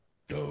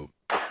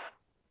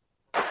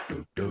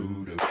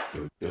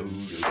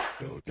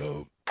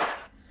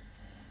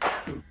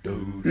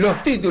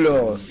Los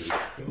títulos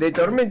de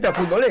Tormenta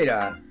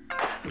Futbolera.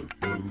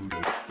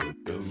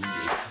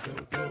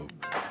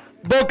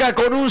 Boca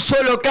con un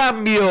solo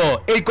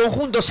cambio. El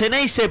conjunto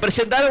Ceneice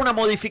presentará una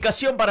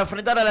modificación para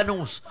enfrentar a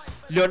Lanús.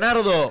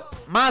 Leonardo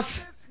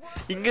Más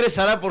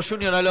ingresará por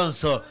Junior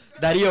Alonso.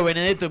 Darío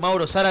Benedetto y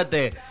Mauro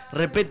Zárate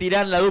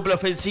repetirán la dupla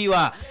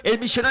ofensiva. El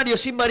Millonario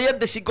sin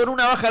variantes y con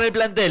una baja en el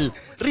plantel.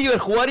 River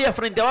jugaría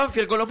frente a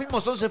Banfield con los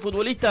mismos 11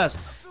 futbolistas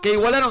que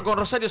igualaron con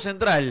Rosario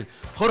Central.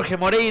 Jorge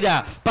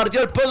Moreira partió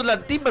al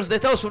Portland Timbers de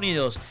Estados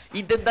Unidos.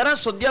 ¿Intentarán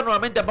sondear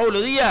nuevamente a Paulo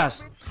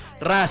Díaz?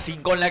 Racing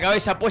con la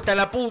cabeza puesta en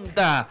la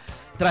punta.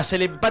 Tras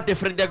el empate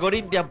frente a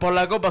Corinthians por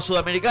la Copa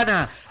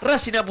Sudamericana,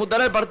 Racing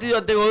apuntará al partido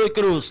ante Godoy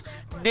Cruz.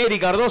 Neri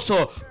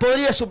Cardoso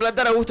podría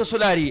suplantar a Augusto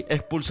Solari,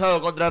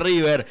 expulsado contra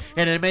River.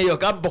 En el medio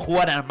campo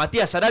jugarán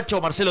Matías Aracho,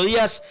 Marcelo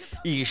Díaz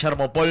y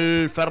Guillermo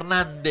Paul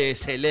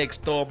Fernández, el ex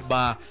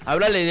Tomba.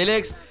 Hablale del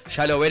ex,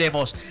 ya lo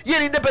veremos. Y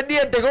el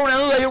Independiente con una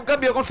duda y un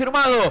cambio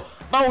confirmado.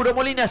 Mauro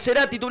Molina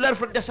será titular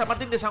frente a San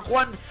Martín de San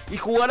Juan y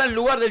jugará en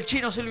lugar del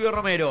chino Silvio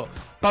Romero.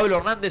 Pablo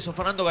Hernández o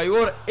Fernando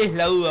Gaibor es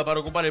la duda para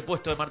ocupar el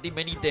puesto de Martín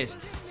Benítez.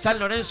 San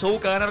Lorenzo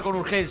busca ganar con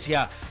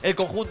urgencia. El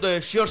conjunto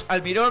de George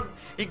Almirón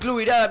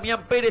incluirá a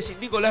Damián Pérez y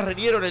Nicolás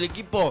Reniero en el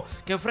equipo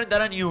que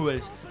enfrentará a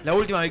Newell's. La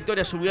última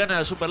victoria azulgrana de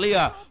la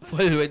Superliga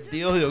fue el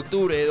 22 de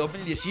octubre de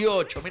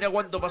 2018. Mirá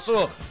cuánto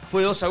pasó.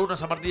 Fue 2-1 a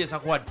San Martín de San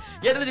Juan.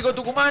 Y Atlético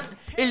Tucumán,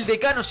 el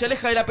decano se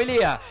aleja de la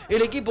pelea.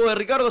 El equipo de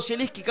Ricardo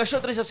Zielinski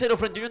cayó 3-0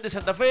 frente a Unión de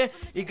Santa Fe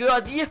y quedó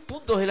a 10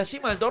 puntos de la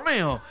cima del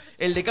torneo.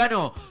 El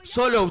decano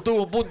solo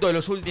obtuvo un punto de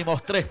los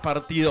últimos 3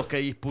 partidos que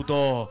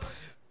disputó.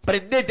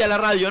 Prendete a la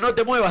radio, no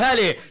te muevas,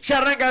 dale. Ya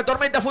arranca la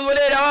tormenta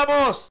futbolera,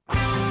 ¡vamos!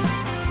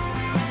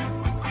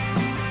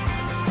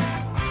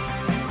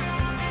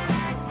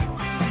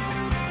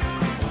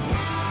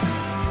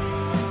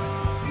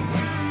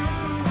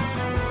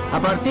 A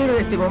partir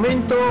de este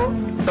momento,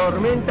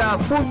 Tormenta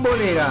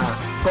Futbolera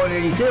con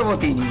Eliseo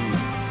Bottini.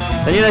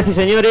 Señoras y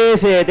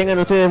señores, tengan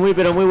ustedes muy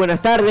pero muy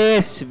buenas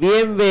tardes.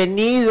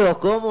 Bienvenidos,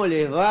 ¿cómo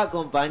les va,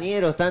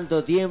 compañeros?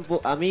 Tanto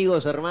tiempo,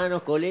 amigos,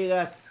 hermanos,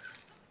 colegas,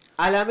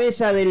 a la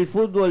mesa del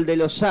fútbol de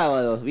los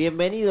sábados.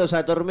 Bienvenidos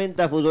a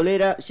Tormenta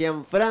Futbolera.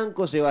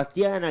 Gianfranco,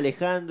 Sebastián,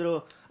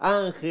 Alejandro,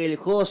 Ángel,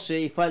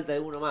 José y falta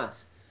alguno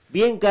más.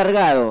 Bien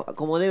cargado,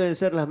 como deben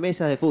ser las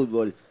mesas de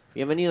fútbol.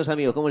 Bienvenidos,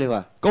 amigos, ¿cómo les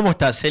va? ¿Cómo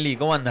estás, Eli?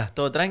 ¿Cómo andas?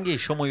 ¿Todo tranqui?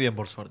 Yo muy bien,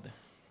 por suerte.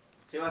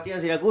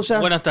 Sebastián Siracusa.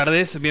 Buenas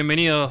tardes,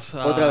 bienvenidos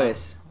a... Otra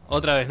vez.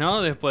 Otra vez,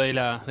 ¿no? Después de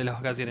las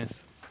vacaciones.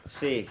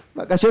 Sí,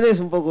 vacaciones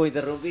un poco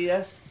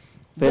interrumpidas.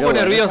 Un poco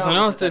nervioso, ya ¿no?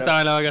 vamos a Usted estar- estaba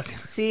en la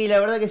vacación. Sí, la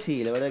verdad que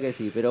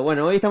sí. Pero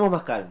bueno, hoy estamos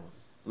más calmos.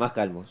 Más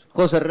calmos.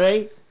 José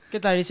Rey. ¿Qué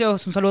tal, Eliseo?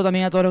 Un saludo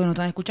también a todos los que nos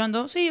están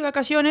escuchando. Sí,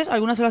 vacaciones,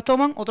 algunas se las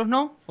toman, otros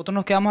no. Otros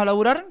nos quedamos a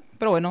laburar,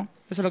 pero bueno,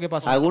 eso es lo que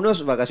pasa.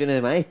 Algunos vacaciones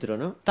de maestro,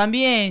 ¿no?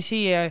 También,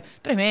 sí,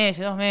 3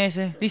 meses, 2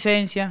 meses,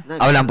 licencia.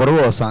 Hablan por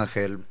vos,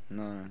 Ángel.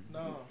 No.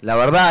 La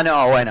verdad,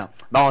 no, bueno,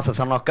 vamos a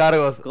hacernos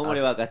cargos. ¿Cómo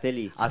le va,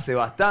 Castelli? Hace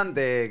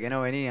bastante que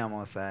no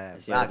veníamos,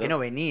 cierto. que no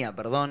venía,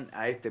 perdón,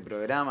 a este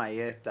programa y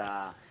a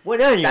esta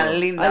Buen año. tan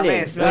linda Ale,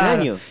 mesa. Buen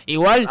año.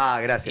 Igual,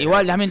 Gracias.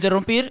 déjame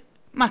interrumpir,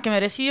 más que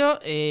merecido,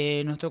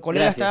 nuestro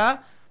colega Gracias.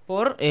 está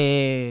por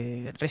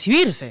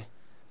recibirse.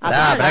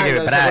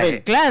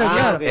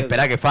 Claro.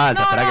 Esperá que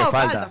falta,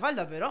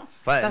 Falta, pero...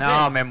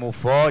 No, me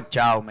mufó,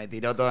 chau, me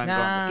tiró todo en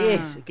Nah.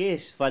 contra. ¿Qué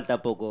es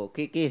falta poco?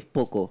 ¿Qué es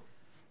poco?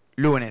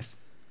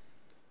 Lunes.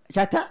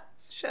 ¿Ya está?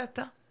 Ya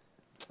está.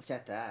 Ya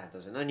está,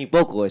 entonces no es ni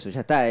poco eso,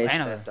 ya está. Es,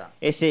 Bueno, Ya está.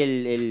 es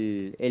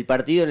el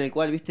partido en el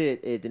cual,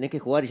 viste, tenés que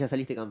jugar y ya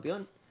saliste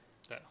campeón.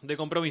 Claro, de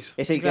compromiso.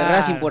 Es el que Claro.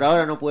 Racing por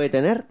ahora no puede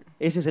tener.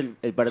 Ese es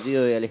el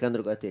partido de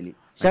Alejandro Castelli.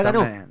 Ya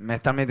ganó. Me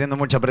están metiendo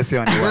mucha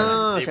presión igual.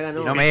 No, ya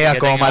ganó. No me digas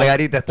como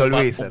Margarita Un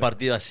Stolbizer.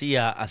 partido así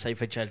a 6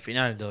 fechas del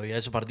final todavía.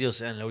 Esos partidos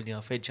se dan en la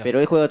última fecha. Pero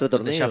él juega otro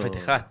donde torneo. ya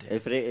festejaste.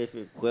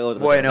 Él juega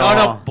otro Bueno.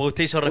 torneo. No, porque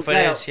usted hizo Claro,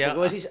 referencia. porque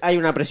vos decís, hay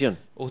una presión.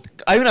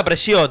 Hay una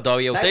presión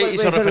todavía. ¿Sabés Usted cuál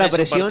hizo puede ser la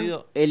referencia a un presión?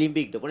 partido. El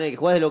invicto. Ponele que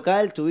jugás de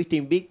local, tuviste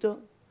invicto.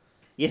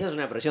 Y esa es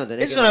una presión.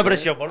 tenés Es que una mantener-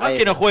 presión. Por más Ahí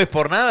que no está. juegues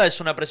por nada, es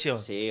una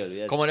presión. Sí,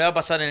 olvidate. Como le va a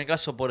pasar en el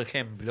caso, por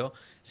ejemplo,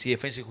 si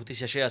Defensa y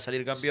Justicia llega a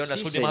salir campeón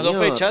las Sí, últimas señor,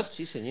 2 fechas,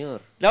 Sí, señor.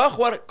 la va a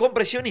jugar con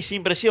presión y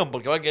sin presión,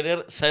 porque va a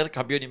querer ser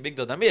campeón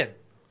invicto también.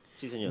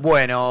 Sí, señor.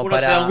 Bueno, Uno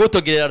se da un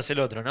gusto, quiere darse el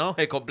otro, ¿no?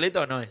 ¿Es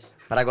completo o no es?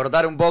 Para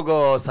cortar un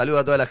poco, saludo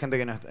a toda la gente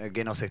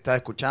que nos está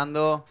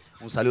escuchando.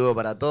 Un saludo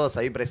para todos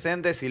ahí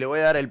presentes y le voy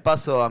a dar el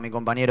paso a mi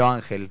compañero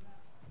Ángel.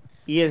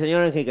 Y el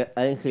señor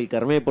Ángel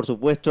Carmé, por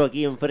supuesto,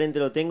 aquí enfrente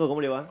lo tengo.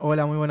 ¿Cómo le va?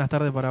 Hola, muy buenas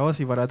tardes para vos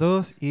y para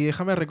todos. Y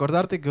déjame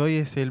recordarte que hoy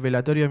es el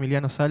velatorio de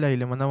Emiliano Sala y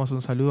le mandamos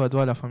un saludo a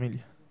toda la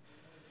familia.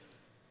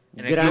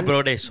 En el Club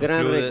Progreso, gran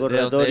club de donde él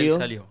recordatorio,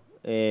 salió.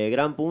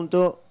 Gran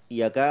punto.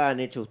 Y acá han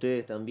hecho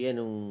ustedes también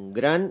un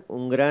gran,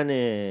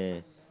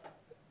 le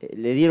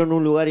dieron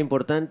un lugar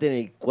importante en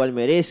el cual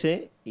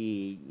merece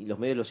y los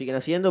medios lo siguen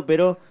haciendo,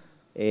 pero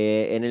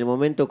en el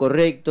momento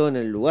correcto, en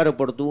el lugar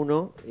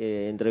oportuno,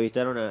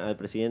 entrevistaron al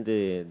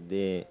presidente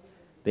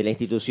de la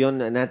institución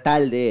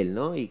natal de él,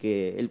 ¿no? Y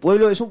que el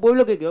pueblo es un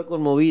pueblo que quedó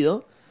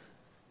conmovido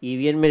y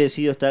bien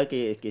merecido está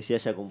que se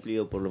haya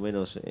cumplido por lo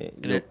menos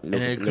En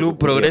el Club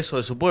Progreso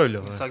de su pueblo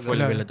Exacto. fue el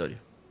Claro. velatorio.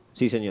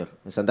 Sí, señor,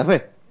 en Santa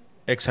Fe.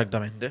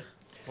 Exactamente.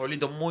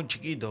 Pueblito muy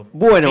chiquito.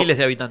 Bueno, Miles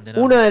de habitantes.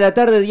 nada 1 más. de la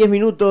tarde, 10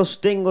 minutos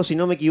tengo, si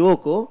no me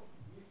equivoco.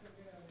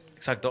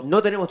 Exacto.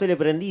 No tenemos tele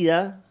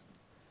prendida.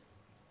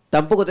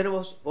 Tampoco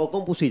tenemos, o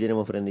compu sí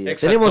tenemos prendida.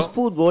 Exacto. Tenemos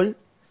fútbol.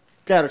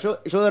 Claro,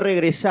 yo he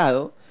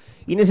regresado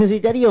y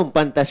necesitaría un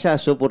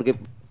pantallazo porque,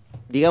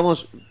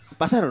 digamos,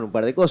 pasaron un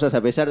par de cosas a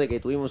pesar de que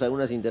tuvimos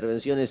algunas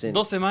intervenciones en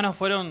 2 semanas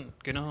fueron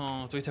que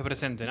no estuviste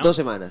presente, ¿no? 2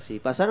 semanas. Sí,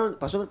 pasaron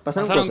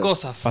Pasaron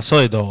cosas. Pasó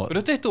de todo. Pero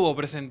usted estuvo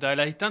presente a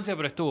la distancia,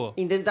 pero estuvo.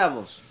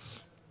 Intentamos,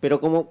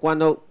 pero como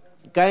cuando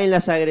caen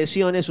las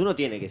agresiones uno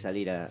tiene que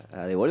salir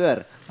a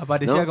devolver.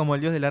 Aparecía ¿no? como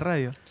el dios de la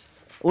radio.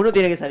 Uno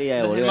tiene que salir a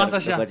Desde devolver más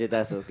los allá.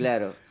 cachetazos,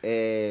 claro.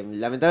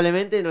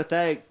 Lamentablemente no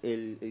está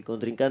el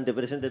contrincante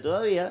presente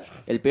todavía,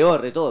 el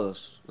peor de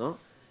todos, ¿no?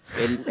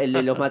 El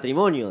de los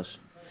matrimonios.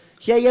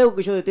 Si hay algo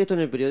que yo detesto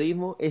en el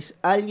periodismo es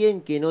alguien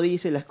que no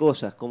dice las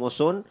cosas como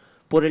son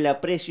por el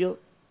aprecio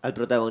al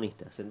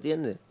protagonista, ¿se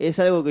entiende? Es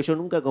algo que yo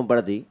nunca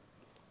compartí.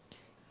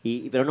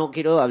 Pero no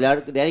quiero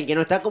hablar de alguien que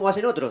no está como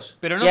hacen otros.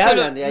 Pero no que solo,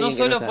 hablan de alguien no que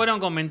solo está. fueron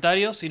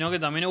comentarios, sino que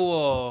también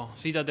hubo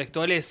citas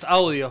textuales,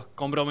 audios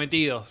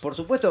comprometidos. Por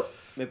supuesto,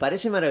 me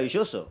parece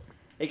maravilloso.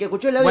 El que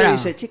escuchó el audio Buena-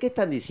 dice, che, ¿qué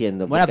están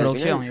diciendo? Buena Porque al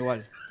producción, final-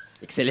 igual.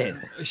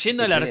 Excelente.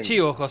 Yendo al Excelente.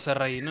 archivo, José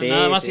Rey, Sí,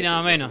 nada más sí, y nada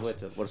sí, menos.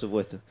 Por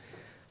supuesto.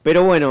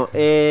 Pero bueno,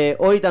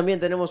 hoy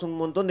también tenemos un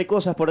montón de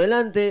cosas por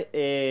delante.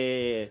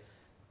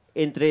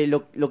 Entre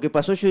lo que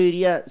pasó, yo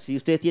diría, si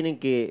ustedes tienen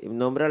que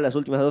nombrar las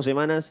últimas 2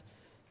 semanas,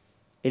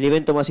 el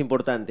evento más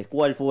importante,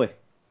 ¿cuál fue?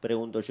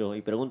 Pregunto yo,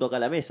 y pregunto acá a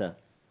la mesa.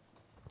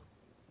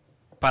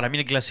 Para mí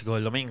el clásico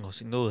del domingo,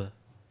 sin duda.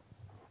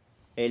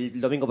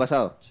 El domingo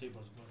pasado,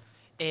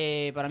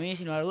 Para mí,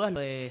 sin lugar a dudas, lo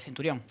de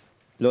Centurión.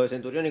 lo de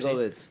Centurión y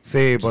Coudet.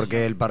 Sí,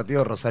 porque el partido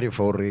de Rosario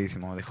fue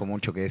aburridísimo, dejó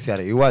mucho que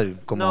desear. Igual,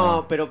 como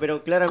No, pero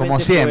claramente como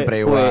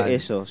siempre, fue igual.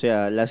 eso. O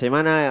sea, la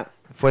semana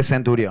fue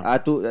Centurión.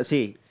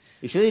 sí.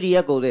 Y yo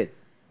diría Coudet.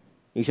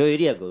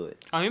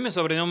 A mí me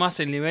sorprendió más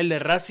el nivel de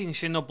Racing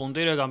yendo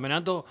puntero de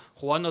campeonato,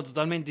 jugando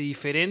totalmente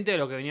diferente a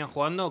lo que venía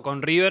jugando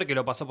con River, que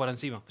lo pasó por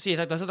encima. Sí,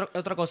 exacto. Es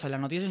otra cosa. La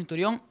noticia de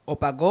Centurión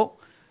opacó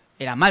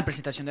la mal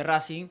presentación de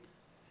Racing,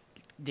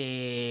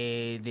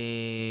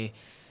 de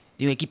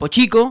un equipo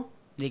chico,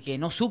 de que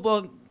no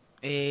supo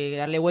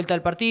darle vuelta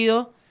al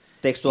partido.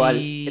 Textual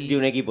Y- de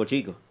un equipo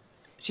chico.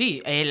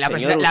 Sí,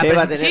 Señor, usted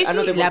va a tener-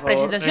 anote, por la favor.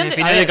 presentación En el de,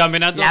 final del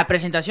campeonato. la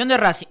presentación de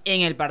Racing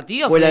en el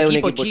partido Fue fue la de de un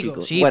equipo, equipo chico.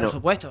 chico. Sí, Bueno. por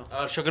supuesto.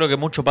 A ver, yo creo que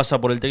mucho pasa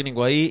por el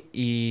técnico ahí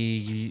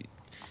y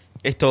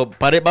esto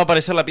va a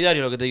parecer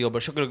lapidario lo que te digo,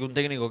 pero yo creo que un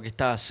técnico que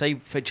está a 6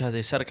 fechas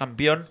de ser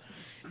campeón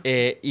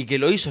y que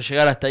lo hizo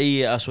llegar hasta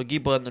ahí a su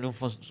equipo dándole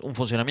un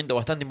funcionamiento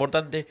bastante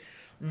importante,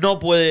 no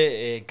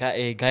puede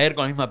caer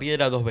con la misma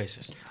piedra 2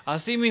 veces.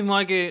 Asimismo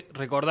hay que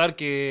recordar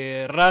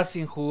que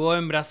Racing jugó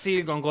en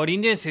Brasil con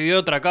Corinthians y se vio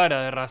otra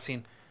cara de Racing.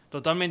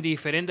 Totalmente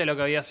diferente a lo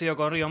que había sido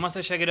con River. Más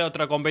allá que era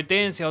otra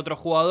competencia, otros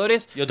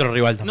jugadores. Y otro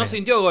rival también. No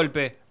sintió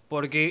golpe,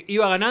 porque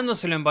iba ganando,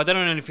 se lo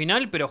empataron en el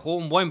final, pero jugó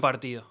un buen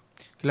partido.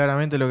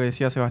 Claramente lo que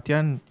decía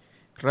Sebastián,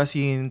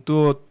 Racing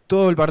tuvo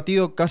todo el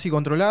partido casi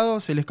controlado,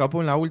 se le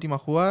escapó en la última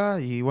jugada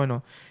y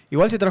bueno,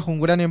 igual se trajo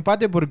un gran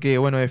empate porque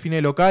bueno,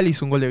 define local y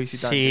hizo un gol de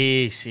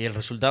visitante. Sí, el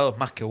resultado es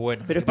más que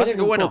bueno. Pero Lo que pasa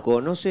esperen es que un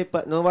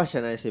poco, no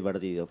vayan a ese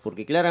partido,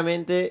 porque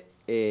claramente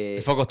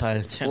el foco está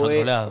en fue-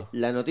 otro lado.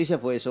 la noticia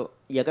fue eso.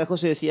 Y acá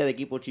José decía de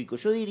equipo chico.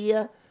 Yo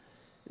diría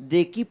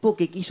de equipo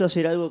que quiso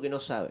hacer algo que no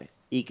sabe.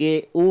 Y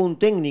que hubo un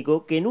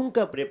técnico que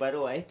nunca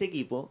preparó a este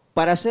equipo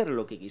para hacer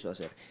lo que quiso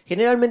hacer.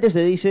 Generalmente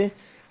se dice,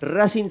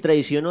 Racing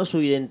traicionó su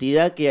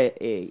identidad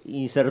que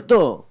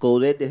insertó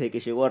Coudet desde que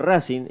llegó a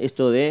Racing,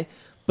 esto de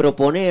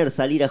proponer,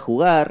 salir a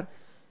jugar.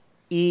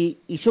 Y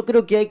yo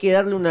creo que hay que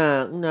darle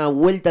una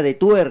vuelta de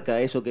tuerca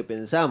a eso que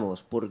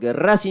pensamos, porque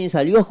Racing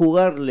salió a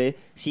jugarle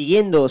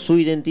siguiendo su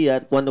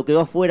identidad cuando quedó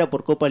afuera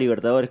por Copa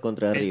Libertadores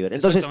contra River.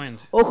 Entonces,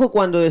 Exactamente. ojo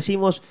cuando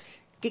decimos,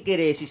 ¿qué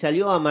querés? Y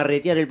salió a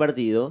amarretear el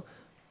partido.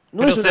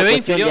 No Pero es se una ve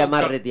cuestión de inferior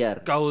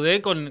amarretear.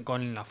 Caudé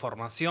con la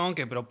formación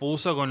que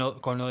propuso,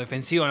 con lo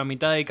defensivo en la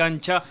mitad de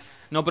cancha,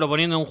 no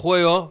proponiendo un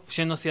juego,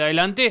 yendo hacia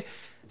adelante,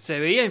 se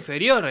veía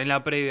inferior en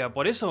la previa.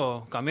 Por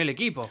eso cambió el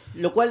equipo.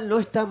 Lo cual no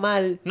está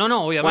mal No,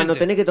 obviamente. cuando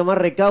tenés que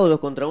tomar recaudos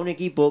contra un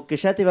equipo que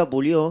ya te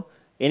vapuleó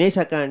en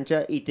esa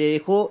cancha y te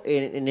dejó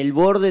en el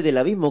borde del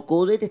abismo.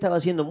 Coudet estaba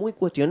siendo muy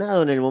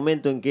cuestionado en el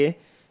momento en que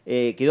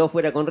quedó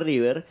fuera con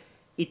River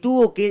y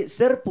tuvo que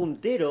ser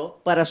puntero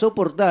para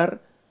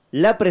soportar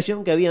la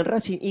presión que había en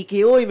Racing y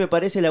que hoy me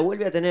parece la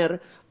vuelve a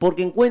tener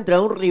porque encuentra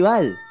un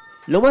rival.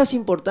 Lo más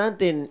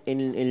importante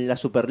en la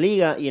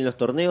Superliga y en los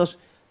torneos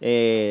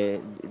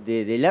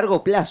de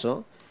largo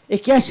plazo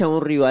es que haya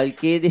un rival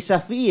que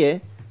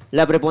desafíe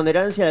la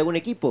preponderancia de algún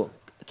equipo,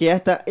 que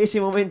hasta ese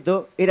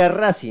momento era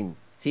Racing.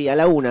 Sí, a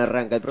la 1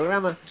 arranca el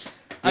programa.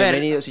 A ver,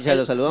 Bienvenidos, si ya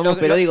lo saludamos, lo-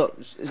 pero lo- digo,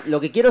 lo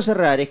que quiero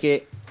cerrar es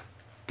que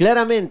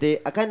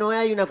Claramente, acá no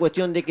hay una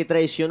cuestión de que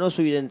traicionó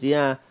su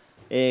identidad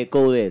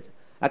Coudet.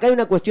 Acá hay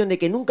una cuestión de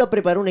que nunca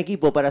preparó un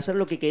equipo para hacer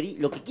lo que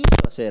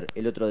quiso hacer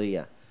el otro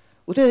día.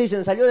 Ustedes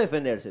dicen, salió a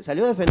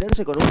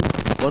defenderse con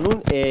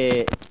un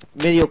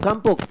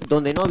mediocampo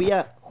donde no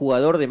había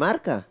jugador de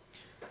marca.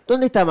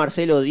 ¿Dónde está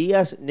Marcelo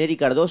Díaz, Neri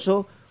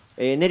Cardoso,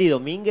 Neri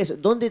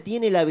Domínguez? ¿Dónde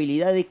tiene la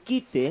habilidad de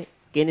quite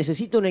que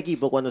necesita un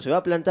equipo cuando se va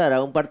a plantar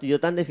a un partido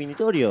tan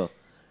definitorio?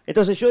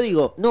 Entonces yo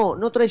digo,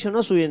 no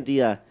traicionó su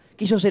identidad.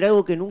 Quiso hacer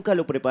algo que nunca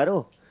lo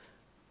preparó.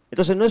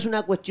 Entonces no es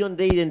una cuestión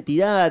de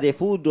identidad, de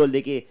fútbol,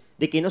 de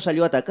que no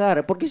salió a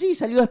atacar. Porque sí,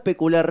 salió a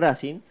especular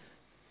Racing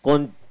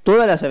con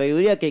toda la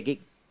sabiduría que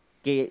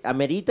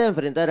amerita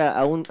enfrentar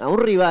a un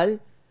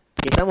rival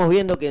que estamos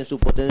viendo que en su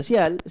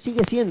potencial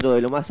sigue siendo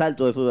de lo más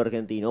alto del fútbol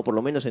argentino, por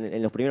lo menos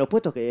en los primeros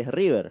puestos, que es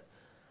River.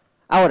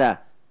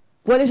 Ahora,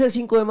 ¿cuál es el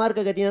 5 de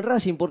marca que tiene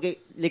Racing?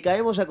 Porque le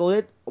caemos a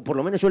Coudet, o por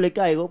lo menos yo le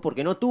caigo,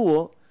 porque no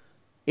tuvo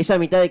esa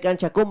mitad de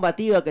cancha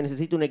combativa que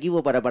necesita un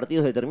equipo para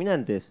partidos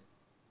determinantes.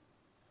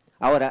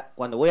 Ahora,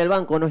 cuando voy al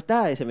banco no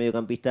está ese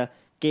mediocampista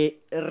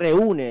que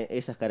reúne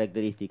esas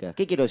características.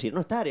 ¿Qué quiero decir?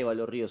 No está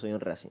Arévalo Ríos hoy en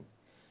Racing.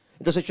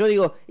 Entonces yo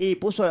digo, y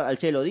puso al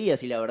Chelo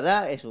Díaz, y la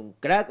verdad es un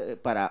crack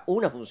para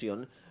una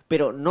función,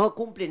 pero no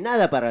cumple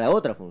nada para la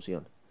otra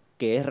función,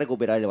 que es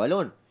recuperar el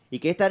balón. Y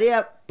que es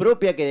tarea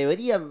propia que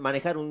debería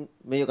manejar un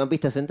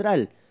mediocampista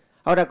central.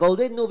 Ahora,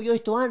 Coudet no vio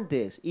esto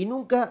antes y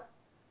nunca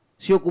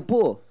se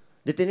ocupó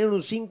de tener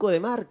un 5 de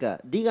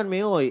marca.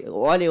 Díganme hoy,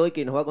 o Ale hoy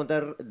que nos va a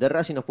contar de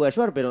Racing nos puede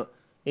ayudar, pero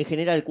en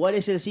general, ¿cuál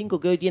es el 5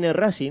 que hoy tiene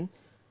Racing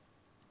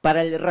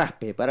para el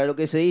raspe, para lo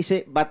que se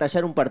dice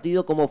batallar un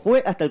partido como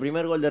fue hasta el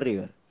primer gol de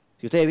River?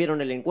 Si ustedes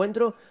vieron el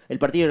encuentro, el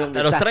partido era un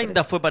desastre. Hasta los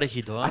 30 fue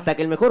parejito, ¿eh? Hasta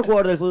que el mejor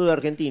jugador del fútbol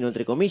argentino,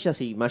 entre comillas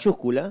y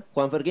mayúscula,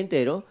 Juanfer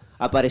Quintero,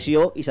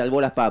 apareció y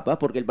salvó las papas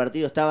porque el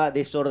partido estaba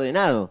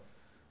desordenado.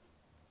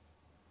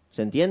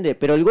 ¿Se entiende?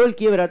 Pero el gol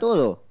quiebra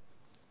todo.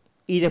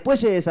 Y después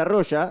se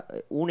desarrolla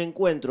un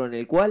encuentro en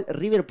el cual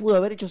River pudo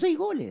haber hecho 6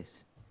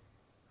 goles.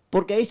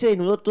 Porque ahí se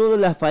desnudó toda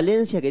la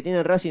falencia que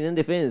tiene Racing en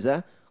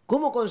defensa,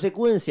 como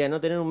consecuencia de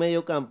no tener un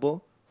medio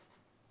campo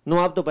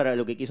no apto para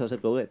lo que quiso hacer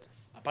Coudet.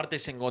 Aparte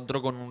se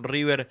encontró con un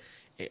River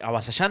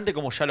avasallante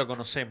como ya lo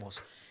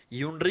conocemos.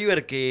 Y un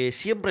River que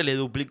siempre le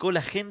duplicó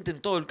la gente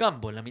en todo el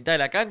campo, en la mitad de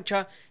la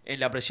cancha, en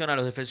la presión a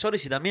los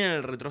defensores y también en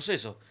el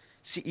retroceso.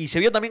 Sí, y se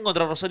vio también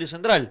contra Rosario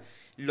Central.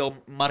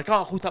 Lo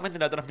marcaban justamente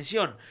en la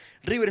transmisión.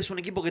 River es un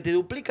equipo que te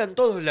duplica en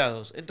todos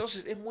lados.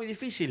 Entonces es muy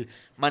difícil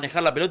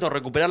manejar la pelota o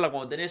recuperarla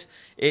cuando tenés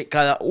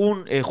cada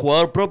un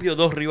jugador propio,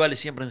 2 rivales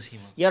siempre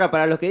encima. Y ahora,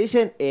 para los que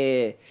dicen,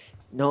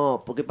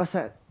 no, porque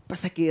pasa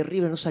que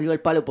River no salió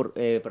al palo por...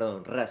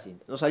 Racing.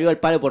 No salió al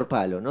palo por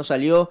palo. No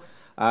salió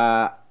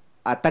a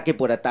ataque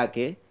por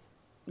ataque,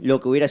 lo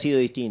que hubiera sido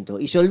distinto.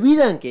 Y se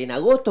olvidan que en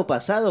agosto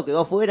pasado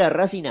quedó afuera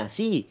Racing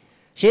así,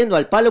 yendo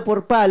al palo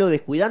por palo,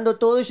 descuidando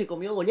todo y se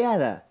comió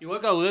goleada.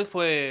 Igual Coudet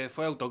fue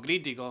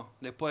autocrítico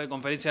después de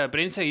conferencia de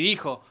prensa y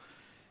dijo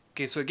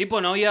que su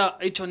equipo no había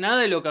hecho nada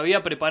de lo que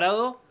había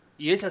preparado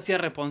y él se hacía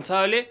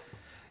responsable.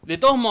 De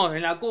todos modos,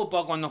 en la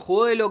Copa, cuando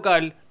jugó de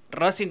local,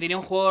 Racing tenía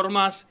un jugador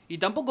más y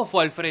tampoco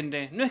fue al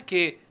frente. No es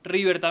que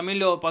River también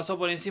lo pasó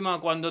por encima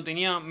cuando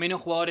tenía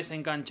menos jugadores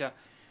en cancha.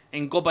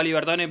 En Copa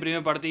Libertadores en el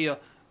primer partido.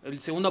 El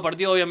segundo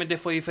partido obviamente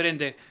fue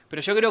diferente.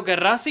 Pero yo creo que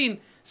Racing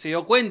se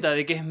dio cuenta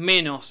de que es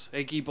menos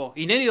equipo.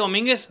 Y Neri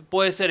Domínguez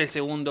puede ser el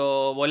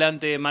segundo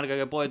volante de marca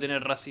que puede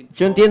tener Racing.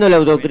 Yo entiendo la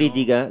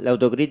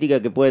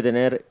autocrítica que puede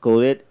tener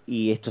Coudet,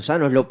 y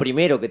Estosano es lo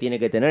primero que tiene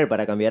que tener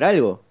para cambiar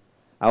algo.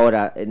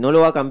 Ahora, no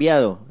lo ha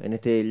cambiado en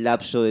este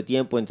lapso de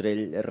tiempo entre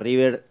el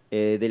River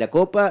de la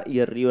Copa y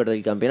el River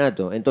del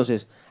campeonato.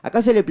 Entonces,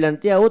 acá se le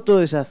plantea otro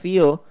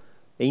desafío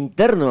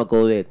interno a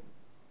Coudet.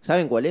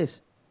 ¿Saben cuál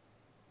es?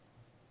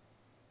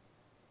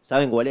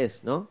 ¿Saben cuál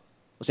es, no?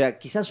 O sea,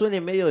 quizás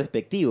suene medio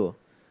despectivo,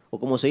 o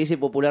como se dice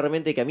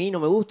popularmente, que a mí no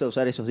me gusta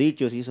usar esos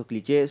dichos y esos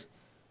clichés,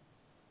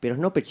 pero es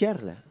no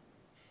pechearla.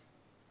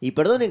 Y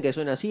perdonen que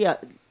suene así,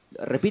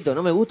 repito,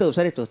 no me gusta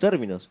usar estos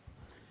términos.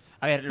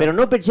 A ver, Pero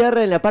no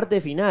pecharla en la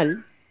parte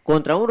final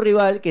contra un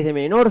rival que es de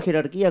menor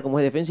jerarquía como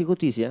es Defensa y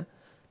Justicia,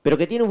 pero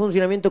que tiene un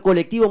funcionamiento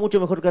colectivo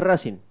mucho mejor que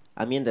Racing,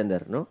 a mi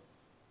entender, ¿no?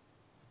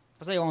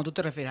 pasa que cuando tú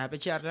te refieres a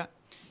pecharla,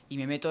 y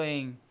me meto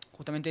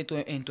justamente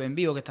en tu en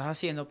vivo que estás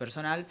haciendo,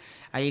 personal,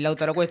 ahí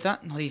Lautaro Cuesta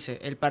nos dice,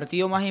 el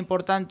partido más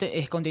importante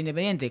es contra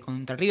Independiente,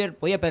 contra River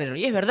podía perder.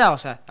 Y es verdad, o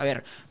sea, a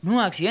ver, no es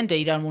un accidente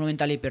ir al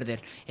Monumental y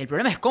perder. El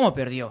problema es cómo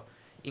perdió.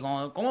 Y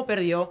cómo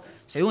perdió,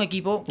 se ve un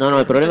equipo... No,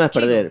 el problema es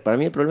perder. Para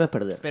mí el problema es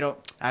perder.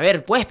 Pero, a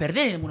ver, puedes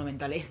perder en el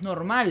Monumental, es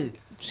normal.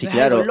 Sí, no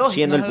claro, lógico,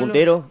 siendo el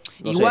puntero.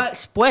 No igual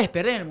sé. Puedes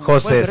perder en el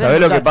Monumental. José, ¿sabés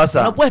lo que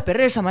pasa? No puedes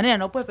perder de esa manera,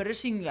 no puedes perder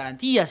sin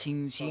garantía,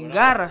 sin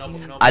garras.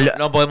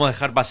 No podemos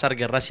dejar pasar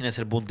que Racing es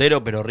el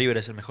puntero, pero River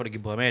es el mejor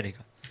equipo de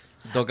América.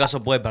 En todo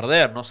caso puede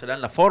perder, no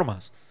serán las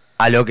formas.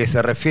 A lo que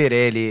se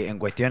refiere Eli en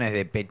cuestiones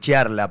de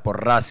pechearla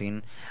por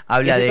Racing,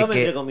 habla de que...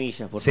 entre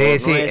comillas, por sí, favor.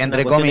 Sí, no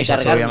entre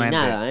comillas, obviamente.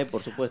 Nada,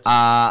 por supuesto.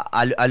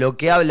 A lo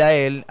que habla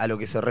él, a lo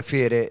que se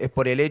refiere, es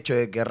por el hecho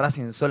de que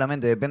Racing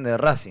solamente depende de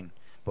Racing.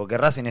 porque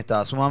Racing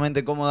estaba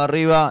sumamente cómodo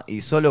arriba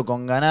y solo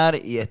con ganar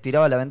y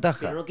estiraba la ventaja.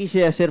 Pero no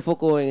quise hacer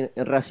foco en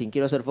Racing,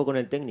 quiero hacer foco en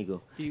el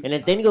técnico. En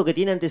el técnico que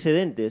tiene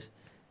antecedentes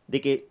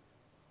de que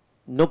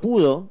no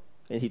pudo,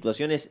 en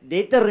situaciones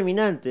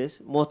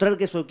determinantes, mostrar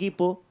que su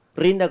equipo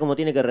rinda como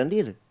tiene que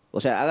rendir.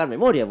 O sea, hagan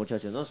memoria,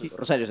 muchachos, ¿no?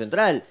 Rosario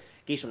Central,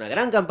 que hizo una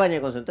gran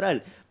campaña con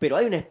Central, pero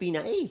hay una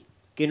espina ahí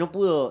que no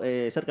pudo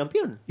ser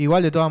campeón.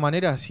 Igual, de todas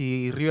maneras,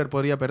 si River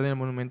podría perder en el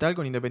Monumental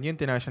con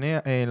Independiente en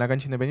Avellaneda, en la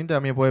cancha Independiente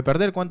también puede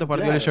perder. ¿Cuántos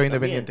partidos le lleva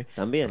Independiente?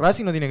 También.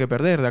 Racing no tiene que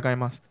perder de acá en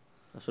más.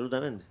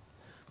 Absolutamente.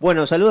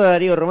 Bueno, saluda a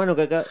Darío Romano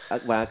que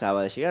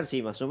acaba de llegar,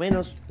 sí, más o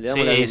menos. Le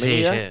damos la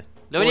bienvenida. Sí.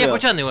 Lo venía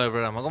escuchando igual el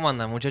programa. ¿Cómo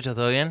andan, muchachos?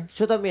 ¿Todo bien?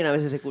 Yo también a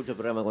veces escucho el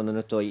programa cuando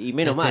no estoy. Y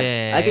menos mal.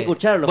 Hay que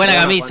escucharlo. Buena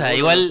camisa.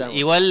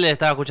 Igual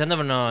estaba escuchando,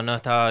 pero no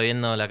estaba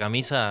viendo la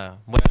camisa.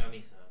 Buena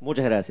camisa.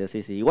 Muchas gracias,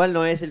 sí. Igual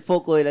no es el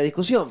foco de la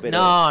discusión, pero...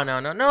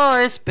 No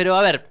es... Pero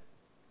a ver,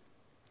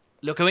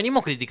 lo que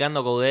venimos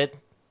criticando a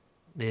Coudet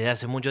desde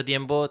hace mucho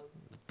tiempo,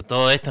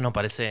 todo esto no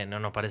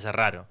nos parece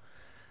raro.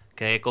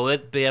 Que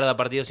Coudet pierda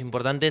partidos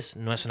importantes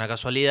no es una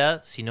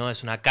casualidad, sino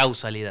es una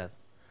causalidad.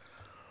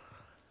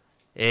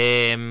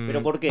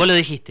 ¿Pero por qué? Vos lo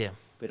dijiste.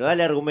 Pero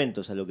dale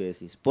argumentos a lo que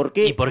decís. ¿Por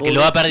qué? Y porque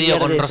lo ha perdido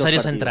con Rosario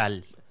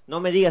Central.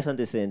 No me digas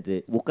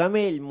antecedentes.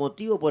 Buscame el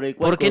motivo por el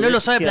cual... Porque no lo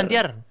sabe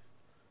plantear.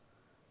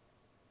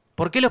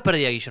 ¿Por qué los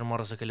perdía Guillermo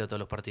Arroz Esqueloto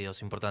los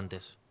partidos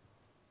importantes?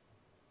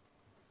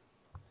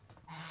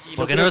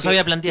 Porque no lo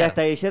sabía plantear.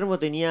 Hasta Guillermo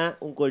tenía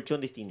un colchón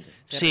distinto.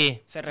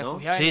 Sí. Se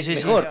refugiaba ¿no? en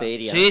Mejor, te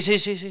diría.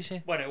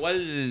 Sí. Bueno,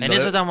 igual... En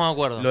eso estamos de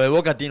acuerdo. Lo de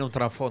Boca tiene un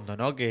trasfondo,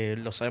 ¿no? Que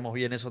lo sabemos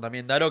bien eso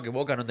también, Daro, que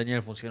Boca no tenía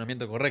el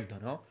funcionamiento correcto,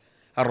 ¿no?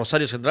 A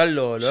Rosario Central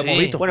lo hemos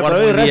visto bueno, jugar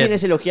pero hoy muy Racing bien.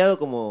 es elogiado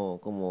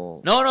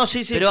como... No,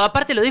 sí. Pero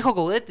aparte lo dijo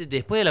Coudet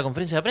después de la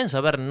conferencia de prensa.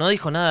 A ver, no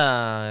dijo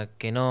nada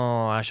que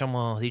no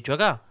hayamos dicho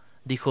acá.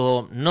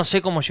 Dijo, no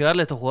sé cómo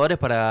llegarle a estos jugadores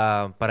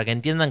para que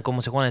entiendan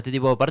cómo se juegan este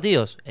tipo de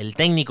partidos. El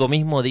técnico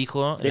mismo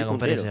dijo en la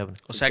conferencia de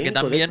prensa. O sea que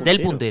también...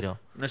 Del puntero.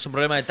 No es un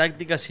problema de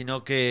táctica,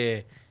 sino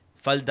que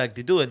falta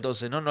actitud.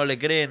 Entonces, ¿no le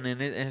creen en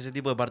ese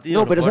tipo de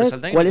partidos? No, pero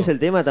 ¿sabes cuál es el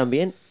tema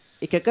también?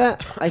 Es que acá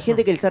hay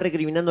gente que le está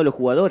recriminando a los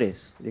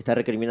jugadores. Le está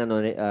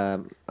recriminando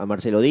a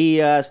Marcelo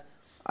Díaz,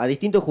 a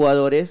distintos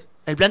jugadores.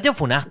 El planteo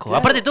fue un asco. Claro.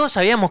 Aparte todos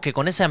sabíamos que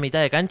con esa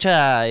mitad de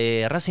cancha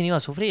Racing iba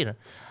a sufrir.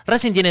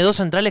 Racing tiene dos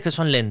centrales que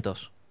son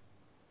lentos.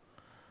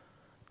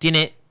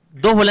 Tiene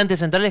dos volantes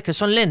centrales que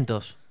son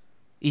lentos.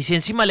 Y si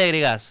encima le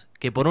agregás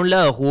que por un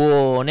lado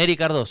jugó Neri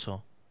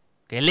Cardoso,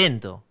 que es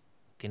lento,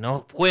 que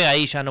no juega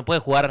ahí, ya no puede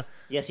jugar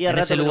Y hacía en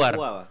rato ese que lugar. no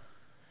jugaba.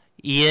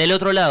 Y del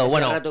otro lado, Hacía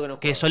bueno, rato que no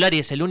que jugaba. Solari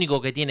es el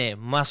único que tiene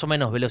más o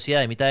menos velocidad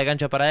de mitad de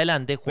cancha para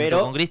adelante, junto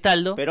Pero- con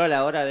Cristaldo. Pero a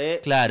la hora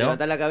de Claro.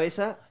 levantar la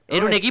cabeza...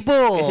 Era no, un es-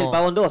 equipo- Es el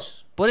Pavón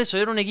 2. Por eso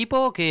era un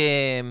equipo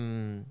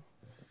que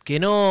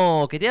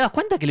te das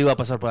cuenta que le iba a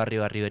pasar por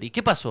arriba a River. ¿Y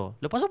qué pasó?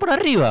 Lo pasó por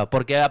arriba,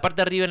 porque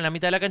aparte de River en la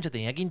mitad de la cancha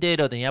tenía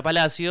Quintero, tenía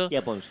Palacio Y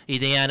a Ponce. y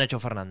tenía a Nacho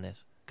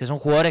Fernández, que son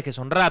jugadores que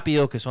son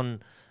rápidos, que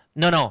son...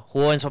 No,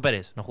 jugó Enzo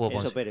Pérez, no jugó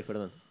Ponce. Enzo Pérez,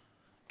 perdón.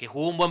 Que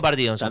jugó un buen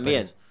partido Enzo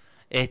También.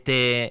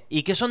 Pérez.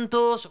 Y que son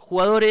todos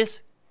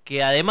jugadores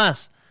que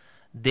además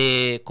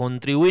de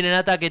contribuir en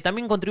ataque,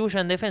 también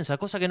contribuyen en defensa,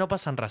 cosa que no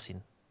pasa en Racing.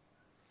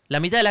 La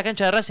mitad de la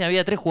cancha de Racing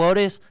había 3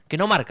 jugadores que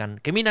no marcan,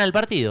 que miran el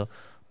partido.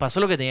 Pasó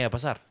lo que tenía que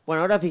pasar.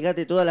 Bueno, ahora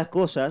fíjate todas las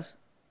cosas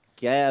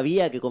que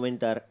había que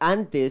comentar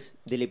antes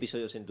del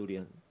episodio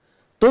Centurión.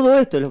 Todo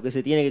esto es lo que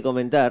se tiene que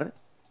comentar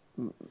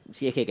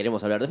si es que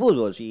queremos hablar de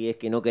fútbol, si es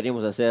que no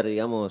queremos hacer,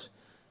 digamos,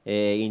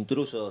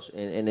 intrusos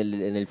en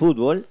el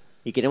fútbol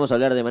y queremos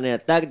hablar de manera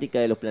táctica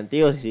de los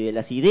planteos y de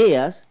las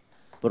ideas,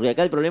 porque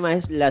acá el problema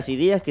es las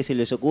ideas que se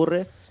les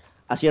ocurre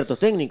a ciertos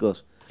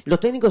técnicos. Los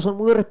técnicos son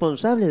muy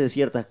responsables de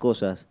ciertas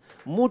cosas,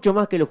 mucho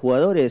más que los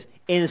jugadores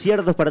en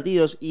ciertos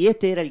partidos, y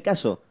este era el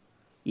caso.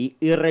 Y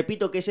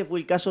repito que ese fue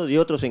el caso de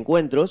otros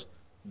encuentros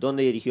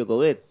donde dirigió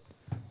Coudet.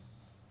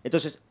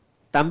 Entonces,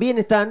 también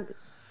están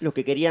los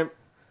que querían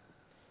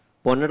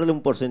ponerle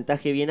un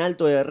porcentaje bien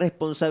alto de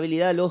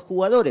responsabilidad a los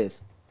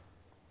jugadores.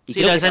 Y Sí,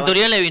 creo lo de que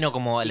Centurión estaban- le vino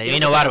como... y Le creo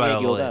vino que estaban bárbaro.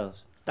 equivocados.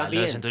 Lo de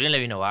También. Centurión le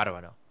vino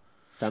bárbaro.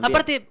 También.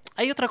 Aparte,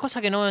 hay otra cosa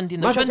que no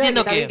entiendo. Más Yo allá de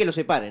entiendo que también que lo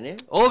separen, ¿eh?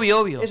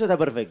 Obvio. Eso está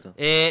perfecto.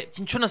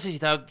 Yo no sé si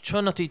está.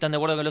 Yo no estoy tan de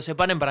acuerdo que lo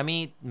separen. Para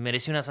mí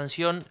mereció una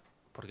sanción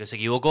porque se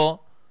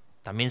equivocó.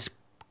 También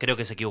creo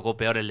que se equivocó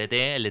peor el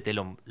DT. El DT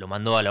lo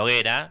mandó a la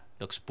hoguera.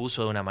 Lo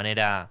expuso de una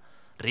manera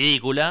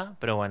ridícula.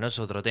 Pero bueno, es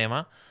otro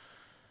tema.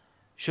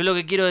 Yo lo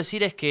que quiero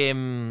decir es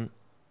que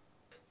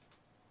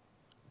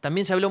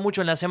también se habló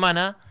mucho en la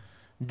semana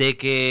de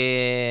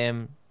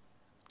que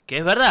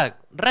es verdad,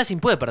 Racing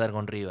puede perder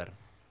con River.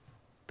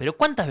 Pero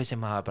 ¿cuántas veces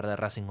más va a perder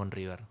Racing con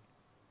River?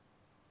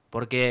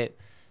 Porque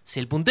si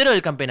el puntero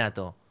del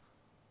campeonato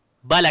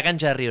va a la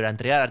cancha de River a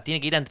entregar, tiene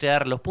que ir a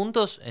entregar los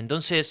puntos,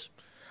 entonces,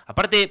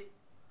 aparte,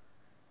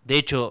 de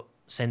hecho,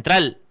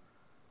 Central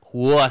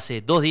jugó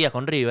hace 2 días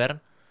con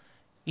River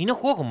y no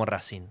jugó como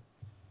Racing.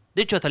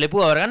 De hecho, hasta le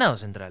pudo haber ganado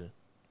Central.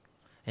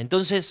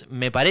 Entonces,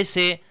 me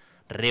parece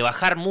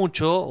rebajar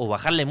mucho o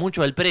bajarle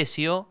mucho el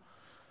precio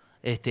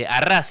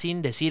a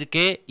Racing, decir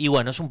que, y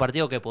bueno, es un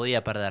partido que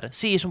podía perder.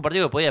 Sí, es un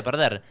partido que podía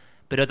perder,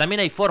 pero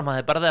también hay formas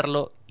de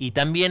perderlo y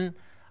también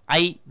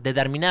hay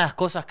determinadas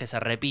cosas que se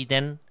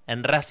repiten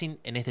en Racing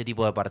en este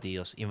tipo de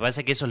partidos. Y me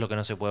parece que eso es lo que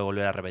no se puede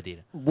volver a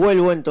repetir.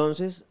 Vuelvo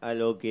entonces a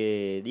lo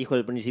que dijo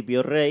al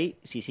principio Rey,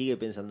 si sigue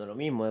pensando lo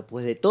mismo.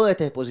 Después de toda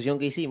esta exposición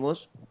que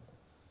hicimos,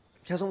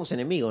 ya somos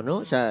enemigos,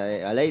 ¿no? Ya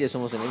al aire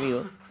somos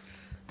enemigos.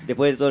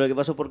 Después de todo lo que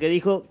pasó, porque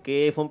dijo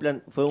que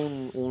fue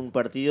un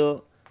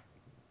partido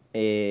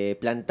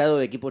plantado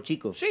de equipo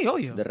chico. Sí,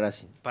 obvio. De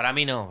Racing. Para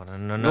mí no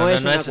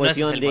es una ese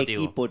cuestión el de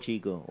motivo. equipo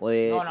chico. O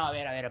de... No, a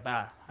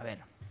ver.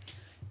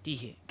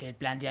 Dije que el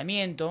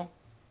planteamiento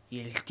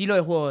y el estilo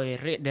de juego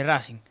de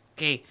Racing,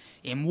 que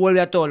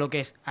envuelve a todo lo que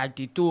es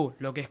actitud,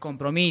 lo que es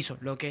compromiso,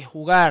 lo que es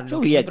jugar, Yo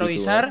lo que vi es actitud,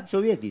 improvisar.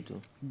 Yo vi actitud.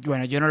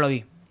 Bueno, yo no lo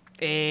vi.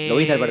 ¿Lo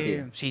viste al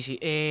partido? Sí.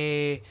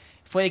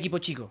 Fue de equipo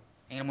chico.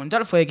 En el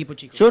Monumental fue de equipo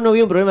chico. Yo no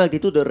vi un problema de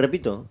actitud, te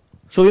repito.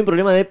 Yo vi un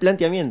problema de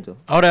planteamiento.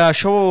 Ahora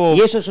yo...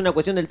 Y eso es una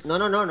cuestión del...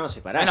 No,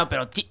 separá. Bueno,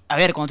 pero a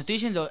ver, cuando te estoy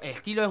diciendo el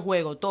estilo de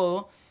juego,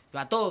 todo,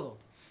 va todo.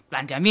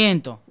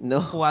 Planteamiento,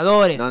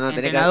 jugadores,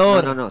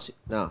 entrenador. No.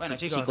 Bueno,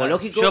 chicos,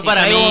 psicológico. Yo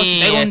para mí,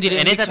 traigo un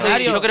en esta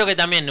diccionario. yo creo que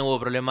también hubo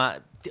problema.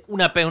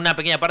 Una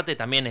pequeña parte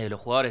también es de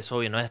los jugadores,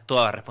 obvio, no es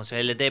toda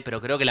responsabilidad del DT,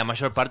 pero creo que la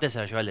mayor parte se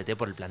la lleva el DT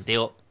por el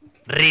planteo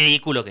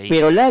ridículo que hizo.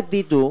 Pero la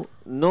actitud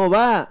no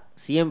va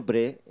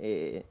siempre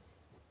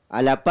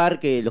a la par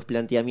que los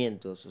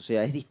planteamientos. O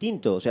sea, es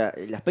distinto. O sea,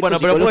 el aspecto Bueno,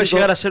 pero puede psicológico-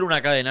 llegar a ser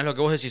una cadena, es lo que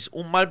vos decís.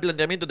 Un mal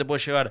planteamiento te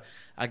puede llevar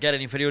a quedar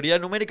en inferioridad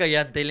numérica y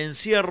ante el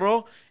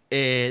encierro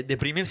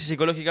deprimirse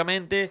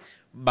psicológicamente,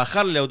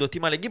 bajarle la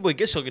autoestima al equipo y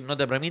que eso que no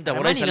te permita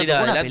por ahí Armani no salir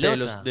tocó una adelante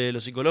pelota. de lo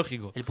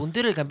psicológico. El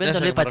puntero del campeonato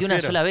Eso le es lo que me pateó una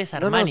refiero. sola vez a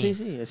No, Armani.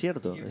 sí, es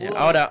cierto.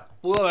 Ahora,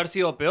 Pudo haber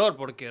sido peor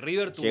porque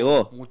River tuvo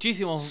Llegó.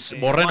 muchísimos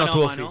Borré no mano a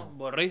estuvo mano. firme.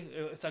 Borré,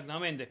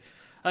 exactamente.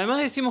 Además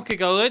decimos que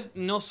Caudet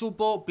no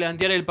supo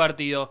plantear el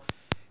partido.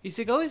 Y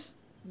si Caudet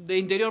de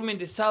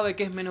interiormente sabe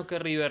que es menos que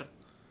River,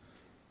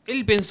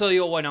 él pensó,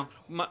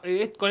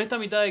 con esta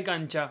mitad de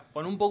cancha,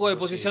 con un poco de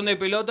posición de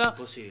pelota.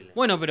 Imposible.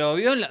 Bueno, pero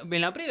vio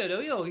en la previa, lo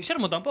vio.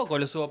 Guillermo tampoco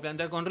lo supo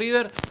plantear con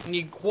River,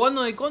 ni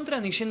jugando de contra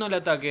ni yendo al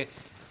ataque.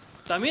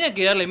 También hay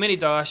que darle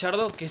mérito a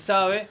Gallardo, que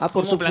sabe por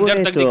cómo plantear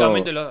supuesto.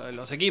 tácticamente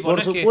los equipos. Por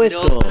no es que-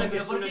 supuesto.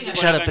 Pero ¿por qué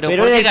Gallardo? Pero ¿por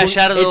era qué el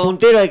Gallardo?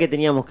 puntero al que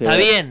teníamos que Está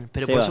ver. bien,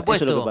 pero Seba, por eso es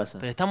lo supuesto. que pasa.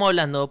 Pero estamos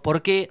hablando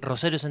por qué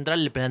Rosario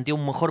Central le planteó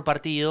un mejor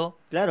partido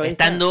Claro, ahí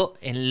estando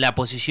en la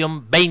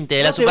posición 20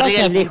 de la No te Superliga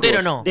y vayas el puntero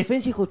lejos. no.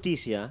 Defensa y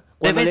Justicia,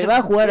 cuando Defensa- le va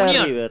a jugar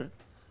Unión. a River,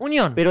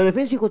 Unión. pero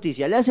Defensa y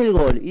Justicia le hace el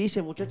gol y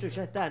dice, muchachos,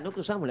 ya está, no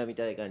cruzamos la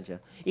mitad de cancha.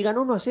 Y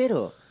ganó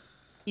 1-0.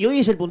 Y hoy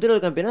es el puntero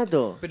del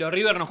campeonato. Pero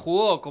River no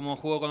jugó como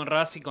jugó con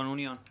Racing y con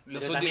Unión.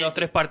 Los Pero últimos también-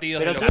 3 partidos.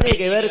 Pero de tiene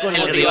que ver con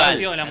el el rival.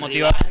 rival. La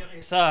motivación.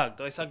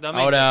 Exacto,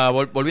 exactamente. ahora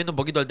volviendo un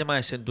poquito al tema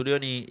de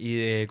Centurión y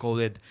de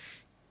Coudet.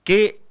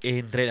 ¿Qué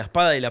entre la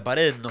espada y la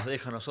pared nos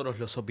deja a nosotros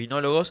los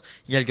opinólogos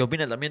y al que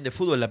opina también de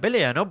fútbol la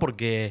pelea, ¿no?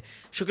 Porque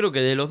yo creo que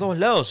de los dos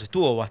lados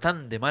estuvo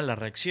bastante mal la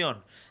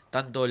reacción.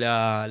 Tanto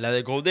la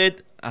de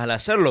Coudet al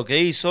hacer lo que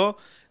hizo,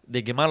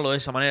 de quemarlo de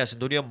esa manera a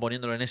Centurión,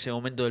 poniéndolo en ese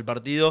momento del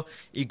partido,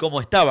 y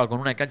cómo estaba con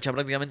una cancha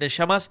prácticamente en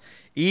llamas,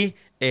 y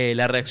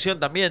la reacción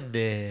también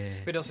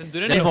Pero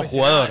Centurión del es mismo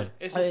profesional. jugador.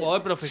 Es un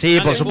jugador profesional.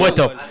 Sí, por de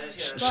supuesto.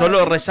 fútbol.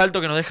 Solo resalto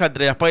que nos deja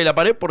entre la espada y la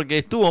pared porque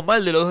estuvo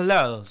mal de los dos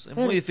lados. Es A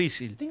ver, muy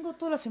difícil. Tengo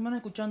toda la semana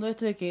escuchando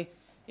esto de que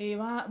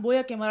voy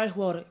a quemar al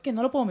jugador. ¿Qué?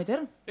 ¿No lo puedo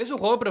meter? Es un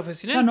jugador O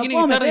profesional. sea, no Tiene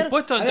puedo que estar meter.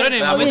 dispuesto a A entrar ver, en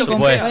el está bien, momento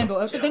que por sea.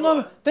 por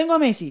ejemplo, tengo a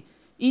Messi.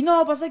 Y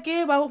no, pasa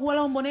que va a jugar a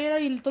la Bombonera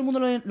y todo el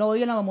mundo lo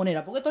odia en la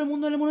Bombonera. Porque todo el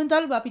mundo en el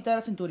Monumental va a pitar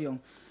a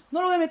Centurión. No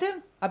lo voy a meter,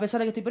 a pesar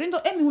de que estoy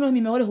perdiendo. Es uno de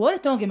mis mejores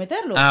jugadores, tengo que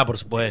meterlo. Ah, por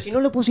supuesto. Si no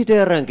lo pusiste de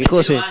arranque,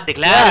 José.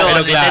 Claro, Pero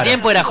en claro. este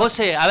tiempo era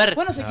José. A ver,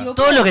 Bueno, se equivocó.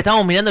 todos los que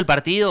estábamos mirando el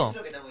partido,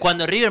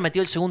 cuando River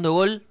metió el segundo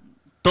gol,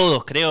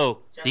 todos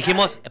creo,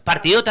 dijimos,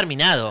 partido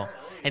terminado.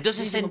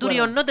 Entonces Sí, sí, me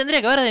Centurión acuerdo. no tendría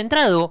que haber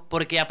entrado,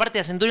 porque aparte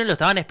a Centurión lo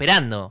estaban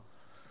esperando.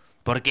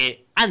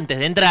 Porque antes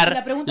de entrar,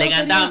 La pregunta le no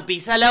cantaban sería-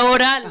 pisa la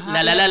hora,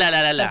 Ajá,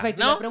 la.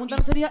 Perfecto, ¿no? la pregunta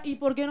no sería ¿y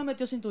por qué no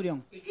metió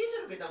Centurión?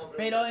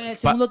 Pero en el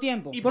segundo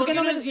tiempo. ¿Y ¿Por qué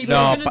no metió ¿Y Centurión?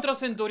 por No, qué no entró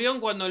Centurión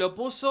cuando lo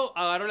puso,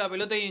 agarró la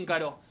pelota y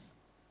encaró?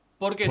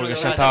 ¿Por qué no Porque lo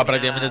ya hace? estaba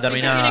prácticamente ¿Qué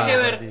terminado. tiene que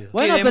el ver? partido.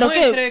 Bueno, pero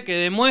Que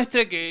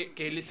demuestre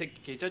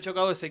que Chacho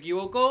Cabo se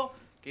equivocó,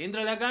 que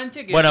entra a la cancha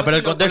y que Bueno, pero demuestre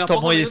el con contexto los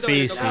es muy pocos minutos que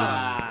le difícil.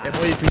 tocaba. Es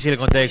muy difícil el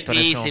contexto en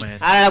ese Difícil.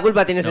 momento. Ahora la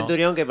culpa tiene No.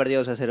 Centurión que perdió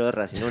 2-0 de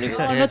Racing. lo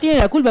único. No tiene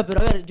la culpa,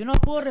 pero a ver, yo no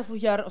puedo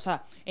refugiar, o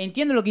sea,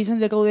 entiendo lo que dicen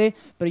de Caudé,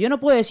 pero yo no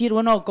puedo decir,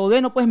 bueno,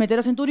 Caudé no puedes meter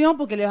a Centurión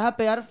porque le vas a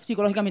pegar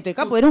psicológicamente de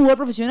campo. Eres un jugador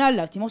profesional,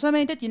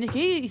 lastimosamente tienes que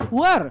ir y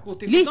jugar.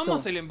 Justificamos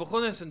Listo. el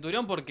empujón de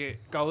Centurión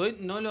porque Caudet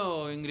no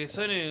lo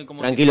ingresó en el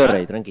como Tranquilo, titular.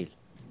 Rey, tranquilo.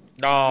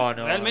 No,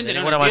 Realmente de no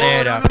ninguna lo entiendo.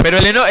 manera. No, no, no. Pero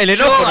el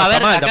enojo Yo, no a está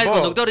ver, mal acá tampoco.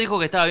 el conductor dijo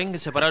que estaba bien que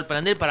separado el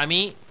plantel. Para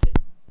mí,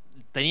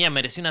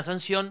 merecía una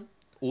sanción,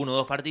 1 o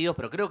 2 partidos,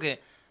 pero creo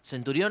que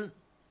Centurión,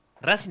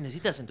 Racing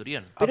necesita a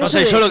Centurión. Pero no eso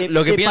sé, de yo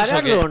lo que pienso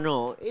separarlo que- o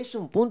no, es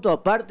un punto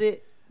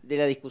aparte de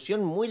la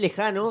discusión muy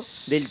lejano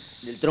del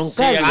Sí,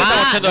 troncal. acá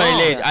estamos yendo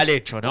no. al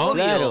hecho, ¿no?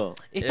 Obvio. Claro.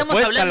 Estamos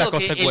Después están hablando las que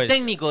el consecuencias.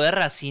 técnico de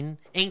Racing,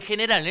 en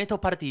general, en estos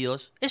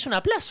partidos, es un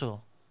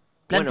aplazo.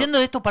 Planteando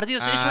estos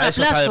partidos es un eso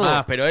está de aplazo.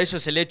 más, pero eso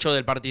es el hecho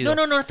del partido.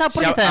 No, está Si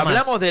porque está de más.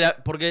 hablamos de la...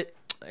 Porque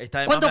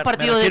está de ¿Cuántos más,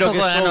 partidos de refiero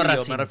estos que es ganó obvio,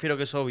 Racing? Me refiero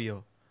que es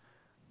obvio.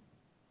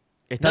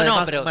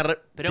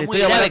 Pero es muy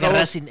grave que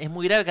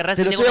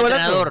Racing, tenga un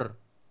entrenador.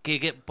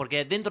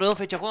 Porque dentro de 2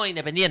 fechas juega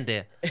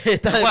Independiente.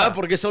 Está de más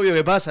porque es obvio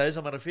que pasa, a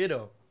eso me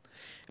refiero.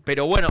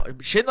 Pero bueno,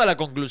 yendo a la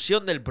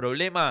conclusión del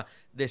problema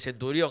de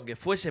Centurión, que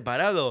fue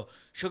separado,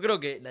 yo creo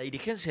que la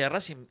dirigencia de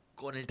Racing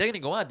con el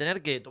técnico van a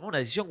tener que tomar una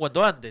decisión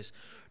cuanto antes.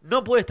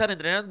 No puede estar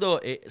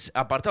entrenando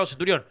apartado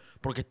Centurión,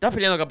 porque estás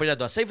peleando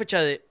campeonato a 6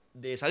 fechas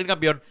de salir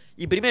campeón.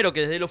 Y primero,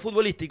 que desde lo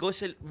futbolístico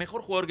es el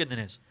mejor jugador que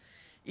tenés.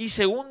 Y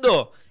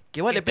segundo,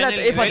 que vale Está en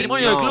plata, el es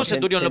patrimonio nivel. del club No,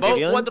 Centurión. Lo pagó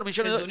Centurión. 4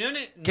 millones de Centurión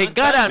dólares. no Que está-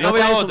 encara, No no está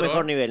veo en su otro.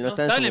 mejor nivel, no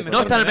está en su en el mejor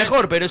No está el nivel.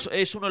 mejor, pero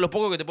es uno de los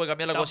pocos que te puede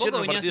cambiar la ecuación Tampoco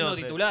en un venía partido siendo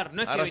donde titular.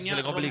 No es a que Racing venía se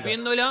le complica.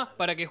 rompiéndola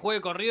para que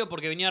juegue corrido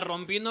porque venía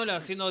rompiéndola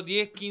haciendo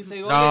 10,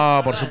 15 goles.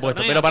 No, por Nada,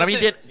 supuesto. no, Pero para mí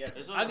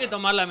entonces, hay que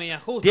tomar la medida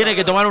justa. tiene que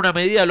 ¿verdad? tomar una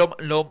medida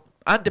lo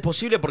antes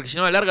posible porque si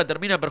no a la larga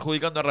termina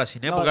perjudicando a Racing.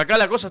 No. Porque acá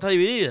la cosa está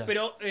dividida.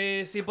 Pero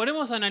si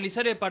ponemos a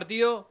analizar el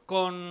partido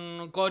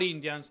con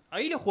Corinthians,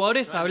 ahí los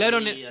jugadores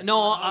hablaron.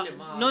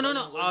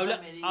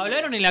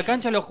 Hablaron en la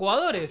cancha los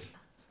jugadores.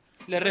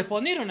 Le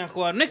respondieron a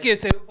jugar. No es que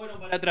se fueron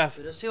para atrás.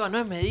 Pero Seba, no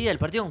es medida. El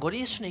partido con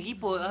Corinthians es un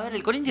equipo. A ver,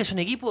 el Corinthians es un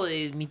equipo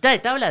de mitad de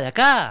tabla de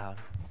acá.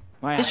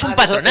 Bueno, Es un Es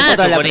otra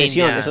patronato, la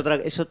Corinthians. presión, es otra,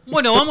 eso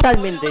Bueno, es vamos a ver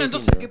totalmente ahora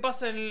entonces distinto. qué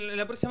pasa en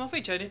la próxima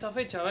fecha, en esta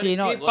fecha. A ver Sí,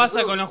 no, qué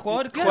pasa con los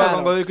jugadores. Juega Claro.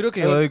 con Godoy Cruz,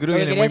 que Lo Godoy Cruz que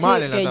viene quería muy mal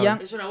decir en la que tabla.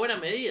 ya- Es una buena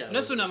medida. No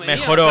es una medida.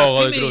 Mejoró o sea, ¿qué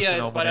Godoy Cruz medida en es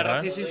la para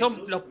bombonera, Racing? Si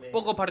son los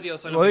pocos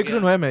partidos. Son los Godoy que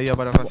Cruz no quedan. es medida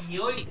para Racing.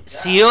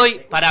 Si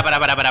hoy. Pará.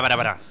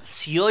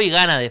 Si hoy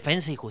gana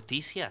Defensa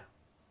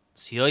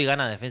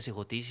y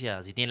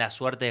Justicia. Si tiene la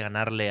suerte de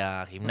ganarle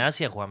a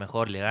Gimnasia, juega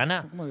mejor, le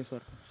gana. ¿Cómo que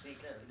suerte?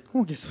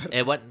 ¿Cómo que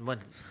suerte? Bueno,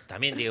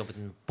 también digo,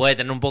 puede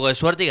tener un poco de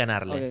suerte y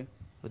ganarle.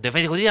 Ok.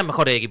 Defensa y Justicia es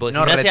mejor el equipo de No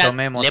Gimnasia.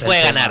 retomemos Le el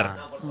puede tema. ganar.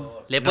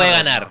 Le puede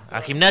ganar.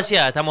 A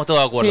Gimnasia estamos todos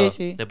de acuerdo.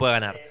 Sí. Le puede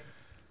ganar.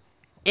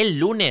 El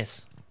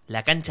lunes,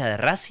 la cancha de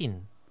Racing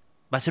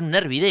va a ser un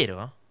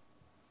hervidero. ¿Eh?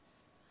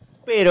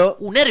 Pero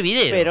Un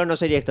hervidero. Pero no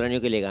sería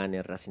extraño que le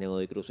gane Racing a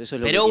Godoy Cruz. Eso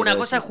es lo Pero que una quiero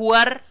cosa es decir.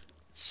 jugar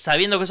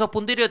sabiendo que sos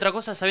puntero y otra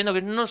cosa sabiendo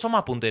que no sos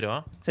más puntero.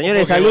 ¿Eh?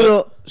 Señores, Ojo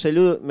que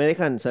saludo, me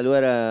dejan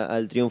saludar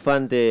al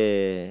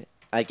triunfante,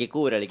 al que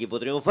cubra el equipo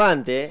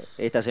triunfante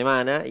esta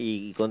semana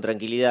y con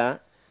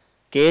tranquilidad,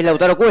 que es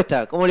Lautaro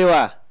Cuesta. ¿Cómo le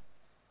va?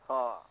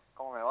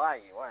 ¿Cómo me va?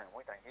 Y bueno,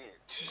 muy tranquilo.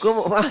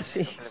 ¿Cómo va?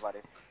 Sí. ¿Qué le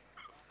parece?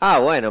 Ah,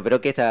 bueno, pero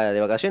 ¿qué está de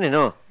vacaciones?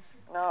 No.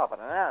 No,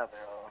 para nada,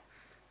 pero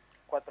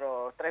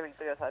 3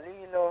 victorias al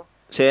hilo,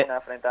 Sí.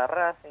 una frente a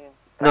Racing,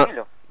 No.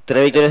 tranquilo.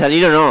 3 victorias al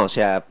hilo, no. O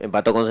sea,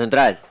 empató con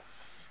Central.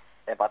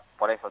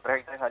 Por eso, 3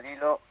 victorias al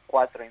hilo,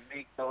 4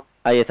 invictos.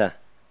 Ahí está.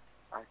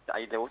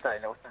 Ahí le gusta,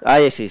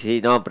 Ahí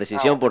sí, no,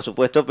 precisión No. por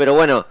supuesto. Pero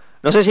bueno,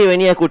 no sé si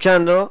venía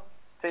escuchando.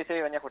 Sí,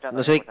 venía escuchando.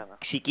 No sé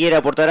si quiere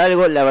aportar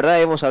algo. La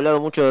verdad, hemos hablado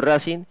mucho de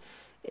Racing.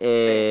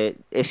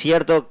 Es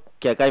cierto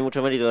que acá hay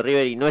mucho mérito de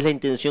River y no es la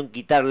intención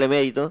quitarle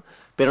mérito,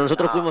 pero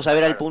nosotros No, fuimos a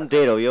ver al claro,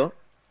 puntero, ¿vio?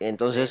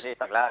 Entonces, Sí,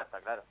 está claro. Está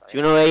si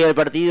bien. uno veía el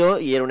partido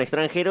y era un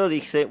extranjero,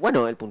 dice,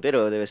 bueno, el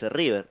puntero debe ser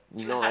River,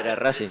 y no, era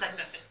Racing.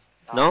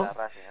 ¿no? Era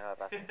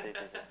Racing, sí.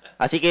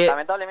 Así que,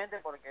 Lamentablemente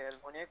porque el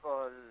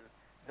muñeco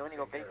lo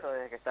único que hizo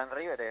desde que está en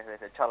River es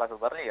desechar la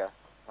Superliga,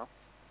 ¿no?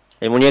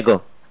 el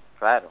muñeco.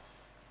 Claro.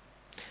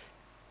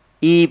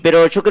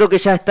 Pero yo creo que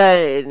ya está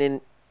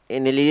en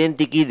el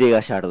identikit de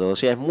Gallardo, o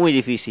sea, es muy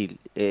difícil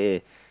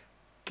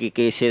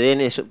que se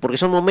den eso, porque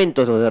son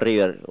momentos los de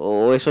River,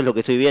 o eso es lo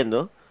que estoy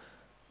viendo,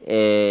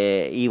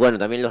 y bueno,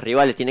 también los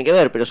rivales tienen que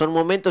ver, pero son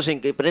momentos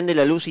en que prende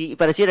la luz y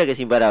pareciera que es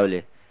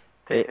imparable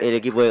el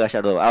equipo de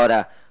Gallardo.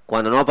 Ahora,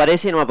 cuando no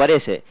aparece, no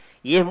aparece,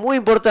 y es muy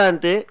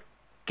importante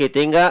que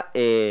tenga,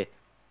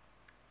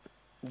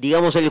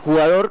 digamos, el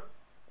jugador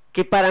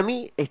que para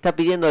mí está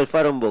pidiendo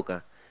Alfaro en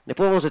Boca.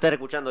 Después vamos a estar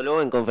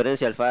escuchándolo en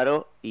conferencia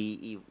Alfaro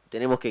y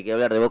tenemos que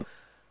hablar de Boca.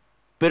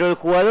 Pero el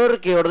jugador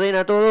que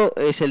ordena todo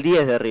es el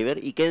 10 de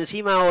River y que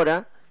encima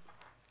ahora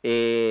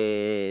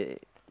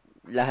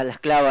las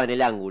clava en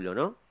el ángulo,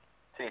 ¿no?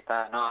 Sí,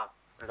 está, no,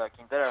 pero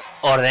Quintero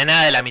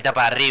Ordenada de la mitad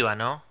para arriba,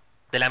 ¿no?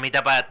 De la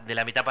mitad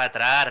para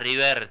atrás,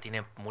 River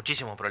tiene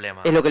muchísimos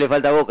problemas. Es lo que le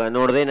falta a Boca,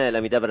 no ordena de la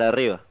mitad para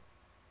arriba.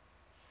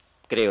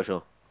 Creo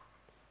yo.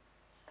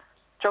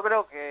 Yo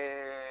creo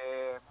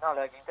que no,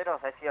 lo de Quintero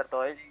es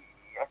cierto, él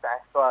y esta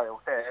es toda de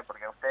usted,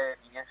 porque usted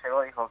ni bien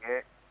llegó dijo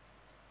que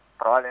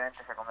probablemente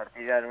se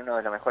convertiría en uno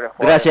de los mejores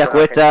jugadores. Gracias, del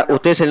fútbol Cuesta. argentino.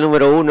 Usted es el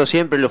número 1,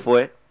 siempre lo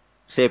fue.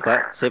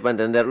 Sepa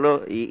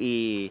entenderlo.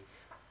 Y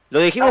lo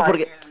dijimos No,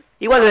 porque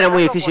y- igual no era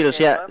muy porque difícil, o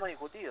sea... lo hemos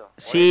discutido,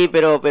 por Sí,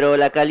 eso. pero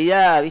la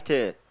calidad,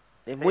 viste,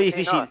 es muy Sí,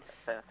 difícil. no,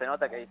 se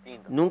nota que es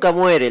distinto. Nunca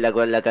muere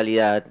la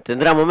calidad.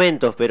 Tendrá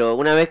momentos, pero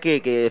una vez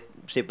que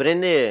se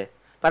prende,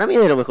 para mí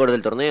es de lo mejor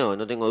del torneo,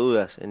 no tengo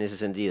dudas en ese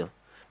sentido.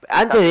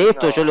 Antes de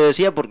esto yo lo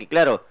decía porque,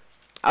 claro,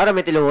 ahora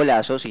mete los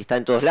golazos y está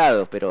en todos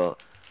lados, pero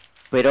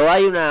Pero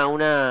hay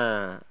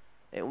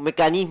un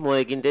mecanismo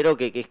de Quintero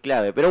que es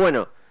clave. Pero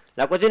bueno,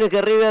 la cuestión es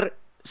que River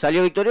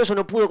salió victorioso,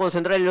 no pudo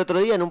concentrar el otro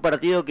día en un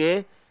partido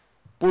que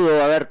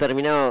pudo haber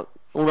terminado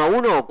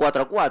 1-1 o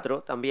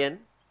 4-4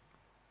 también.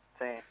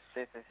 Sí.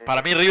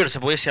 Para mí River se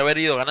pudiese haber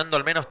ido ganando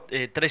al menos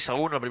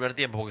 3-1 el primer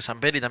tiempo, porque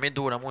Samperi también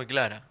tuvo una muy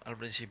clara al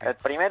principio. La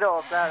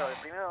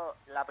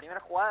primera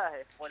jugada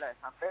fue la de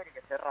Samperi,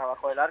 que cerra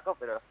abajo del arco,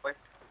 pero después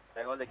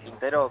el gol de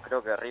Quintero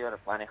creo que River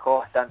manejó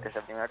bastante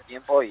ese primer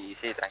tiempo y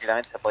sí,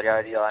 tranquilamente se podría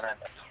haber ido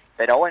ganando.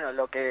 Pero bueno,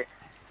 lo que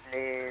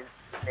le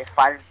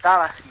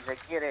faltaba, si se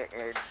quiere,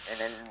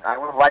 en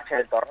algunos baches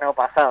del torneo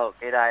pasado,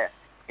 que era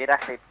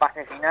ese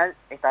pase final,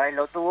 esta vez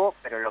lo tuvo,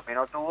 pero lo que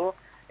no tuvo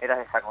era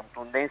esa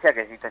contundencia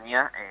que sí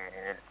tenía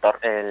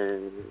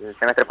el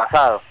semestre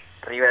pasado.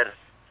 River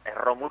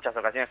erró muchas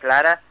ocasiones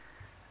claras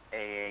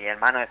y en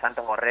mano de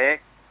Santos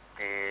Borré,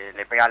 que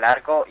le pega al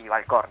arco y va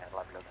al córner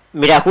la pelota.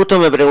 Mirá, justo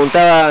me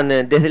preguntaban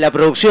desde la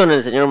producción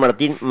el señor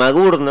Martín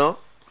Magurno,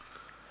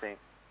 Sí.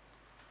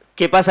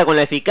 ¿qué pasa con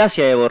la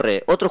eficacia de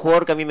Borré? Otro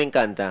jugador que a mí me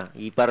encanta,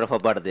 y párrafo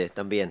aparte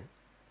también.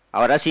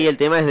 Ahora sí, el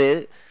tema es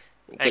de...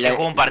 El que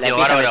jugó un partido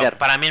bárbaro.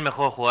 Para mí el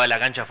mejor jugador de la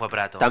cancha fue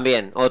Prato.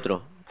 También,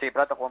 otro. Sí,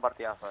 Prato jugó un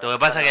partidazo. Lo que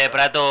pasa es que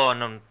Prato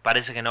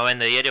parece que no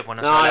vende diario, pues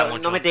no se habla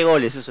mucho. No mete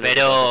goles, eso.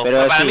 Pero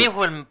para, sí.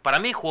 para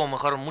mí jugó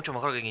mucho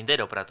mejor que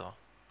Quintero, Prato.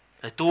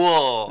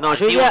 Estuvo No,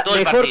 yo activo diría todo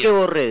el mejor partido. que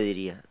Borré,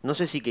 diría. No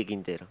sé si que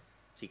Quintero.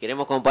 Si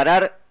queremos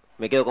comparar,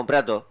 me quedo con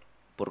Prato,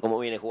 por cómo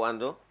viene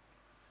jugando.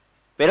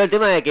 Pero el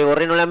tema de que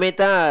Borré no la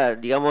meta,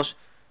 digamos,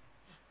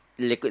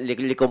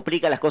 le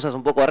complica las cosas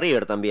un poco a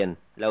River también,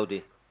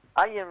 Lauti.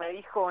 Alguien me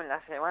dijo en la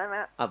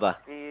semana Apa.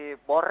 que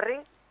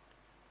Borré,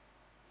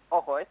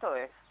 ojo, esto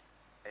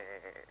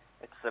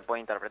se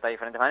puede interpretar de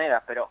diferentes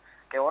maneras, pero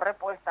que Borré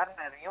puede estar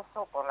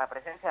nervioso por la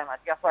presencia de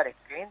Matías Suárez,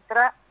 que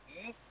entra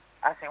y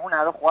hace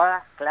 1 o 2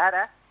 jugadas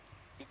claras,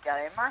 y que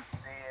además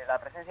de la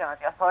presencia de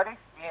Matías Suárez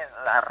tiene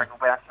la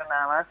recuperación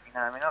nada más y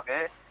nada menos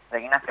que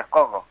de Ignacio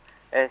Escoco.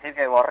 Es decir,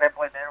 que Borré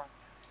puede tener un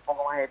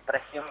poco más de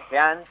presión que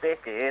antes,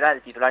 que era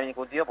el titular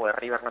indiscutido, porque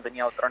River no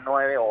tenía otro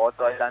 9 o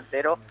otro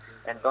delantero.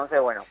 Entonces,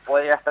 bueno,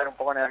 podría estar un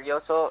poco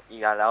nervioso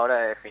y a la hora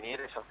de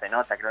definir eso se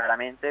nota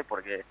claramente,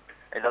 porque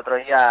el otro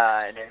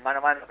día en el mano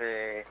a mano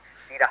que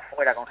tira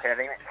afuera con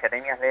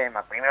Jeremías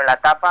Ledesma, primero la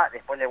tapa,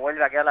 después le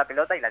vuelve a quedar la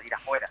pelota y la tira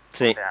afuera.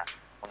 Sí. O sea,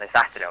 un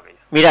desastre lo que hizo.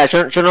 Mira,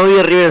 yo no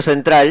vi River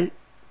Central.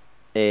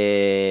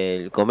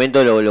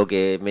 Comento lo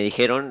que me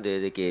dijeron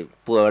de que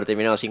pudo haber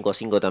terminado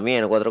 5-5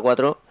 también o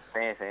 4-4.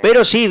 Sí.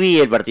 Pero sí vi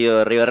el partido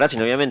de River Racing,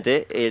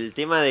 obviamente. El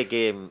tema de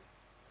que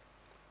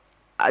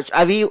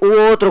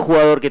hubo otro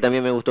jugador que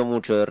también me gustó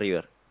mucho de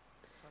River.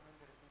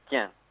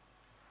 ¿Quién?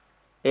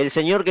 El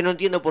señor que no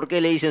entiendo por qué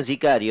le dicen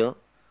sicario,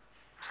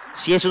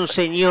 si es un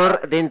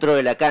señor dentro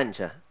de la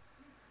cancha.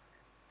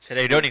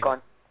 Será irónico.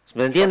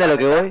 ¿Me entiende a lo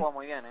que voy? Jugó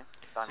muy bien,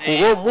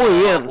 Jugó muy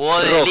bien. Jugó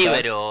de Rojas.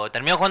 líbero,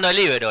 terminó jugando de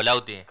líbero,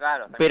 Lauti.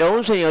 Claro, Pero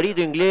un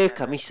señorito inglés,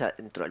 camisa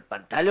dentro del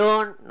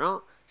pantalón,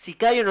 ¿no?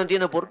 Sicario no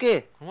entiendo por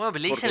qué. Bueno,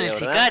 le dicen Porque, el de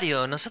verdad,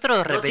 sicario, nosotros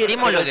no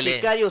repetimos tiene- lo que el le...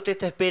 sicario usted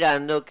está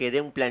esperando que dé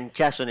un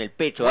planchazo en el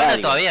pecho a Bueno,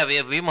 alguien. todavía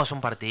vimos un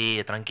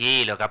partido,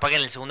 tranquilo, capaz que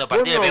en el segundo ¿Vos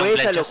partido no le pega un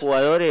ves a los planchazo.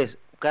 jugadores,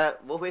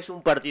 vos ves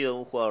un partido de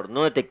un jugador,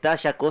 ¿no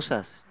detectás ya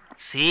cosas?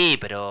 Sí,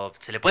 pero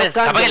se le puede... No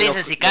cambian capaz que le los-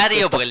 dicen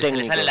sicario los porque se le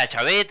técnicos. sale la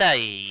chaveta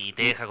y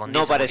te deja con 10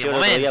 No en pareció el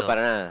cualquier otro día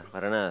momento.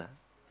 para nada.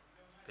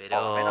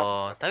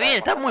 Pero está bien,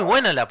 está muy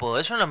bueno el apodo.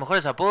 Es uno de los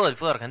mejores apodos del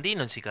fútbol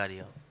argentino, el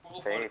sicario.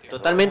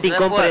 Totalmente, Es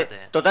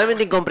fuerte.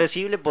 totalmente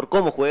incomprensible por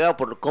cómo juega,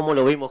 por cómo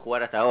lo vimos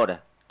jugar hasta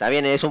ahora. Está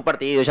bien, es un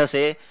partido, ya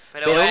sé.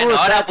 Pero uno bueno,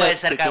 ahora saca puede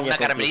ser pequeñas una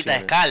Carmelita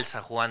conclusiones.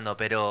 descalza jugando,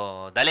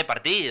 pero dale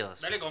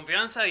partidos. Dale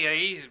confianza y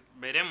ahí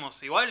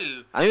veremos.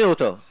 Igual, A mí me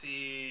gustó.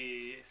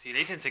 si le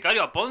dicen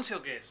sicario a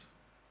Poncio, ¿qué es?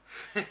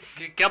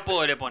 ¿Qué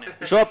apodo le ponen?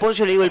 Yo a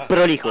Poncio le digo el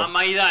prolijo. A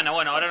Maidana,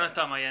 bueno, ahora no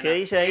está Maidana. ¿Qué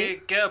dice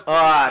ahí? ¿Qué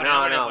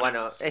No,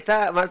 bueno.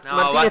 Martín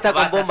basta, está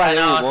con basta, bombas de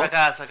no, humo.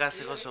 sacá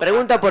ese coso.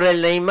 Pregunta por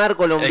el Neymar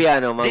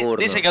colombiano, Magurno.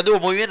 Dicen que anduvo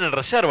muy bien en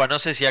reserva, no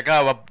sé si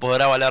acá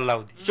podrá valer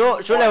Lauti. Yo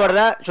la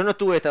verdad, yo no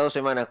estuve estas 2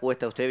 semanas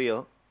cuesta, usted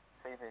vio.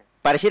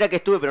 Pareciera que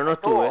estuve, pero no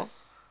estuve.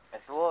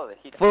 Estuvo de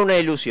gira. Fue una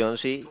ilusión,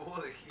 sí.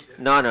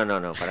 No,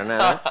 para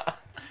nada.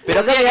 Pero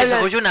acá me que se hablan-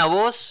 escuchó una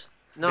voz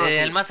No,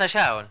 del sí. más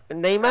allá. Bueno.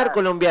 Neymar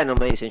colombiano,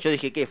 me dicen. Yo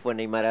dije, ¿qué fue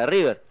Neymar a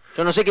River?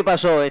 Yo no sé qué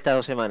pasó estas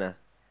 2 semanas.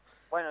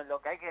 Bueno, lo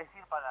que hay que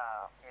decir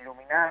para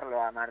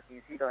iluminarlo a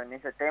Martincito en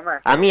ese tema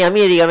es A mí,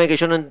 dígame que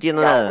yo no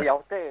entiendo y nada. a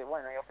usted,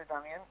 bueno, y a usted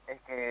también, es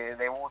que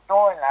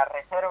debutó en la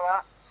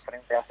reserva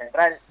frente a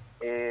Central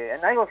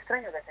en algo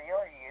extraño que se dio,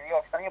 y digo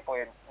extraño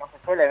porque no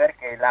se suele ver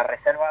que la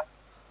reserva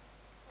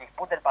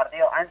dispute el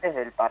partido antes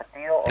del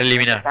partido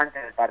Preliminar. o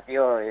antes del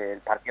partido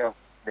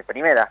de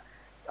primera.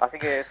 Así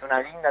que es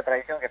una linda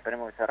tradición que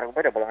esperemos que se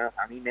recupere, por lo menos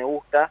a mí me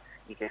gusta,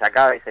 y que se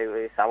acabe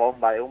esa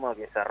bomba de humo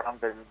que se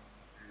rompe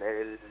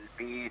el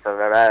piso.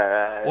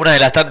 Una de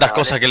las tantas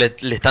cosas que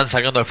le están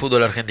sacando al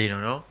fútbol argentino,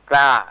 ¿no?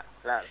 Claro,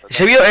 Claro,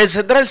 Se vio, el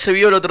Central se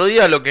vio el otro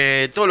día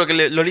todo lo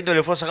lindo que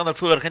le fue sacando al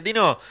fútbol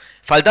argentino.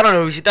 Faltaron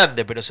los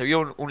visitantes, pero se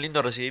vio un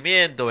lindo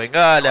recibimiento,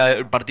 bengala,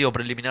 el partido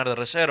preliminar de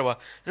reserva.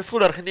 El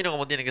fútbol argentino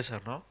como tiene que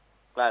ser, ¿no?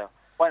 Claro.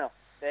 Bueno,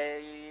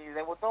 y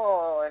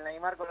debutó el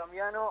Neymar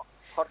colombiano,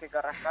 Jorge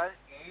Carrascal,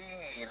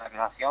 y la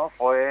actuación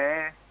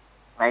fue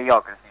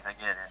mediocre, si se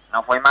quiere.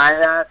 No fue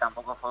mala,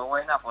 tampoco fue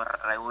buena, fue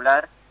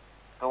regular.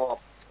 Tuvo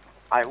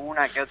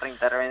alguna que otra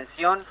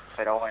intervención,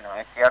 pero bueno,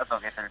 es cierto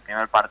que es el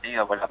primer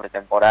partido con la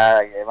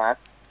pretemporada y demás,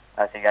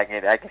 así que hay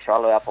que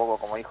llevarlo de a poco,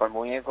 como dijo el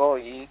muñeco,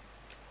 y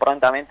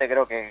prontamente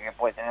creo que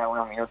puede tener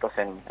algunos minutos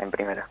en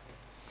primera.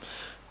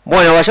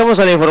 Bueno, vayamos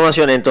a la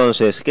información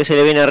entonces. ¿Qué se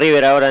le viene a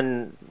River ahora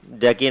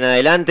de aquí en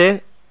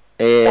adelante?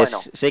 Bueno.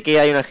 Sé que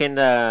hay una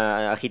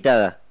agenda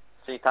agitada.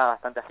 Sí, está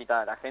bastante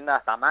agitada la agenda,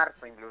 hasta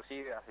marzo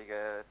inclusive, así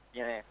que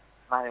tiene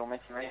más de un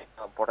mes y medio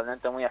por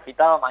delante muy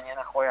agitado.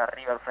 Mañana juega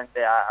River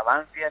frente a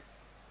Banfield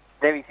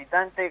de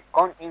visitante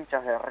con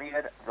hinchas de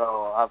River,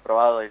 lo ha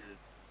aprobado en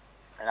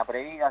la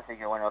previa, así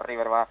que bueno,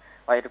 River va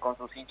a ir con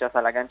sus hinchas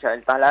a la cancha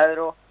del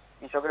Taladro,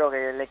 y yo creo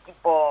que el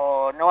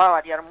equipo no va a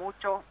variar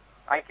mucho,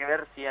 hay que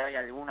ver si hay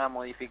alguna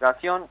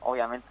modificación,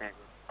 obviamente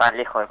está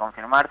lejos de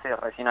confirmarse,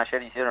 recién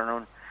ayer hicieron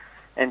un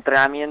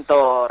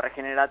entrenamiento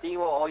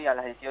regenerativo, hoy a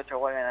las 18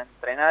 vuelven a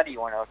entrenar, y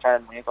bueno, ya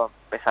el muñeco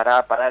empezará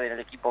a parar el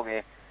equipo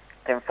que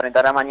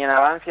enfrentará mañana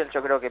a Banfield.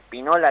 Yo creo que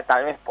Pinola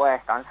tal vez pueda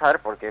descansar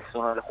porque es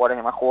uno de los jugadores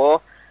que más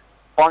jugó.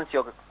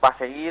 Poncio va a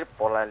seguir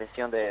por la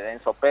lesión de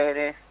Enzo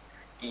Pérez,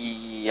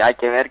 y hay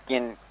que ver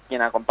quién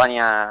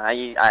acompaña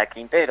ahí a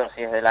Quintero,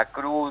 si es de la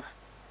Cruz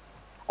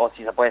o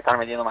si se puede estar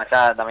metiendo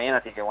Machada también,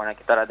 así que bueno, hay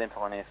que estar atentos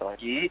con eso.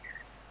 Y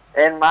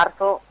en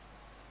marzo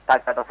está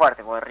el plato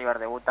fuerte, porque River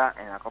debuta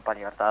en la Copa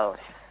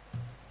Libertadores.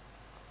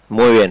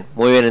 Muy bien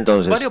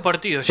entonces. Varios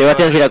partidos.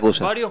 Sebastián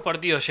Siracusa. Varios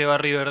partidos lleva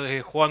River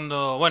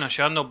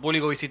llevando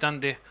público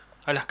visitante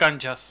a las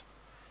canchas.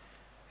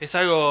 Es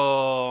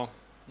algo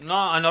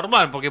no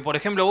anormal, porque por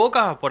ejemplo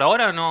Boca por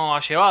ahora no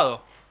ha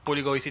llevado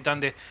público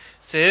visitante.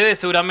 Se debe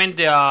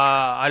seguramente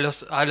a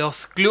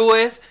los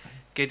clubes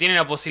que tienen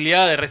la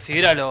posibilidad de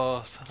recibir a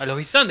los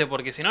visitantes,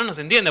 porque si no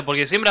se entiende,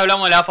 porque siempre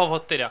hablamos de la AFA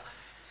Bostera.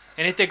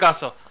 En este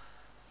caso,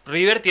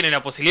 River tiene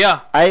la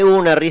posibilidad. Hay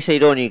una risa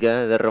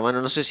irónica de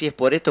Romano, no sé si es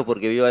por esto,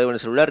 porque vio algo en el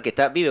celular,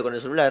 vive con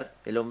el celular,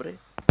 el hombre.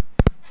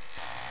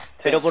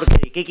 Pero ¿por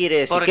qué? ¿Qué quiere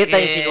decir? ¿Qué está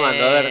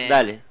insinuando? A ver,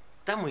 dale.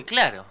 Está muy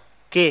claro.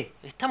 ¿Qué?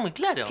 Está muy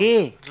claro.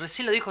 ¿Qué?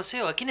 Recién lo dijo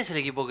Seba. ¿Quién es el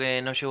equipo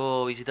que no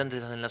llevó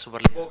visitantes en la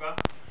Superliga? Boca.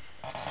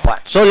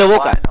 Bueno, Solo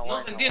Boca. No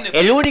se entiende.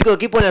 El único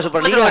equipo en la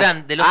Superliga.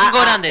 De los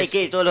 5 grandes. Es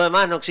que todos los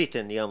demás no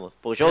existen, digamos.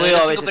 Porque yo Pero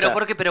veo a veces.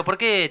 pero ¿por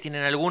qué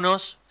tienen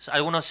algunos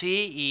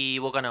sí y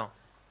Boca no?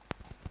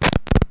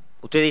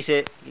 Usted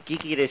dice, ¿qué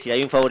quiere decir?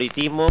 ¿Hay un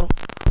favoritismo?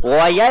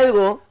 ¿O hay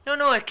algo?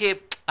 No, es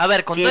que, a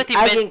ver, con que todo este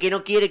alguien que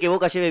no quiere que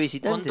Boca lleve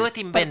visitantes. Con todo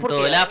este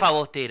invento de la AFA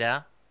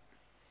Bostera,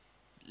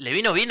 le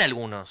vino bien a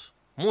algunos.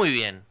 Muy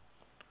bien.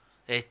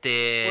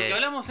 Porque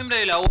hablamos siempre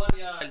de la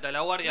guardia alta,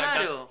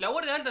 Claro. alta. La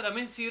guardia alta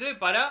también sirve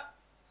para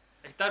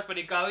estar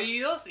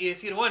precavidos y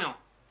decir, bueno,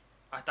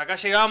 hasta acá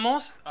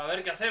llegamos, a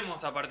ver qué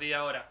hacemos a partir de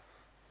ahora.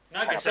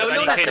 Nada que ser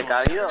tan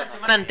ingenuos. Una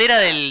semana entera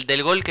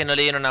del gol que no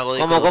le dieron a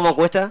Godoy. ¿Cómo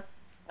cuesta?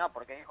 No,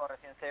 porque dijo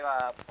recién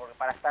Seba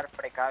para estar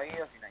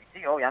precavidos, y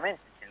sí,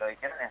 obviamente, si lo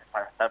dijeron es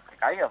para estar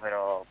precavidos,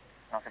 pero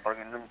no sé por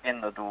qué no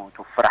entiendo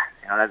tu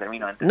frase, no la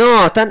termino de entender.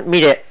 No,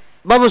 mire,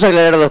 vamos a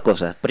aclarar dos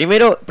cosas.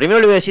 Primero le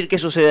voy a decir qué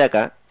sucede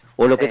acá,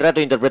 o lo que trato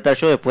de interpretar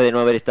yo después de no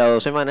haber estado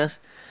 2 semanas.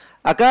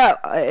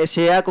 Acá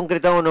se ha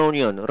concretado una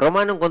unión.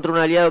 Romano encontró un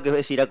aliado que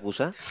es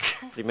Siracusa,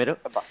 primero.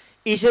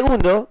 Y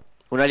segundo,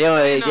 un aliado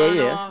de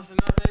ideas. Nos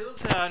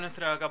reduce a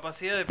nuestra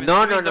capacidad de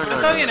pensamiento. No. Pero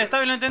está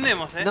bien, lo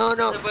entendemos, ¿eh? No.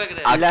 se puede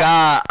creer.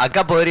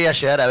 Acá podría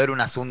llegar a haber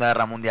una Segunda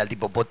Guerra Mundial,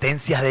 tipo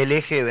potencias del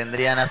eje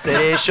vendrían a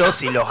ser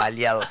ellos y los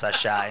aliados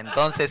allá.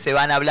 Entonces se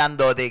van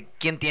hablando de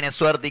quién tiene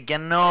suerte y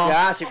quién no.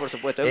 Ya, sí, por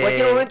supuesto. En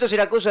cualquier momento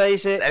Siracusa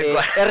dice,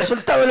 el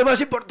resultado es lo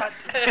más importante.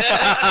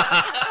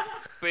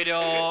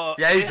 Pero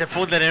y ahí se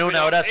funden en un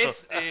abrazo.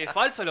 ¿Es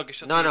falso lo que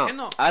yo estoy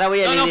diciendo? Ahora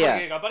voy a la idea.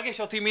 Porque capaz que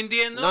yo estoy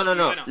mintiendo. No.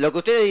 Bueno. Lo que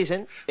ustedes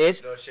dicen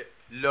es...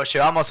 Lo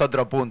llevamos a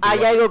otro punto.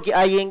 Hay algo que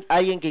alguien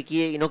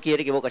que no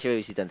quiere que Boca lleve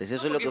visitantes.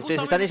 Eso es lo que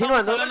ustedes están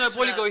insinuando. Hablando de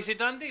público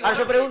visitante. Ahora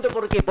yo pregunto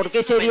por qué. ¿Por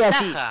qué sería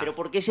así? Pero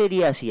 ¿por qué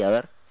sería así? A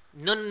ver.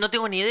 No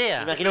tengo ni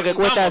idea. Imagino que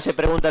Cuesta se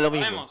pregunta lo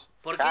mismo.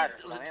 ¿Por qué?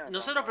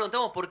 Nosotros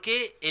preguntamos por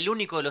qué el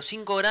único de los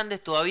 5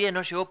 grandes todavía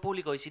no llevó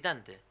público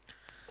visitante.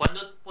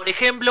 Cuando, por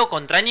ejemplo,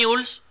 contra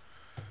Newell's,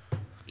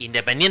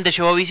 Independiente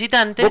llevó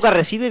visitantes. ¿Boca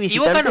recibe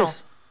visitantes? Y Boca no.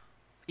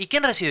 ¿Y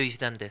quién recibe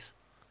visitantes?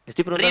 Le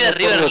estoy preguntando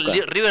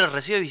 ¿River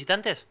recibe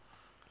visitantes?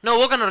 No,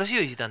 Boca no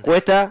recibe visitantes.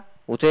 Cuesta,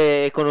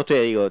 es con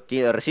usted, digo.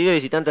 ¿Recibe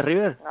visitantes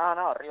River?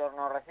 No, River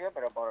no recibe,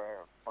 pero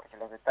porque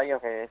los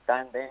estadios que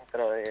están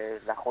dentro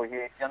de la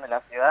jurisdicción de la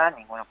ciudad,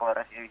 ninguno puede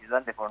recibir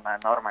visitantes por una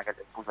norma que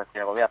te puso aquí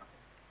el gobierno.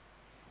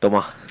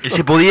 Toma. Y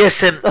si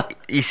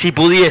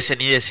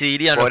pudiesen y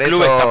decidirían por los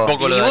clubes, eso...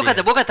 tampoco lo darían.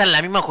 Boca está en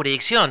la misma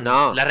jurisdicción.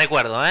 No. La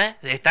recuerdo, ¿eh?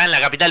 Está en la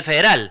capital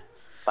federal.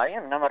 Está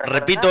bien, no me recuerdo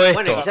Repito nada.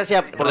 esto, Bueno, quizás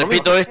sea por lo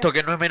repito mismo. esto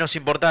que no es menos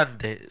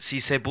importante.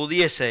 Si se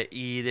pudiese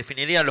y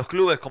definirían los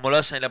clubes como lo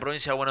hacen en la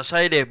provincia de Buenos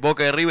Aires,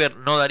 Boca y River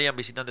no darían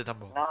visitantes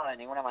tampoco. No, de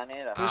ninguna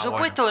manera. Por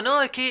supuesto,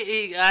 no, es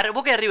que a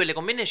Boca y a River le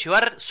conviene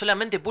llevar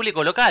solamente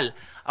público local.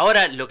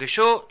 Ahora, lo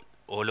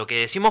que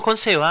decimos con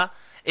Seba,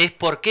 es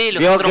por qué los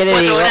 ¿Vio otros qué le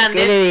cuatro digo?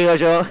 grandes. ¿Qué le digo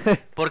yo?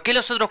 ¿Por qué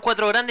los otros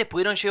 4 grandes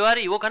pudieron llevar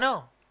y Boca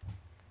no?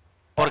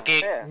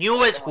 Porque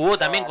Newell's jugó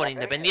también con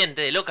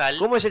Independiente de local.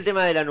 ¿Cómo es el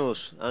tema de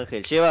Lanús,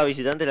 Ángel? ¿Lleva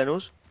visitante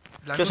Lanús?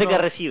 Yo sé que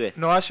recibe.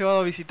 No ha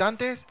llevado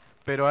visitantes,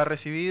 pero ha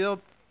recibido.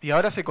 Y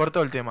ahora se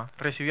cortó el tema.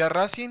 Recibió a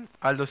Racing,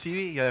 Aldo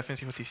Civi y a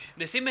Defensa y Justicia.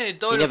 Decime de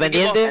todos los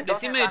Independiente. equipos,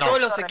 decime de todos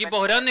los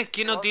equipos grandes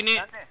quién no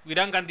tiene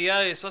gran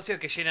cantidad de socios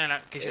que llenan la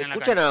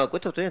 ¿Escuchan cancha. a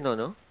Cuesta ustedes?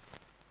 No.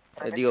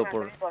 Digo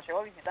por...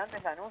 ¿Llevó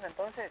visitantes Lanús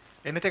entonces?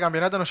 En este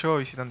campeonato no llevó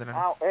visitante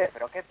Lanús.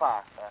 Pero ¿qué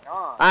pasa?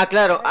 No.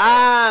 claro.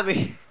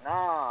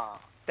 No.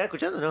 ¿Estás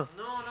escuchando o no?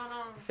 No.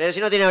 Pero si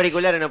no tienen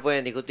auriculares no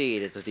pueden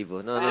discutir estos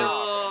tipos.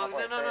 No.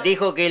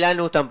 Dijo que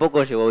Lanús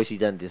tampoco llevó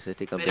visitantes a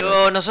este campeonato.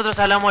 Pero nosotros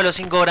hablamos de los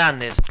 5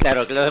 grandes.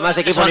 Claro, que los demás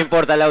equipos no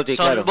importa, Lauti,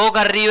 Son claro.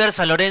 Boca, River,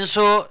 San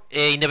Lorenzo,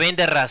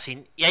 Independiente,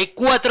 Racing. Y hay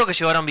 4 que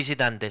llevaron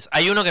visitantes.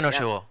 Hay uno que no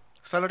llevó.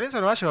 San Lorenzo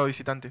no ha llevado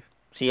visitantes.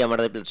 Sí, a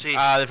Mar del Plata. Sí.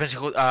 A Defensa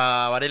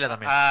a Varela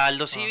también. A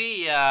Aldo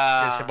Civi y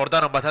a... Que se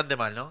portaron bastante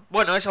mal, ¿no?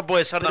 Bueno, eso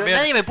puede ser Pero también.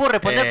 nadie me pudo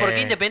responder por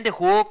qué Independiente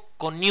jugó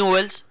con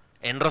Newell's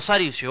en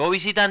Rosario y llevó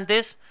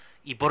visitantes.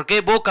 ¿Y por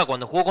qué Boca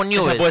cuando jugó con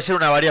Newell's? Esa puede ser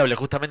una variable,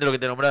 justamente lo que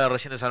te nombraba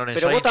recién de San Lorenzo.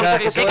 Pero Hay vos hinchadas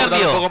tampoco que se podés- portan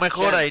cambió. un poco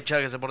mejor, Claro. hay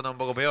hinchadas que se portan un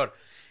poco peor.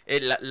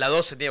 La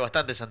 12 tiene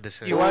bastantes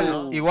antecedentes.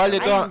 Igual de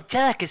Hay todas.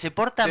 hinchadas que se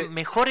portan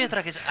mejor y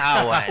otras que...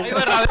 Hay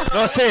bueno.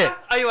 No sé.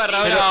 Hay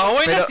barra bravas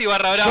buenas y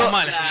barra bravas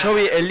malas. Yo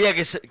vi el día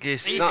que se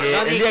No el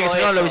dijo día que se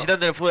eso. los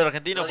visitantes del fútbol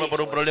argentino No fue por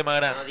dijo un problema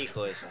eso, grande. No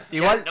dijo eso.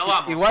 Igual, no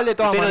vamos. igual de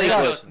todas Usted no dijo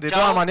maneras, eso. de Chao.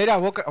 todas maneras,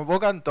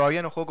 Boca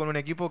todavía no jugó con un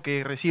equipo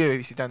que recibe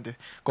visitantes.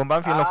 Con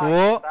Banfield no Ah,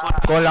 jugó,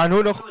 está. con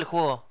Lanús no Le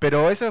jugó.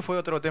 pero ese fue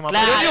otro tema.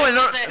 Claro, Pero Newell's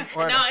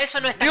no,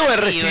 eso no está Newell's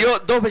así, recibió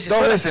dos veces Dos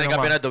solas veces en el nomás.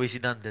 campeonato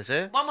visitantes,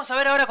 ¿eh? Vamos a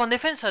ver ahora con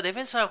Defensa.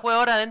 Defensa juega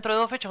ahora dentro de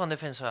 2 fechas con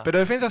Defensa. Pero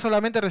Defensa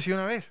solamente recibió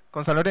una vez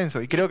con San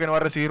Lorenzo y creo que no va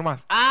a recibir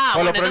más. Ah,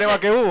 con bueno, los problemas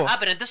que entonces- hubo. Ah,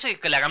 pero entonces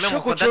que la Yo cambiamos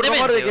escuché un rumor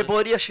constantemente. de que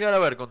podría llegar a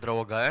ver contra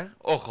Boca, ¿eh?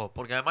 Ojo,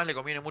 porque además le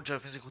conviene mucho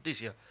Defensa y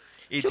Justicia.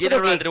 Y Yo tienen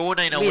creo una que-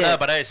 tribuna inaugurada mira,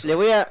 para eso. Le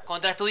voy a...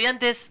 Contra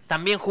Estudiantes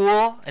también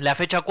jugó en la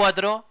fecha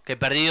 4, que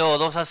perdió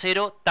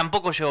 2-0,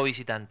 tampoco llevó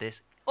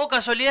visitantes. O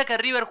casualidad que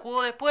River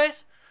jugó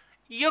después,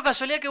 y o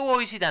casualidad que hubo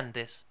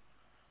visitantes.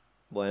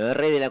 Bueno, el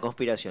rey de la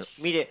conspiración.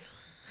 Mire,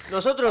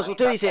 nosotros,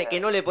 usted dice que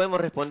no le podemos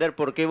responder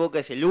por qué Boca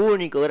es el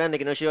único grande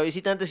que no lleva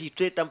visitantes y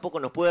usted tampoco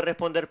nos puede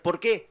responder por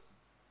qué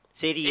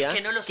sería Es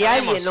que no lo que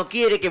sabemos. alguien no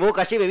quiere que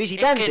Boca lleve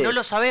visitantes. Es que no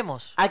lo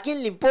sabemos. ¿A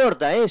quién le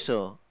importa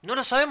eso? No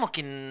lo sabemos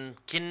quién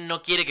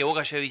no quiere que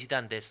Boca lleve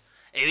visitantes.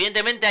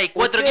 Evidentemente hay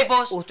 4 Usted-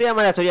 equipos... Usted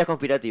ama las teorías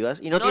conspirativas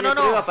y no tiene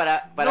pruebas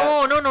para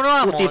no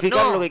amo,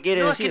 justificar no. lo que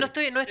quiere no, decir. es que no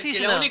estoy Es que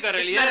diciendo... la única es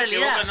realidad una es que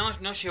Boca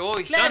no llevó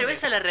visitantes. Claro,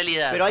 esa es la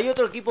realidad. Pero hay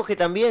otros equipos que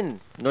también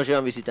no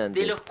llevan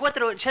visitantes. De los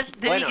 4, ya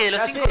te Bueno, dije, de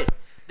los ya 5... sé.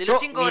 De los Yo,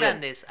 5 miren,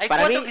 grandes, hay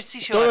para 4 mí, que sí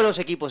todos llevan. los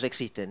equipos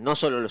existen, no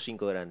solo los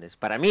 5 grandes.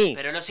 Para mí,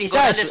 Pero los 5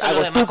 quizás grandes es son algo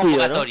los demás estúpido,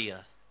 ¿no?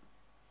 convocatorias.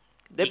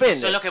 Depende.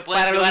 son los que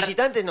pueden Para los llevar-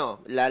 visitantes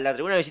no. La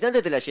tribuna de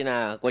visitantes te la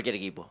llena cualquier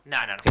equipo. No.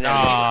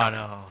 Generalmente.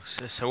 No,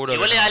 seguro Si que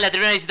vos le no. das la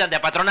tribuna visitante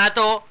a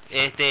Patronato,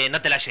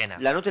 no te la llena.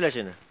 Lanús te la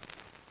llena.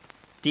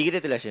 Tigre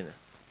te la llena.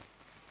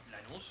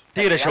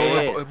 Tigre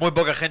llevó Sí. muy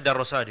poca gente a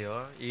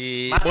Rosario.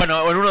 ¿eh? Y Más-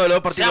 bueno, en uno de los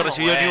dos partidos Seamos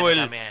recibió buenos Newell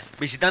también.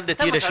 visitantes.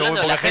 Estamos Tigre llevó muy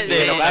hablando de poca la gente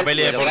gente en una local,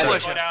 pelea de de local.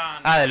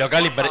 fútbol. De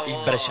local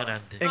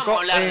impresionante. En, Vamos a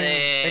hablar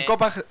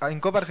en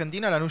Copa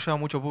Argentina Lanús lleva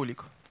mucho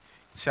público.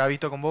 Se ha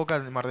visto con Boca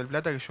en Mar del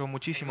Plata que llevó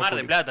muchísimo Mar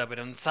de público. Plata,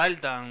 pero en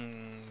Salta,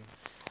 en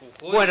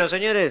Jujuy. Bueno,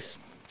 señores,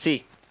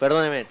 sí,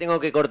 perdóneme, tengo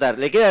que cortar.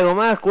 ¿Le queda algo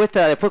más?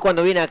 Cuesta, después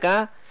cuando viene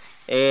acá,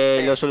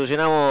 lo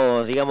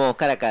solucionamos, digamos,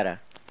 cara a cara.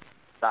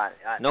 Dale.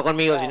 No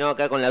conmigo, sino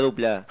acá con la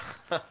dupla.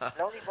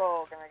 Lo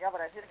único que me queda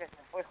para decir es que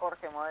se fue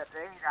Jorge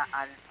Moreira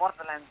al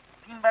Portland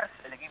Timbers,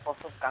 el equipo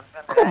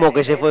subcampeón de la ¿Cómo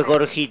que se fue MLS.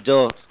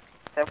 Jorgito?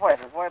 Se fue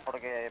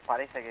porque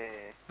parece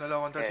que, No lo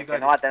aguantó el que sicario.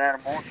 no va a tener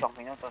muchos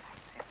minutos,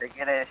 si se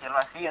quiere decirlo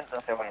así,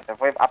 entonces bueno, se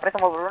fue a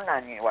préstamo por un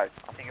año igual,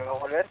 así que va a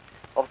volver,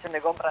 opción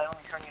de compra de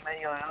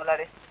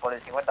 $1,500,000 por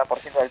el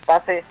 50% del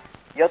pase.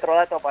 Y otro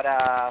dato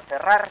para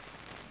cerrar,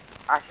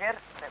 ayer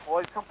se jugó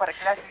el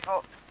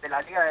superclásico de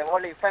la Liga de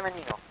Vóley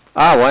Femenino.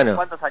 Ah, bueno.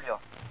 ¿Cuánto salió?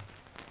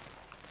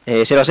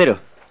 0-0.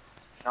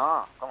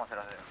 No, ¿cómo 0-0?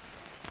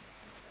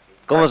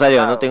 ¿Cómo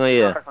salió? No tengo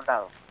idea.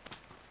 Resultado.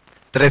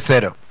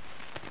 3-0.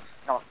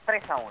 No,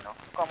 3-1.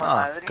 Como Ah,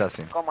 Madrid,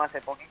 casi. como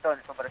hace poquito el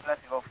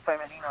superclásico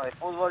femenino de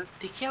fútbol.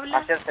 ¿De qué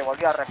hablas? Ayer se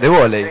volvió a repetir De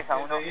vóley.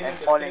 3-1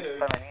 en vóley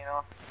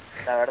femenino.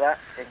 La verdad,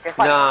 ¿qué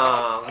falta?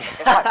 No.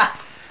 ¿Qué falta?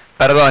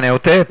 Perdone,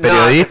 ¿usted es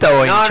periodista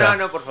o hincha?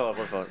 No, por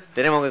favor.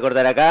 Tenemos que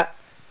cortar acá.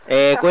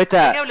 ¿Por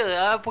Cuesta... qué hablo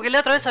porque la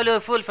otra vez habló de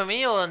fútbol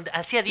femenino, donde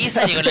hacía 10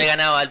 años que no le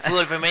ganaba al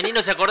fútbol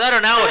femenino. ¿Se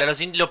acordaron ahora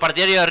los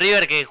partidarios de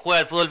River que juega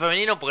al fútbol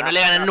femenino? Porque no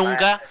le ganan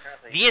nunca.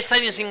 10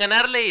 años sin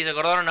ganarle y se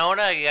acordaron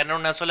ahora que ganaron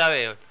una sola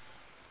vez.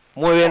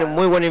 Muy bien,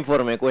 muy buen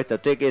informe, Cuesta.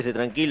 Usted quédese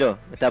tranquilo,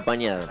 está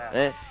apañado.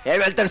 Y ahí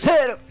va el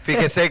tercero.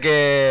 Fíjese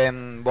que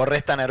Borré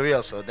está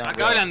nervioso.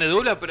 Acá hablan de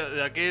Dula, pero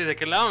de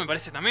aquel lado me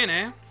parece también,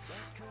 ¿eh?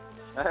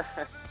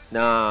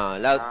 No,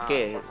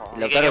 ¿qué? Y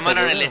que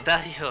quemaron el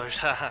estadio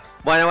ya.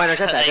 Bueno,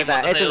 ya está.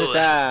 Esto se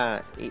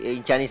está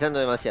hinchanizando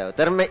demasiado.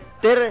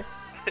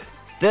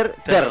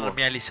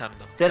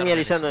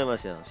 Termializando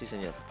demasiado, sí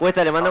señor.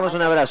 Cuesta, le mandamos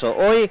un abrazo.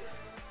 Hoy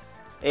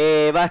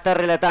va a estar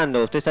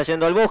relatando. Usted está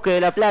yendo al Bosque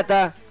de La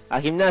Plata,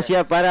 a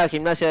Gimnasia para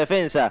Gimnasia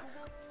Defensa.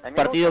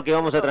 Partido que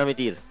vamos a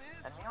transmitir.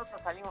 En minutos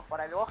salimos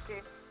para el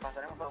Bosque,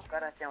 pasaremos a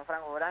buscar a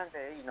Gianfranco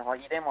Durante y nos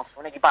iremos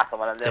un equipazo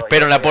para el de hoy.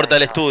 Espero en la puerta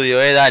del estudio,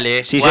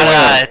 dale. Sí,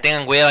 guarda,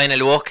 tengan cuidado ahí en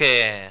el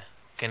bosque,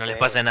 que no les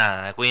pase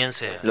nada,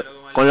 cuídense.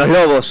 Con los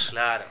lobos.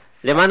 Claro.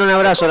 Le mando un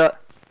abrazo,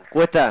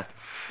 Cuesta.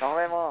 Nos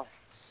vemos.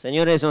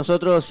 Señores,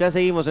 nosotros ya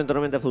seguimos en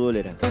Tormenta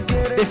Futbolera.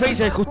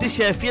 Defensa y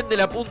Justicia defiende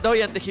la punta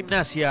hoy ante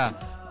Gimnasia.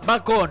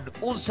 Macón,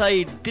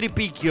 Unzaín,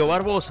 Tripiquio,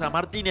 Barbosa,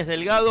 Martínez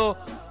Delgado,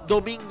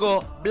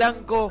 Domingo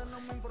Blanco,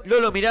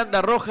 Lolo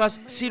Miranda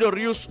Rojas, Ciro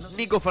Rius,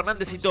 Nico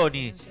Fernández y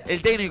Toni.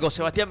 El técnico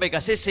Sebastián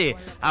Becasese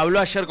habló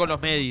ayer con los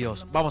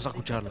medios. Vamos a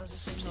escucharlo.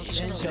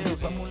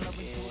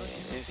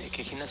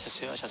 Que Gimnasia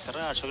se vaya a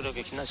cerrar. Yo creo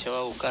que Gimnasia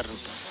va a buscar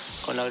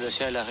con la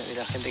velocidad de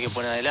la gente que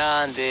pone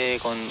adelante,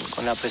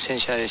 con la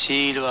presencia de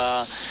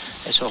Silva,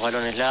 esos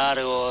balones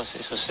largos,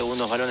 esos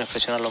segundos balones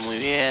presionarlo muy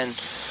bien.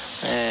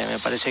 Me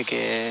parece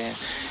que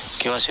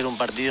va a ser un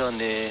partido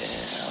donde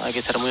hay que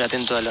estar muy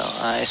atento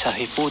a esas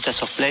disputas,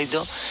 esos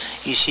pleitos,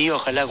 y sí,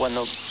 ojalá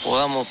cuando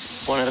podamos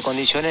poner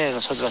condiciones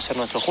nosotros hacer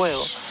nuestro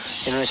juego.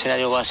 En un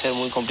escenario va a ser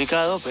muy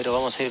complicado, pero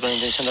vamos a ir con la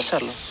intención de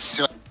hacerlo.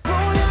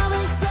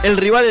 El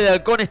rival del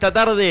Halcón esta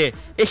tarde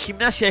es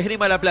Gimnasia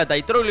Esgrima La Plata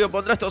y Troglio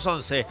pondrá estos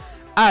 11.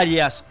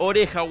 Arias,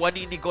 Oreja,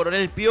 Guanini,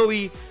 Coronel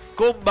Piovi,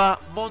 Comba,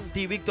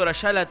 Monti, Víctor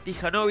Ayala,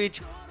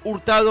 Tijanovic,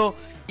 Hurtado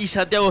y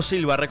Santiago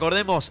Silva.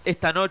 Recordemos,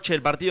 esta noche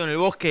el partido en el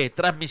Bosque,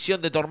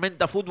 transmisión de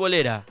Tormenta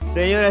Futbolera.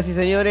 Señoras y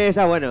señores,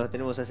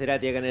 tenemos a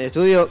Cerati acá en el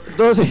estudio.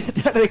 2 de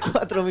la tarde,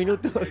 4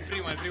 minutos.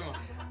 El primo.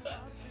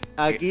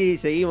 Aquí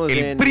seguimos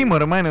el primo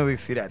hermano de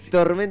Cerati.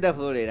 Tormenta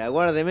Futbolera.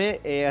 Aguárdeme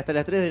hasta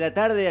las 3 de la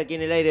tarde aquí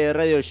en el aire de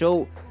Radio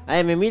Show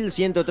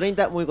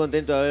AM1130. Muy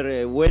contento de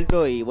haber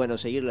vuelto y bueno,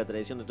 seguir la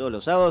tradición de todos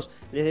los sábados.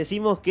 Les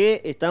decimos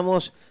que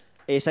estamos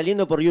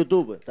saliendo por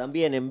YouTube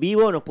también en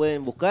vivo. Nos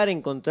pueden buscar,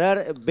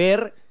 encontrar,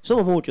 ver.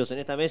 Somos muchos en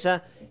esta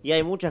mesa y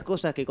hay muchas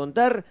cosas que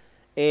contar.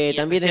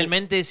 También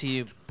especialmente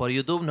si por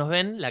YouTube nos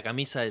ven la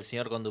camisa del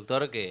señor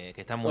conductor que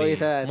está muy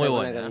buena.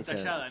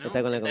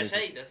 Está con la camisa.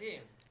 Sí.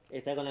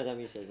 Está con la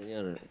camisa,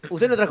 señor.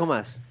 ¿Usted no trajo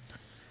más?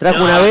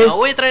 ¿Trajo una vez? No,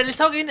 voy a traer el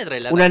sábado que viene,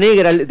 traer la una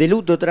negra de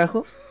luto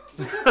trajo.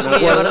 Sí,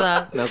 es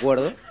verdad. Me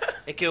acuerdo.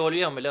 Es que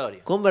volvió a un velorio.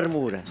 Con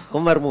bermuda.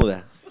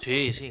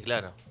 Sí,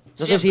 claro.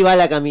 No sé si va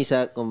la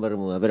camisa con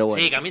bermuda, pero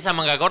bueno. Sí, camisa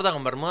manga corta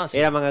con bermuda. Sí.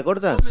 ¿Era manga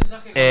corta?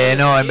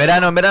 No, en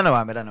verano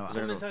va. ¿Es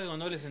un mensaje con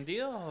doble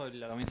sentido?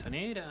 ¿La camisa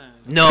negra?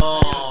 No.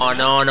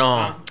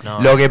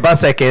 Lo que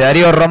pasa es que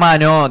Darío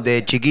Romano,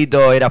 de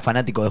chiquito, era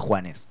fanático de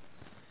Juanes.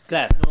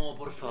 Claro. No,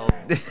 por favor.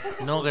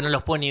 No, que no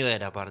los puedo ni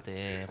ver,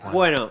 aparte, Juan.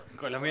 Bueno.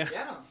 ¿Colombiano?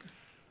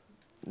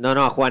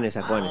 No, a Juanes.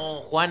 No,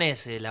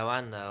 Juanes es la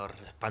banda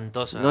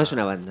espantosa. No es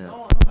una banda.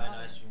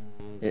 Bueno, es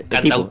un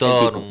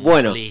cantautor, un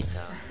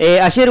solista.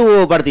 Ayer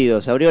hubo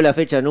partidos. Abrió la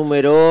fecha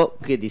número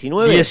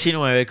 19.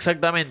 19,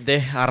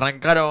 exactamente.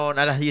 Arrancaron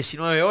a las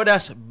 19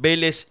 horas.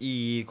 Vélez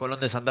y Colón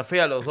de Santa Fe.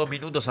 A los 2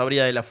 minutos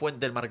abría de la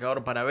Fuente el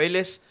marcador para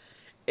Vélez.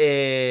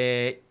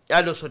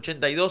 A los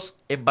 82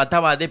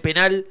 empataba de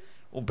penal.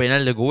 Un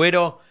penal de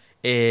Cubero.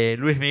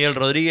 Luis Miguel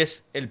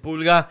Rodríguez, el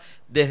Pulga,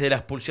 desde la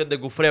expulsión de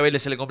Cufré a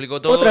Vélez se le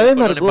complicó todo. ¿Otra vez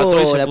Colón marcó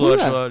empató y se la pudo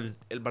Pulga? llevar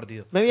el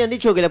partido. Me habían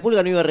dicho que la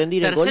Pulga no iba a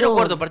rendir en Tercer o Colón.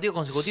 cuarto partido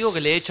consecutivo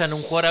que le echan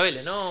un jugador a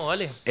Vélez, ¿no?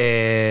 ¿Vale?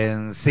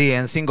 Sí,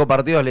 en 5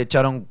 partidos le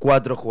echaron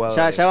 4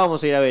 jugadores. Ya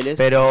vamos a ir a Vélez.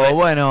 Pero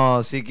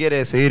bueno, si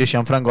quiere seguir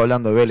Gianfranco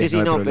hablando de Vélez, Sí,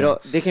 no hay problema.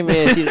 pero déjenme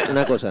decir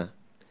una cosa.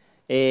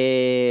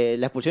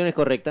 ¿La expulsión es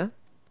correcta?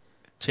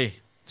 Sí.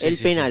 ¿El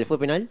penal fue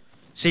penal?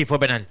 Sí, fue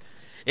penal.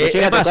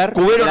 Además,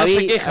 Cubero no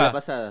se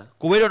queja.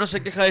 Cubero no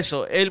se queja de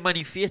eso. Él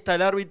manifiesta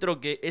al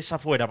árbitro que es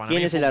afuera. Para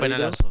 ¿Quién mí es fue el un árbitro?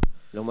 penalazo.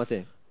 Lo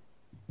maté.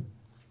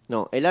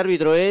 No, el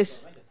árbitro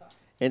es...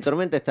 En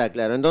Tormenta está,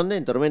 claro. ¿En dónde?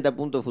 En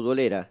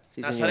Tormenta.futbolera. Sí,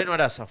 Nazareno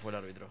Araza fue el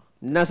árbitro.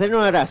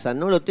 Nazareno Araza,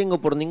 no lo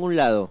tengo por ningún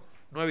lado.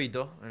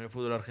 Nuevito, en el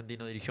fútbol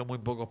argentino, dirigió muy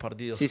pocos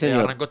partidos. Sí,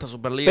 señor. Arrancó esta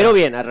Superliga. Pero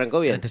bien, arrancó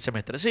bien. Este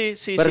semestre. Sí.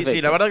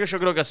 Perfecto. La verdad que yo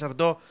creo que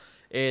acertó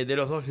de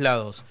los dos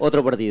lados.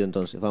 Otro partido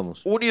entonces,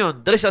 vamos.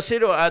 Unión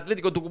 3-0 a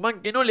Atlético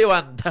Tucumán que no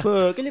levanta.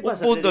 ¿Qué le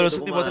pasa un punto a de los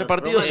Atlético últimos 3 Tucumán?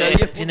 partidos y a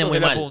 10 puntos muy de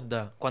la mal.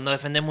 punta. Cuando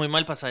defendés muy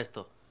mal pasa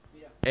esto.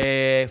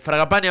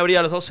 Fragapane abría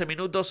a los 12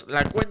 minutos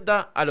la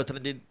cuenta, a los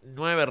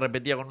 39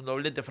 repetía con un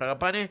doblete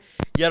Fragapane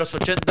y a los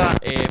 80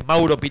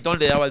 Mauro Pitón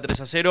le daba el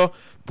 3-0.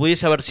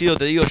 Pudiese haber sido,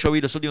 te digo, yo vi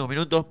los últimos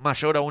minutos,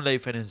 mayor aún la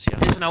diferencia.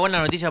 Es una buena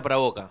noticia para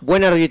Boca.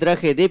 Buen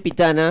arbitraje de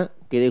Pitana,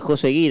 que dejó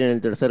seguir en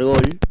el tercer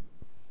gol.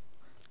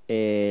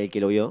 El que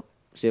lo vio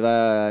se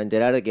va a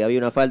enterar de que había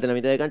una falta en la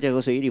mitad de cancha,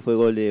 dejó seguir y fue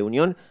gol de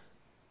Unión.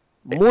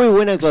 Muy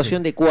buena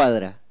actuación de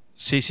Cuadra.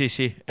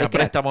 Sí, a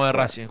préstamo de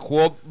Racing.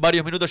 Jugó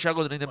varios minutos ya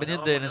contra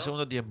Independiente en el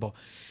segundo tiempo.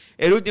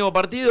 El último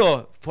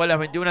partido fue a las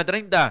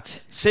 21:30,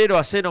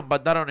 0-0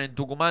 empataron en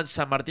Tucumán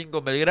San Martín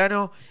con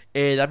Belgrano.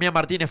 Damián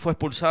Martínez fue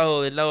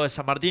expulsado del lado de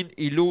San Martín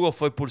y Lugo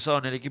fue expulsado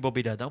en el equipo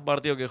pirata. Un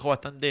partido que dejó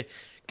bastante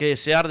que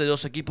desear de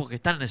dos equipos que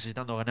están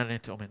necesitando ganar en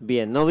este momento.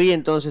 Bien, no vi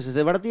entonces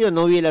ese partido,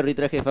 no vi el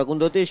arbitraje de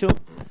Facundo Tello.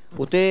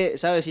 Usted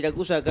sabe,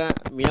 Siracusa, acá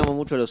miramos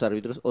mucho a los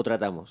árbitros, o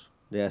tratamos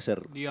de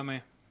hacer.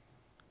 Dígame.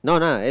 No,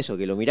 nada, eso,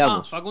 que lo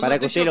miramos. Facundo para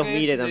que usted Tello, los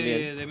mire es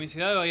también. de mi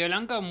ciudad de Bahía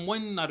Blanca, un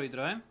buen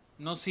árbitro, ¿eh?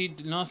 No sí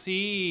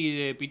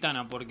de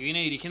Pitana, porque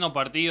viene dirigiendo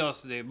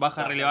partidos de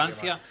baja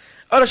relevancia.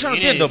 Ahora yo no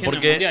entiendo,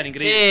 porque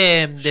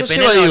de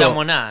Penel no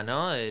hablamos nada,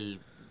 ¿no? El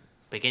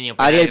pequeño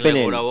penal Ariel que le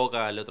Penel. cobró a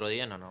Boca el otro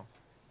día, no.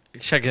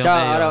 Ya quedó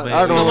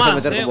ahora nos vamos a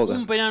meter con Boca.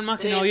 Un penal más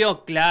que no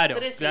vio, claro.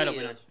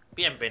 Penal.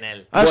 Bien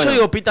Penel. Yo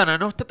digo, Pitana,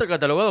 ¿no está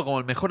catalogado como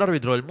el mejor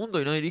árbitro del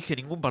mundo y no dirige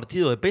ningún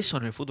partido de peso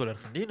en el fútbol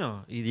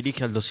argentino? Y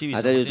dirige al Dosivi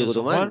San Martín de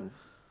San Juan.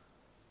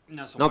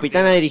 No,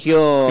 Pitana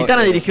dirigió...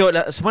 Pitana dirigió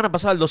la semana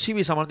pasada al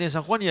Dosivi San Martín de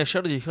San Juan y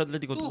ayer dirigió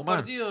Atlético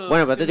Tucumán. Bueno,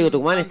 pero Atlético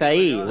Tucumán está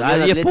ahí. A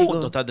 10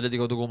 puntos está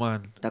Atlético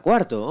Tucumán. Está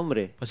cuarto,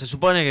 hombre. Pues se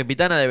supone que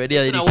Pitana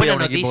debería Es una dirigir a un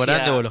buena equipo noticia.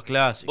 grande o los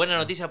clásicos. Buena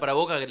noticia para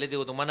Boca que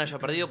Atlético Tucumán haya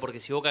perdido,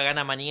 porque si Boca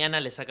gana mañana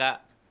le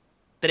saca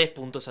 3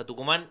 puntos a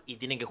Tucumán y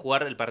tienen que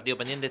jugar el partido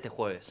pendiente este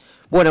jueves.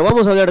 Bueno,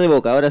 vamos a hablar de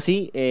Boca. Ahora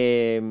sí,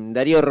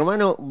 Darío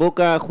Romano,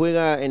 Boca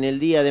juega en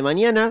el día de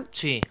mañana.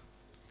 Sí.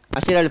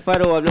 Ayer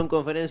Alfaro habló en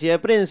conferencia de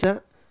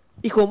prensa.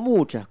 Dijo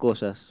muchas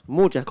cosas.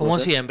 Como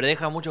siempre,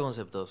 deja muchos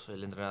conceptos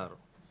el entrenador.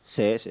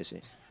 Sí.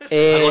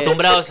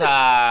 Acostumbrados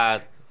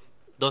a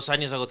 2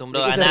 años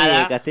acostumbrados a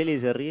nada. ¿Castelli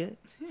se ríe?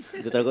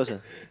 ¿De otra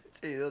cosa?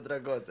 Sí, de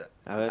otra cosa.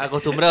 A ver.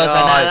 Acostumbrados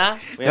a nada.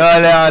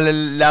 No,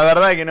 la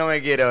verdad es que no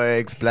me quiero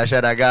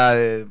explayar acá,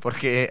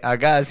 porque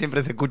acá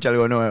siempre se escucha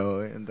algo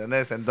nuevo,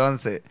 ¿entendés?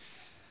 Entonces,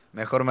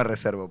 mejor me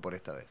reservo por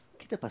esta vez.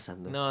 ¿Qué está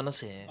pasando? No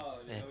sé.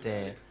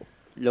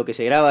 Lo que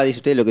se graba, dice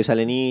usted, lo que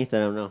sale en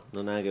Instagram,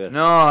 no, nada que ver.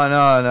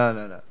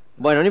 No.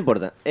 Bueno, no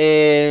importa.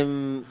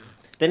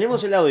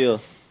 Tenemos el audio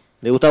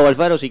de Gustavo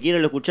Alfaro, si quiere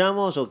lo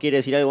escuchamos o quiere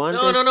decir algo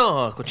antes.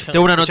 No, escuchamos.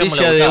 Tengo una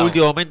noticia de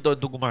último momento en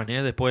Tucumán,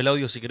 después del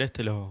audio, si querés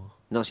te lo...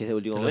 No, si es de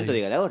último momento,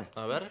 dígale ahora.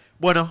 A ver.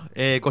 Bueno,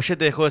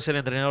 Collete dejó de ser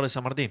entrenador de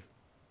San Martín.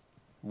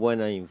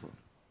 Buena info.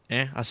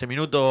 Hace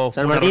minutos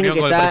fue San una Martín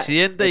reunión con el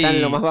presidente está y...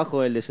 en lo más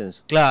bajo del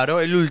descenso. Claro,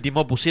 el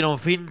último, pusieron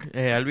fin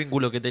al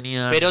vínculo que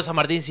tenía. Pero San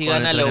Martín si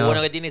gana, lo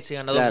bueno que tiene, si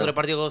gana 2 o 3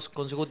 partidos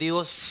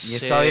consecutivos. Y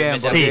está bien,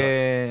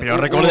 porque pero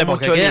recordemos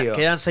que lío.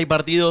 quedan 6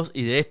 partidos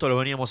y de esto lo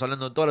veníamos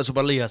hablando en toda la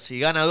Superliga. Si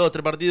gana 2 o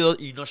 3 partidos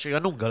y no llega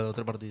nunca a los 2 o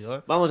 3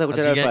 partidos. Vamos a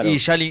escuchar Así a Alfaro. y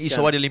ya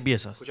hizo varias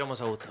limpiezas.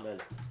 Escuchamos a Gustavo.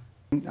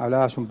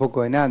 Hablabas un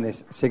poco de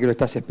Nández, sé que lo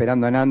estás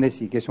esperando a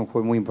Nández y que es un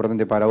juego muy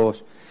importante para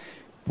vos.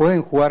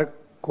 ¿Pueden jugar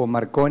con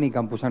Marcone y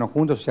Campuzano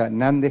juntos? O sea,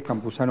 Nández,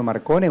 Campuzano,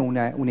 Marcone,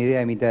 una idea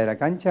de mitad de la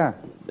cancha.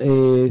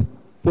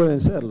 Pueden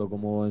serlo,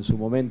 como en su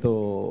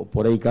momento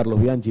por ahí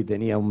Carlos Bianchi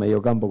tenía un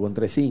mediocampo con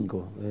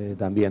 3-5,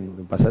 también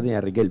en pasado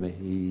tenía Riquelme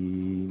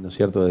y, ¿no es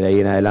cierto?, de ahí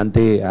en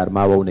adelante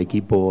armaba un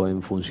equipo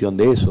en función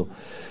de eso.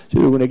 Yo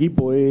creo que un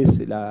equipo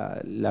es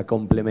la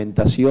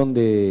complementación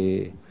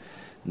de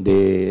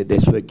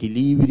su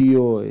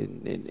equilibrio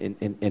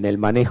en el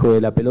manejo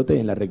de la pelota y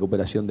en la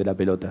recuperación de la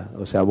pelota.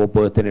 O sea, vos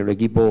podés tener un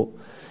equipo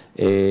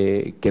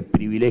que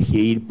privilegie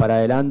ir para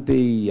adelante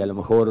y a lo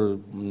mejor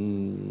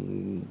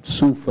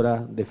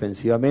sufra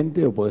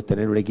defensivamente, o podés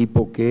tener un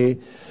equipo que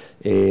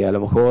a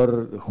lo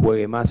mejor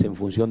juegue más en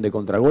función de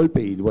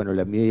contragolpe y bueno,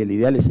 el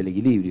ideal es el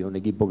equilibrio, un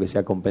equipo que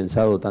sea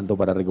compensado tanto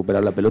para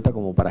recuperar la pelota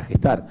como para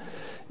gestar.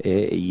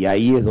 Y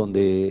ahí es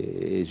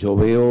donde yo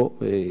veo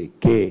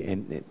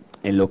que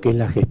en lo que es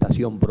la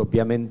gestación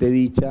propiamente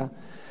dicha,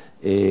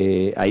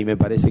 ahí me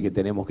parece que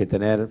tenemos que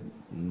tener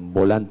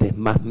volantes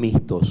más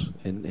mixtos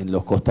en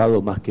los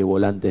costados más que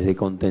volantes de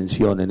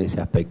contención en ese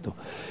aspecto.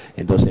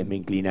 Entonces me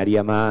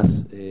inclinaría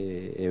más,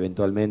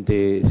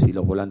 eventualmente, si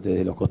los volantes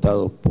de los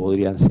costados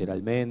podrían ser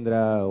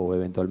Almendra o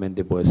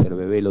eventualmente puede ser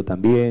Bebelo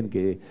también,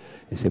 que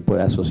se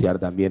puede asociar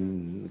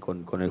también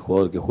con el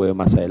jugador que juegue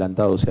más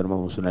adelantado, si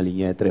armamos una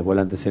línea de 3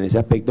 volantes en ese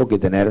aspecto, que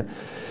tener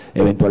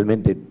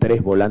eventualmente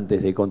 3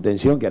 volantes de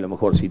contención, que a lo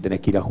mejor si tenés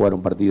que ir a jugar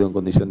un partido en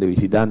condición de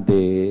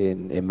visitante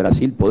en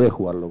Brasil, podés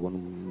jugarlo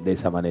de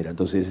esa manera.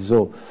 Entonces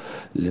eso,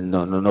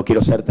 no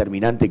quiero ser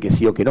terminante que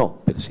sí o que no,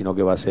 pero sino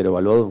que va a ser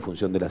evaluado en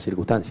función de las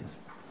circunstancias.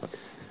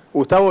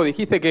 Gustavo,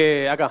 dijiste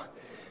que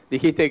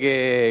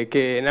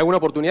en alguna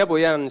oportunidad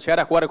podían llegar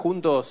a jugar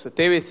juntos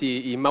Tevez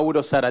y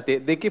Mauro Zárate.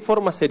 ¿De qué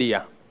forma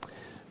sería?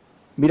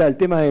 Mira, el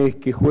tema es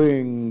que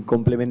jueguen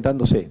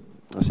complementándose.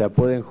 O sea,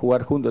 pueden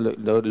jugar juntos.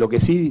 Lo que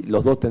sí,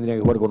 los dos tendrían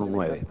que jugar con un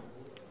 9.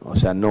 O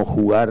sea, no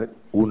jugar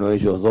uno de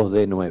ellos dos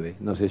de 9.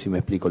 No sé si me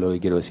explico lo que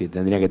quiero decir.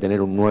 Tendrían que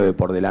tener un 9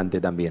 por delante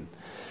también.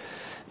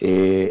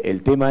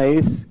 El tema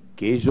es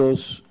que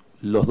ellos,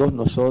 los dos,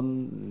 no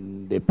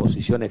son de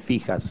posiciones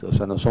fijas, o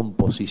sea, no son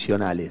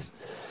posicionales.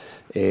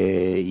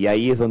 Y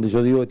ahí es donde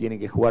yo digo que tienen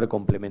que jugar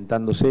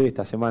complementándose.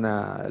 Esta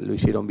semana lo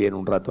hicieron bien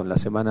un rato, en la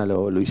semana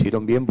lo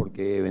hicieron bien,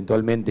 porque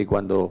eventualmente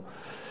cuando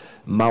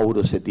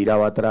Mauro se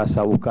tiraba atrás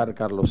a buscar,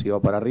 Carlos iba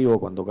para arriba,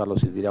 cuando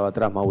Carlos se tiraba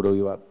atrás, Mauro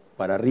iba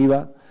para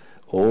arriba,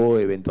 o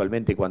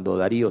eventualmente cuando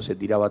Darío se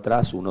tiraba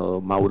atrás,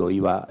 Mauro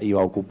iba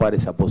a ocupar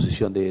esa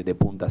posición de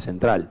punta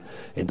central.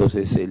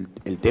 Entonces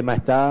el tema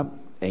está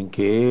en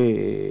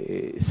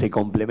que se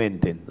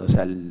complementen, o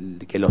sea,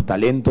 que los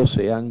talentos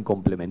sean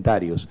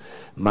complementarios,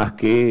 más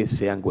que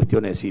sean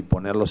cuestiones de decir,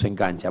 ponerlos en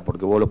cancha,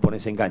 porque vos los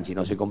pones en cancha y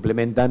no se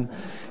complementan,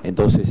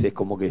 entonces es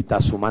como que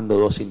estás sumando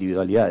dos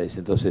individualidades.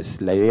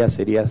 Entonces la idea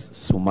sería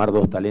sumar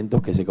dos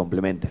talentos que se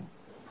complementen.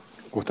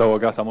 Gustavo,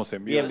 acá estamos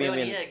en vivo.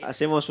 Bien.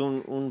 Hacemos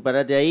un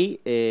parate ahí,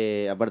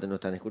 aparte nos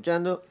están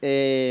escuchando.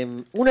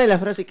 Una de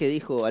las frases que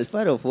dijo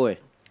Alfaro fue: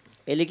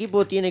 el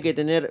equipo tiene que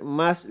tener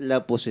más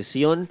la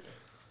posesión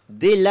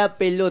de la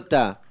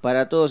pelota.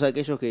 Para todos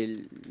aquellos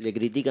que le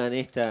critican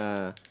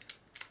esta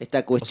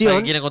cuestión. O sea,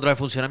 que quieren controlar el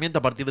funcionamiento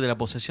a partir de la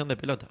posesión de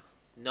pelota.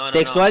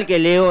 Textual que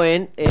leo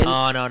en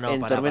pará,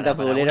 Tormenta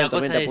Futbolera. Una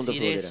cosa es decir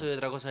Tormenta.futbolera. eso y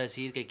otra cosa es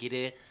decir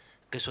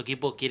que su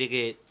equipo quiere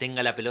que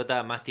tenga la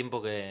pelota más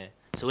tiempo que...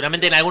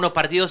 Seguramente en algunos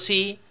partidos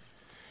sí.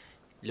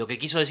 Lo que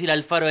quiso decir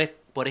Alfaro es,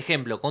 por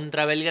ejemplo,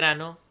 contra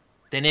Belgrano,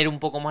 tener un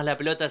poco más la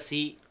pelota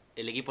si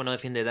el equipo no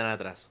defiende tan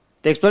atrás.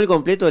 Textual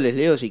completo les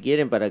leo si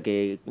quieren para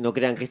que no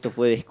crean que esto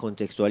fue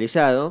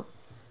descontextualizado.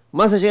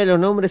 Más allá de los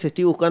nombres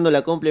estoy buscando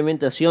la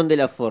complementación de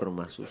las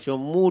formas. Usó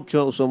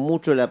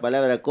mucho la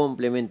palabra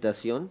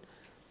complementación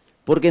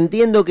porque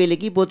entiendo que el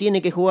equipo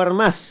tiene que jugar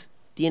más,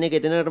 tiene que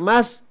tener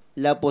más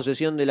la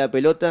posesión de la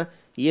pelota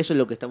y eso es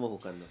lo que estamos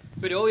buscando.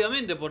 Pero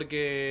obviamente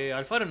porque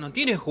Alfaro no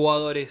tiene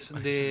jugadores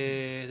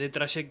de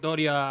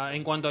trayectoria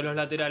en cuanto a los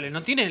laterales.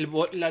 No tiene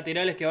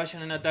laterales que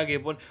vayan en ataque,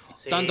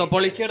 tanto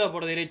por la izquierda o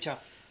por derecha.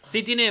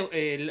 Sí tiene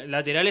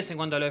laterales en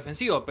cuanto a lo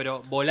defensivo,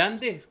 pero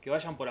volantes que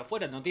vayan por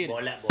afuera no tiene.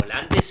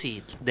 Volantes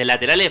sí. De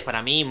laterales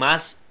para mí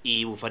Más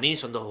y Buffanini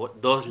son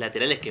dos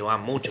laterales que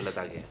van mucho al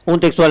ataque. Un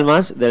textual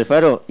más de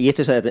Alfaro, y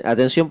esto es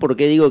atención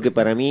porque digo que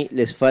para mí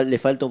le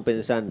falta un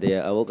pensante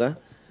a Boca.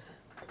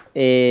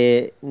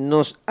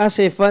 Nos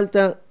hace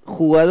falta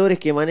jugadores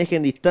que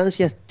manejen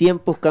distancias,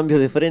 tiempos, cambios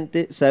de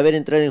frente, saber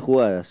entrar en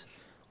jugadas.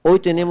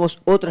 Hoy tenemos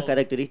otras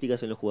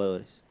características en los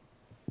jugadores.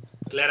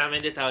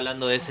 Claramente está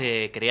hablando de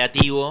ese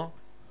creativo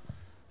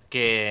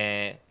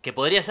que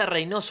podría ser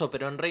Reynoso,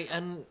 pero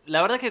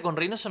la verdad es que con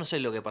Reynoso no sé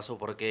lo que pasó,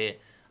 porque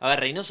a ver,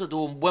 Reynoso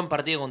tuvo un buen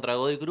partido contra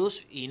Godoy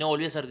Cruz y no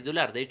volvió a ser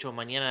titular. De hecho,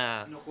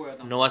 mañana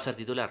no va a ser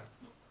titular.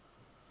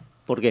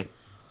 ¿Por qué?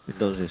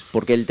 Entonces,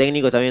 porque el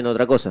técnico está viendo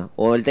otra cosa,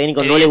 o el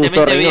técnico no le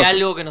gustó Reynoso. Ve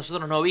algo que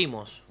nosotros no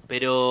vimos,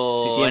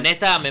 pero sí. En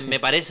esta me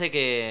parece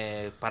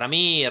que para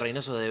mí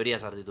Reynoso debería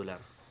ser titular.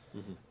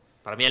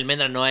 Para mí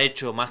Almendra no ha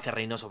hecho más que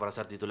Reynoso para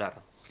ser titular.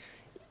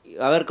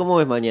 A ver, ¿cómo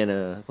ves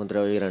mañana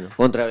contra Belgrano?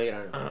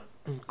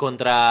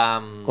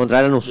 Contra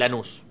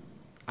Lanús.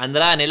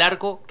 Andrada en el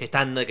arco, que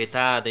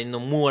está teniendo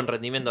un muy buen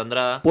rendimiento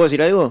Andrada. ¿Puedo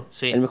decir algo?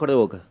 Sí. El mejor de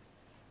Boca.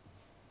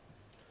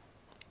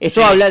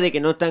 Eso habla de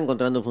que no está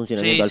encontrando un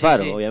funcionamiento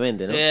Alfaro,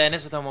 obviamente, ¿no? Sí, en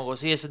eso estamos,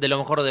 sí, es de lo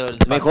mejor del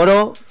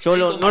Mejoró,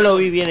 no lo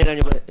vi bien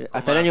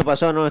hasta el año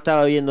pasado no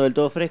estaba viendo del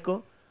todo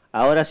fresco.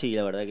 Ahora sí,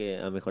 la verdad que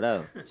ha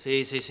mejorado.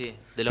 Sí.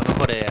 De los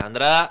mejores.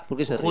 Andrada, ¿por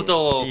qué se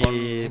justo con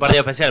un partido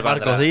especial para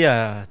Marcos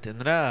Díaz,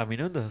 ¿tendrá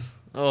minutos?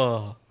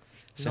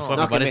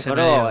 Me parece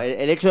mejoró.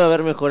 El hecho de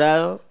haber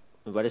mejorado,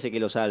 me parece que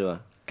lo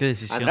salva. ¿Qué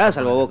decisión? Andrada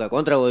salvó Boca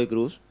contra Godoy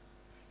Cruz.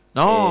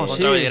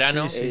 Contra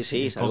Belgrano.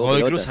 Sí, con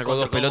Godoy Cruz sacó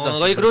dos pelotas. Con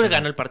Godoy Cruz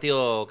ganó el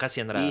partido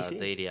casi Andrada,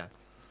 te diría.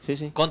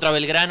 Sí. Contra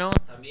Belgrano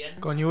también.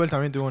 Con Newell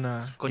también tuvo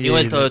una... Con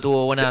Newell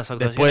tuvo buenas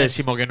actuaciones. Después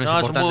decimos que no es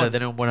importante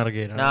tener un buen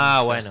arquero.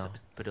 Bueno,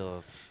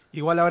 pero...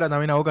 Igual ahora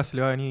también a Boca se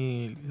le va a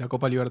venir la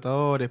Copa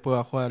Libertadores, después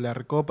va a jugar la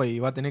Recopa y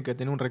va a tener que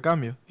tener un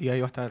recambio. Y ahí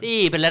va a estar.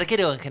 Sí, pero el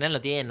arquero en general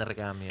no tiene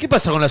recambio. ¿Qué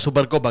pasa con la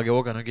Supercopa que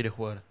Boca no quiere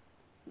jugar?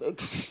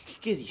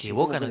 ¿Qué dice? ¿Que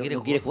Boca no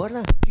quiere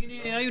jugarla?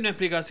 Hay una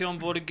explicación,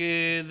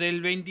 porque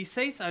del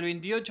 26 al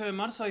 28 de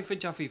marzo hay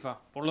fecha FIFA.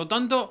 Por lo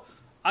tanto,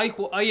 hay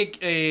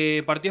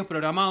partidos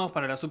programados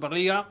para la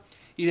Superliga.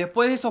 Y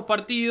después de esos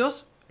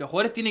partidos, los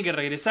jugadores tienen que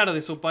regresar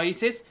de sus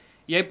países.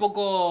 Y hay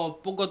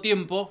poco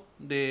tiempo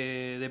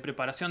de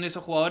preparación de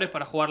esos jugadores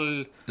para jugar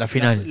la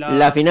final.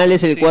 La final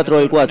es el 4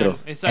 del 4.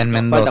 En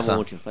Mendoza.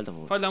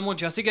 Falta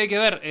mucho, así que hay que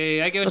ver.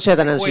 No sea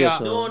tan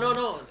ansioso.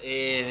 No.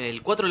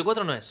 El 4 del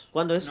 4 no es.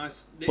 ¿Cuándo es?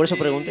 Por eso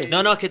pregunté.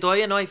 No, es que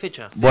todavía no hay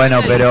fecha. Bueno,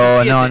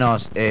 pero no.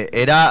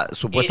 Era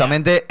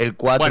supuestamente el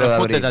 4 de abril.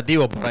 Fue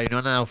tentativo por ahí,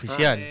 no nada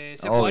oficial.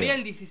 Se jugaría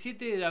el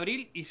 17 de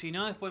abril y si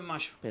no, después en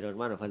mayo. Pero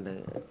hermano, falta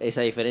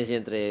esa diferencia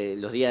entre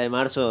los días de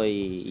marzo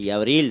y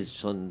abril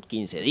son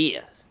 15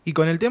 días. ¿Y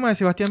con el tema de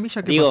Sebastián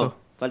Villa qué pasó?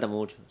 Falta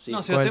mucho. Sí.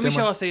 No, Sebastián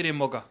Villa va a seguir en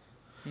Boca.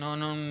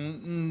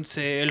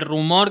 El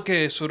rumor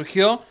que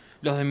surgió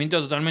los desmintió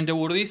totalmente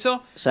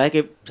Burdizo. ¿Sabes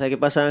qué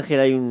pasa,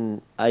 Ángel?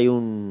 Hay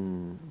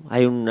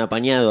un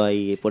apañado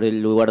ahí por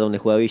el lugar donde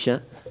juega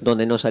Villa,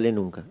 donde no sale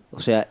nunca.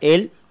 O sea,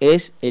 él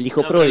es el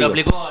hijo pródigo. Lo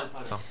aplicó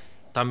Alfaro.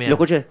 También. Lo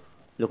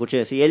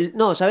escuché. Sí,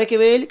 ¿sabes qué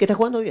ve él? Que está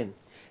jugando bien.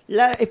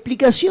 La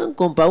explicación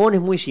con Pavón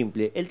es muy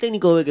simple. El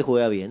técnico ve que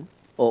juega bien,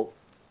 o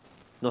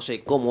no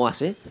sé cómo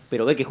hace,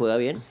 pero ve que juega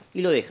bien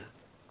y lo deja.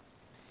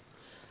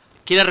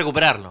 quiere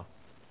recuperarlo.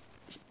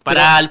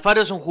 Para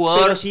Alfaro es un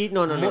jugador Pero sí,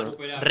 no.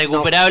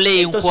 recuperable y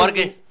un Entonces, jugador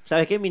que...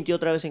 ¿Sabes qué? Mintió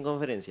otra vez en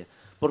conferencia.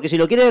 Porque si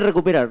lo quiere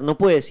recuperar, no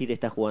puede decir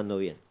está jugando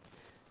bien.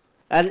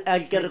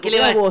 Al que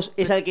recuperás vos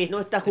es al que no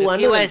está ¿Pero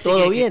jugando qué va a del decir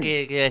todo que, bien.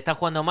 que está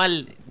jugando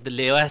mal?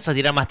 ¿Le vas a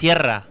tirar más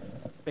tierra?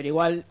 Pero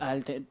igual,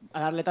 al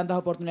darle tantas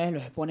oportunidades,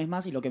 los expones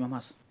más y lo quemas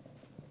más.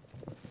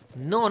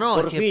 No,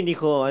 Por es que- fin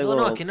dijo algo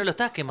No, es que no lo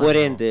estás quemando.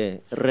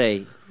 coherente,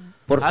 Rey.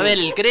 Por A fin. ver,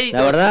 el crédito,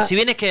 La verdad, si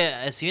bien es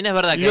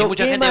verdad que lo hay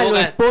mucha gente quema, de lo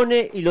Boca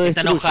expone y lo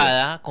está destruye.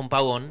 enojada con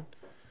Pavón,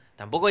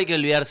 tampoco hay que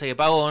olvidarse que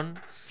Pavón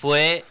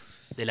fue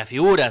de las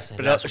figuras en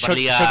Pero la yo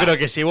Superliga. creo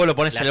que si vos lo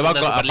pones la en el banco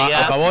segunda a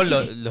Superliga. Pavón,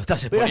 lo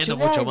estás Pero hace exponiendo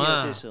mucho años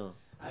más. eso.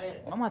 A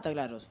ver, vamos a estar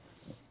claros.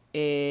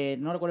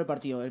 No recuerdo el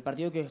partido. El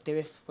partido que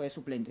Tevez fue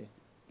suplente.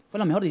 Fue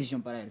la mejor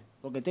decisión para él.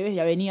 Porque Tevez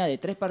ya venía de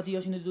 3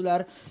 partidos siendo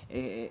titular,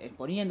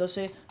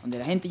 exponiéndose, donde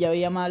la gente ya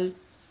veía mal,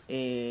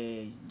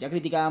 ya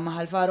criticaba más a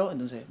Alfaro.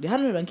 Entonces,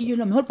 dejarlo en el banquillo es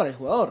lo mejor para el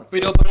jugador.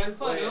 Pero para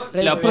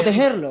Alfaro,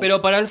 protegerlo.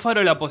 Pero para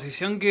Alfaro la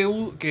posición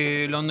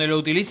que donde lo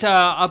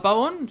utiliza a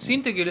Pavón,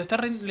 siente que le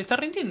está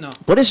rindiendo.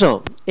 Por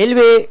eso, él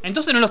ve...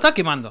 Entonces no lo está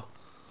quemando.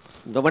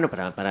 No, bueno,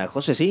 para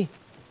José sí.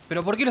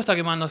 ¿Pero por qué lo está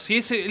quemando? Si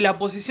es la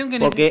posición que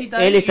Porque necesita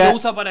él él está, y lo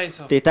usa para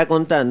eso. te está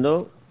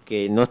contando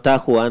que no está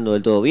jugando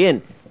del todo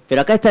bien.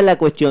 Pero acá está la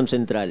cuestión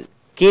central.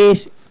 ¿Qué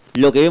es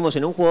lo que vemos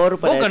en un jugador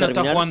para Boca no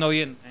determinar? está jugando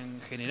bien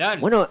en general.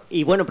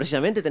 Bueno,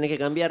 precisamente tenés que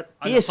cambiar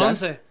 ¿A los piezas.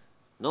 11?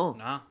 No,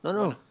 No,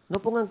 no. No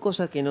pongan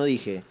cosas que no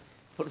dije.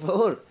 Por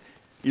favor.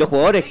 Los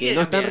jugadores que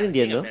no están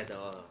rindiendo.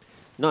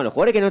 No, los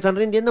jugadores que no están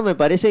rindiendo me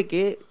parece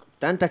que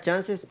tantas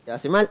chances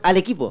hace mal al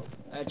equipo.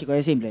 A ver, chicos,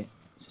 es simple.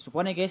 Se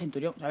supone que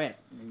Centurión... A ver,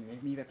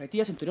 desde mi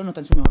perspectiva, Centurión no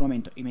está en su mejor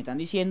momento. Y me están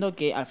diciendo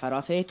que Alfaro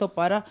hace esto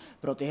para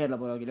protegerlo,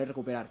 para querer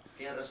recuperar.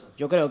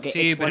 Yo creo que Sí,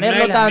 pero exponerlo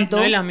no es la tanto...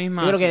 no es la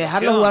misma yo creo que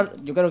dejarlo situación.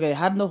 jugar... Yo creo que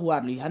dejando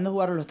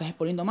jugarlo lo estás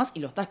exponiendo más y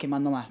lo estás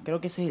quemando más. Creo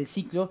que ese es el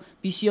ciclo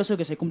vicioso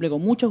que se cumple con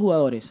muchos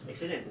jugadores.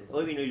 Excelente.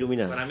 Hoy vino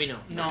iluminado. Para mí no.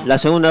 La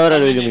segunda hora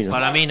lo iluminó.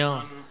 Para mí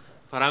no.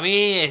 Para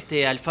mí,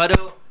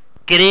 Alfaro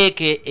cree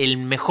que el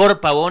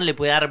mejor Pavón le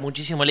puede dar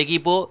muchísimo al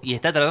equipo y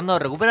está tratando de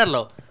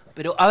recuperarlo.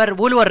 Pero, a ver,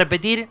 vuelvo a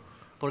repetir,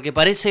 porque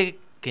parece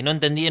que no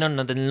entendieron,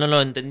 no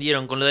lo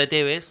entendieron con lo de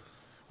Tevez,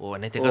 o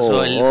en este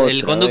caso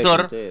el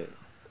conductor.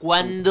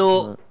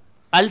 Cuando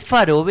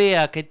Alfaro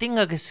vea que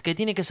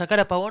tiene que sacar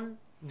a Pavón,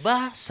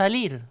 va a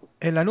salir.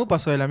 En Lanús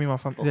pasó de la misma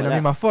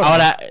forma.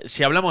 Ahora,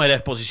 si hablamos de la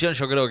exposición,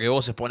 yo creo que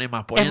vos exponés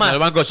más. Poniendo más, al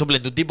banco de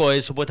suplente un tipo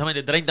de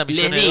supuestamente 30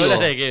 millones de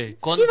dólares. ¿Qué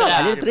va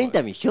a valer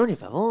 30 millones,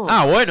 favor?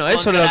 Ah, bueno,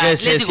 eso es lo que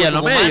se Atlético decía en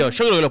los Tucumán, medios.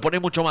 Yo creo que lo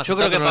ponés mucho más. Yo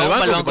creo que sacándolo Pavón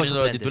va al del banco de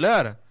poniéndolo de suplentes.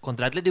 titular.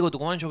 Contra Atlético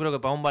Tucumán yo creo que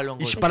Pavón va al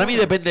banco de Y para mí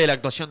suplentes. depende de la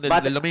actuación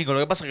del domingo. Lo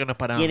que pasa es que no es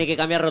para... Tiene que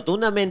cambiar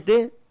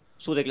rotundamente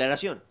su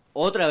declaración.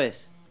 Otra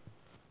vez.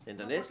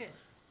 ¿Entendés?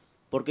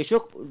 Porque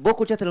vos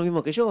escuchaste lo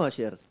mismo que yo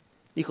ayer.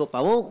 Dijo,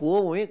 Pavón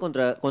jugó muy bien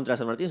contra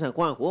San Martín San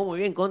Juan, jugó muy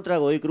bien contra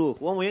Godoy Cruz,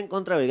 jugó muy bien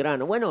contra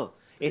Belgrano. Bueno,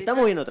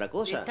 estamos viendo otra Le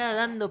cosa. está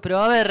dando, pero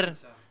a ver,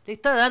 le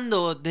está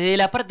dando desde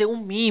la parte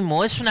un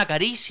mimo, es una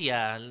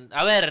caricia.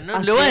 A ver, no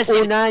Hace lo voy a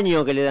decir. un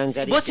año que le dan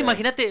caricia.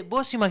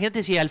 Vos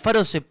imaginate si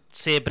Alfaro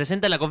se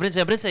presenta en la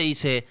conferencia de prensa y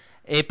dice,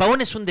 Pavón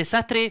es un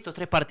desastre estos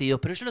 3 partidos,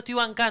 pero yo lo estoy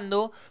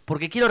bancando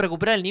porque quiero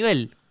recuperar el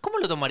nivel. ¿Cómo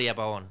lo tomaría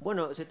Pavón?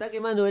 Bueno, se está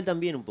quemando él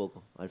también un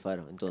poco,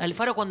 Alfaro. Entonces.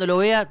 Alfaro cuando lo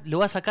vea, lo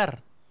va a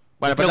sacar.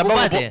 Bueno, pero tampoco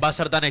Preocupate. va a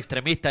ser tan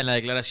extremista en la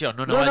declaración.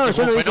 No, No, va a decir yo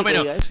fue no un dije que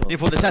fenómeno diga eso. ni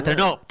fue un desastre.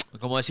 No,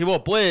 como decís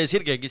vos, puede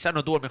decir que quizás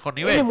no tuvo el mejor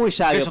nivel. Él es muy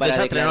sabio Que es un para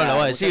desastre, no declarar, lo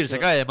va a decir, muchacho. se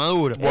cae de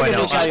maduro. Él es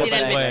muy sabio Tiene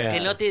para el-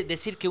 declarar.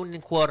 decir que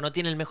un jugador no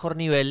tiene el mejor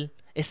nivel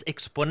es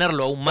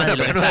exponerlo aún más Bueno, de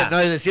lo pero que no, está. no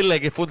es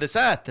decirle que fue un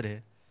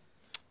desastre.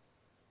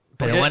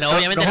 Pero Porque bueno,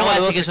 obviamente no vamos va a a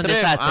decir que es un dos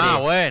extremos. desastre. Ah,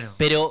 bueno.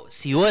 Pero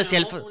si vos decís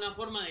Alfaro... Una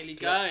forma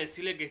delicada de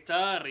decirle que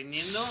está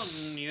rindiendo a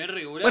un nivel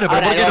regular. Bueno, pero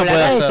Ahora, ¿por qué no puede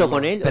 ¿hablará esto hacerlo?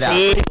 con él? Espera.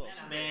 Sí.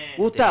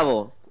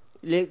 Gustavo,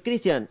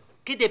 Cristian,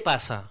 ¿Qué te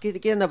pasa? ¿qué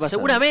anda pasando?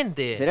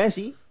 Seguramente. ¿Será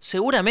así?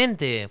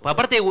 Seguramente.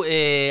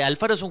 Aparte,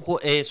 Alfaro es un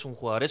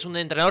jugador, es un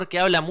entrenador que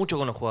habla mucho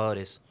con los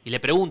jugadores y le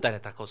preguntan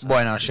estas cosas.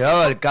 Bueno,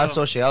 llegado al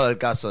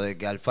caso de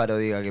que Alfaro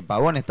diga que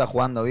Pavón está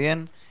jugando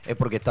bien, es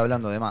porque está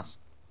hablando de más.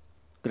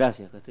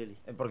 Gracias, Castelli.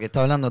 Es porque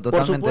está hablando Por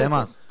totalmente de supuesto.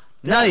 más.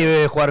 Nadie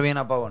debe jugar bien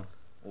a Pavón.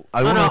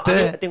 ¿Alguno de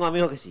ustedes? Tengo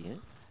amigos que sí, ¿eh?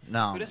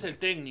 No. Pero es el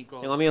técnico.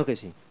 Tengo amigos que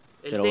sí.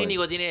 El Pero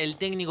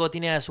técnico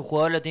tiene a su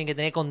jugador, lo tiene que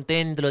tener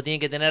contento, lo tiene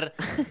que tener...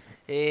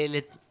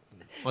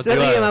 Se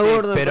ríe más Sí,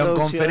 gordo en pero en producción.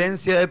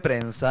 conferencia de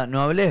prensa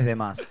no hables de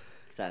más.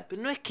 Exacto.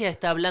 Pero no es que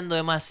está hablando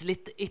de más,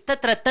 está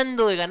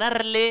tratando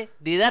de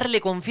de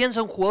darle confianza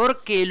a un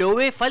jugador que lo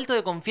ve falto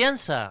de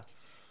confianza.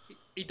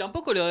 Y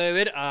tampoco lo debe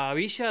ver a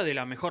Villa de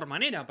la mejor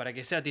manera para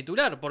que sea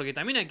titular, porque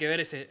también hay que ver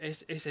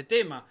ese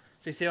tema.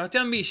 Si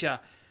Sebastián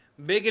Villa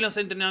ve que en los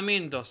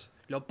entrenamientos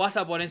lo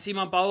pasa por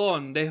encima a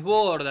Pavón,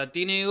 desborda,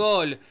 tiene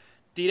gol,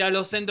 tira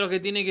los centros que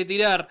tiene que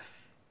tirar,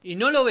 y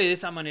no lo ve de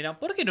esa manera,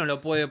 ¿por qué no lo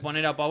puede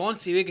poner a Pavón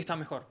si ve que está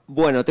mejor?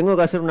 Bueno, tengo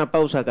que hacer una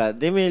pausa acá.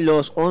 Deme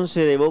los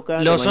 11 de Boca.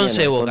 de Los mañana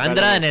 11 de Boca, contra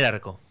Andrada en Lanús. el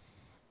arco.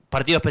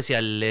 Partido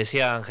especial, le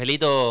decía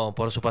Angelito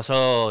por su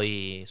pasado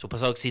y su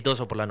pasado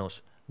exitoso por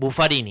Lanús.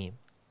 Buffarini,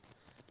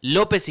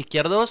 López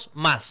izquierdos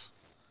más.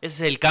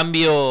 Ese es el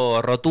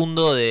cambio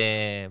rotundo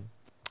de...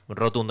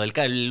 Rotundo,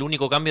 el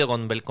único cambio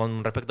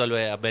con respecto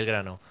a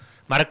Belgrano.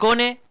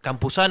 Marcone,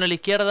 Campuzano a la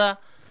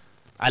izquierda,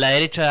 a la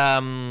derecha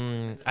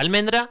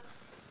Almendra.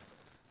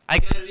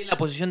 Hay que ver bien la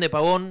posición de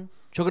Pavón.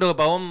 Yo creo que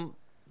Pavón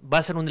va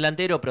a ser un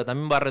delantero, pero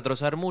también va a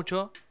retroceder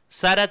mucho.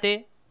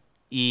 Zárate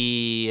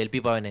y el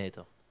Pipa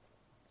Benedetto.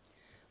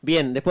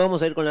 Bien, después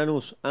vamos a ir con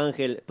Lanús,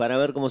 Ángel, para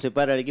ver cómo se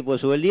para el equipo de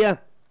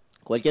Subeldía.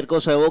 Cualquier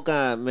cosa de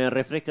Boca me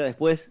refresca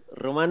después,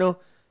 Romano.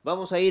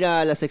 Vamos a ir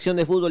a la sección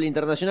de fútbol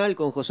internacional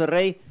con José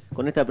Rey,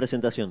 con esta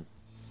presentación.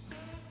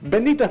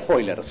 Bendito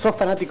Spoiler, sos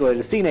fanático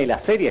del cine y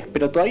las series,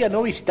 pero todavía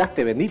no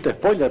visitaste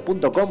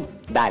benditospoiler.com.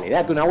 Dale,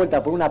 date una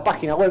vuelta por una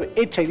página web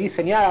hecha y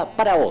diseñada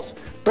para vos.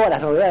 Todas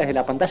las novedades de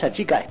la pantalla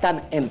chica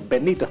están en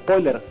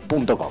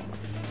benditospoiler.com.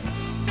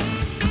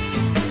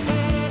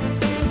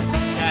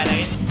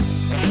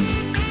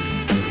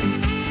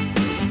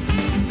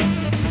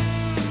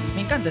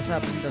 Me encanta esa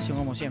presentación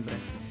como siempre.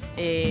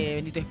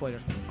 Bendito Spoiler,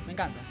 me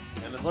encanta.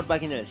 La mejor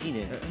página del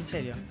cine. En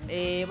serio.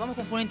 Vamos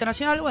con fútbol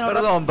internacional. Bueno,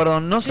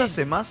 Perdón, ¿no sí. se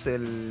hace más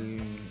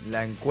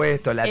la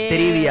encuesta, la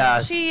trivia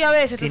sí, a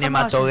veces,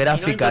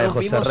 cinematográfica de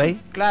José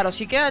Rey? Claro,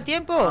 si queda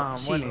tiempo,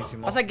 sí.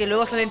 Buenísimo. Pasa que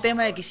luego sale el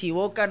tema de que si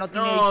Boca no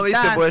tiene No,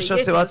 viste, porque yo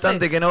hace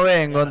bastante que no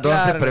vengo,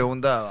 entonces claro.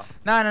 preguntaba.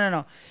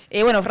 No.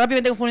 Bueno,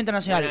 rápidamente con fútbol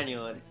internacional. Buen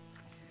año, vale.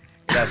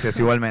 Gracias,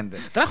 igualmente.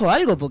 ¿Trajo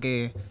algo?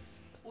 Porque...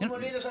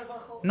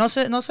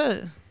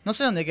 No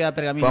sé dónde queda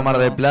Pergamino. Fue a Mar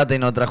del Plata y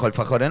no trajo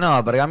alfajores.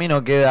 No,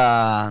 Pergamino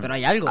queda ¿Pero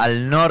hay algo?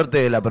 al norte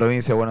de la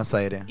provincia de Buenos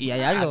Aires. ¿Y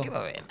hay algo? ¿Qué va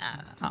a haber?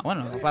 Nada.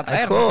 Bueno, para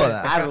traer.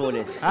 joda.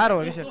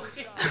 Árboles.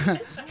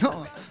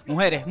 No,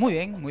 mujeres, muy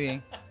bien.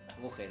 Mujeres.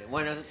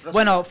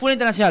 Bueno, fútbol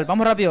internacional,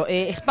 vamos rápido.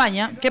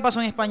 España, ¿qué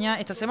pasó en España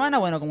esta semana?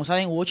 Bueno, como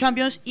saben, hubo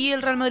Champions y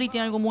el Real Madrid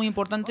tiene algo muy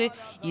importante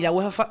y la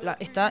UEFA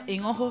está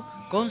en ojo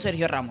con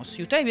Sergio Ramos.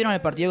 Si ustedes vieron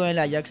el partido con el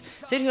Ajax,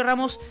 Sergio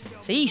Ramos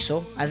se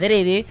hizo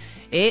adrede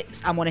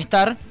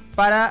amonestar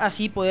para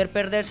así poder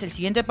perderse el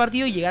siguiente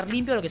partido y llegar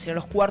limpio a lo que serían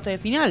los cuartos de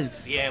final.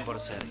 Bien por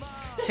Sergio.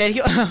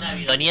 Sergio, una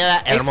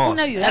bidoneada hermosa. Es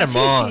una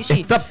bidoneada, sí.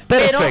 Está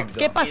perfecto. Pero,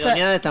 ¿qué pasa?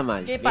 Bidoneada está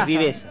mal.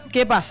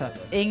 ¿Qué pasa?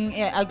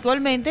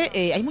 Actualmente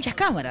hay muchas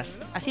cámaras.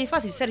 Así de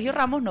fácil. Sergio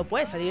Ramos no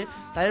puede sale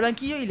del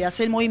banquillo y le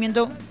hace el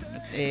movimiento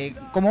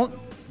como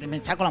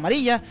está con la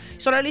amarilla.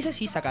 Solo le dice,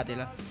 sí,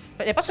 sacátela.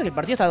 De paso que el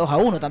partido está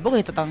 2-1. Tampoco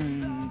está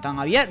tan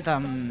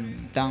abierta,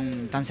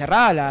 tan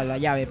cerrada la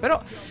llave.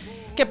 Pero,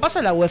 ¿qué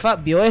pasa? La UEFA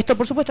vio esto,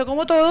 por supuesto,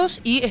 como todos,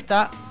 y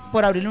está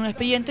por abrirle un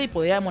expediente y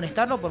podría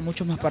amonestarlo por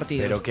muchos más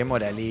partidos. Pero qué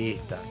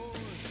moralistas.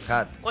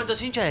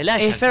 ¿Cuántos hinchas del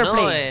Ajax, fair no?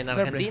 play, En fair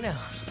Argentina.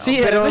 No, sí,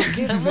 pero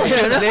qué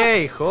fair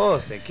play,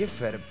 José, qué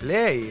fair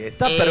play.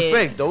 Está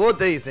perfecto. Vos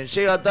te dicen,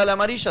 llega tal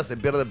amarilla, se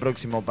pierde el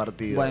próximo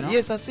partido. Bueno. Y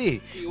es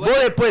así. Vos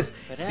después,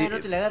 no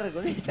te la agarres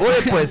con esta. vos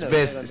después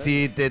ves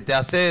si te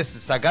haces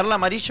sacar la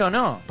amarilla o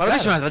no. Para mí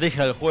es una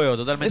estrategia del juego,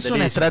 totalmente. Es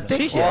una lícita.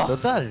 estrategia,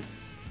 total.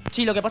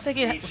 Sí, lo que pasa es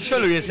que Yo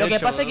lo hubiese hecho,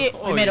 pasa es que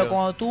obvio. primero,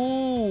 cuando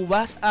tú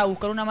vas a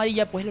buscar una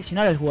amarilla, puedes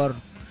lesionar al jugador.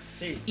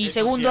 Y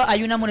segundo,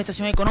 hay una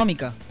amonestación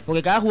económica,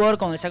 porque cada jugador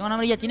cuando le saca una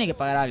amarilla tiene que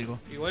pagar algo.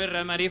 Igual el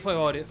Real Madrid fue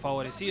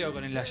favorecido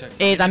con el Ajax.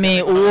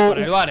 También hubo por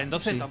el VAR,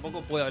 entonces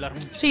tampoco puede hablar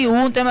mucho. Sí, hubo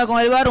un tema con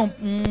el VAR,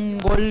 un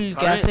gol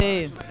que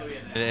hace...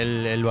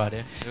 El VAR,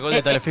 El gol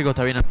de Tagliafico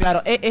está bien.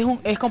 Claro,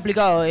 es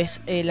complicado,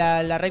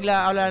 la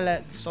regla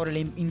habla sobre la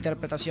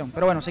interpretación.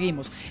 Pero bueno,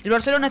 seguimos. El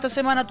Barcelona esta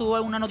semana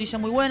tuvo una noticia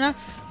muy buena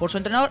por su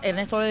entrenador.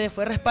 Ernesto Valverde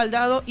fue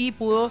respaldado y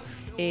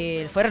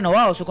fue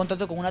renovado su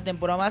contrato con una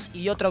temporada más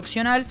y otra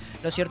opcional.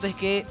 Lo cierto es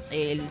que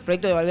el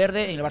proyecto de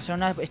Valverde en el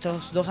Barcelona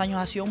estos 2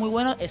 años ha sido muy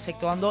bueno,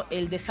 exceptuando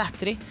el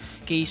desastre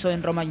que hizo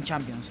en Roma en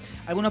Champions.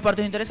 Algunos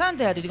partidos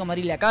interesantes: el Atlético de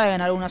Madrid le acaba de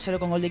ganar 1-0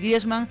 con gol de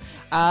Griezmann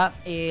a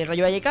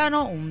Rayo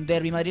Vallecano, un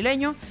derbi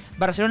madrileño.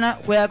 Barcelona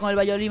juega con el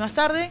Valladolid más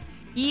tarde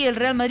y el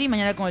Real Madrid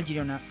mañana con el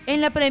Girona.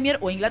 En la Premier,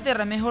 o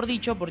Inglaterra mejor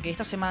dicho, porque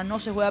esta semana no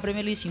se juega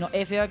Premier League sino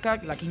FA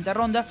Cup, la quinta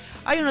ronda,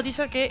 hay una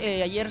noticia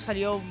que ayer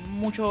salió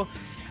mucho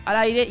al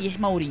aire y es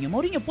Mourinho.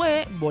 Mourinho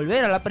puede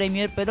volver a la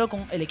Premier, pero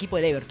con el equipo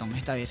del Everton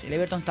esta vez. El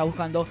Everton está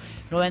buscando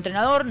nuevo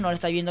entrenador, no le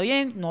está yendo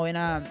bien,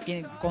 la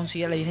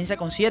dirigencia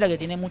considera que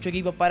tiene mucho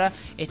equipo para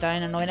estar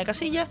en la novena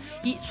casilla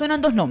y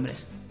suenan 2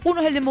 nombres.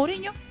 Uno es el de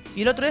Mourinho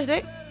y el otro es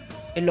de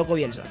el loco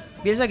Bielsa.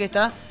 Bielsa, que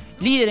está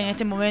líder en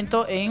este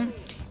momento en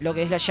lo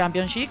que es la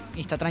Championship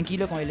y está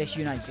tranquilo con el Leeds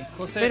United.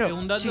 José,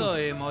 un dato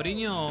de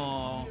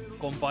Mourinho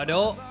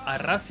comparó a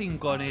Racing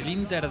con el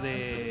Inter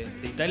de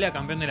Italia,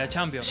 campeón de la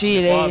Champions. Sí,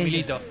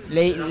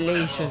 le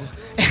hizo.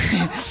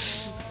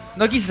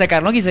 No quise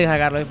sacarlo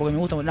porque me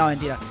gusta mucho. No,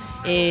 mentira.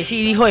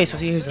 Sí, dijo eso.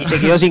 Y te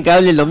quedó sin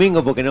cable el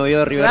domingo porque no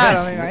vio River Racing.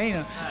 Racing. Me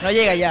imagino. No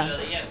llega ya.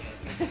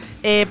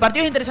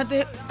 Partidos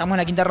interesantes, estamos en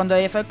la quinta ronda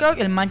de FA Cup.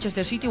 El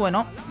Manchester City,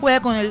 juega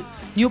con el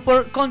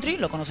Newport Country,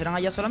 lo conocerán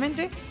allá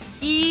solamente.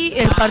 Y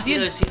el partido...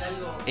 Quiero decir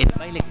algo, el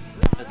baile que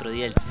hicieron el otro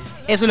día el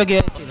eso es lo que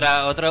iba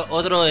a decir.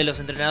 Otro de los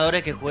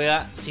entrenadores que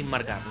juega sin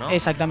marcar, ¿no?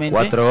 Exactamente.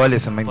 4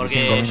 goles en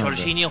 25 Porque minutos.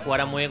 Jorginho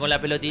jugará muy bien con la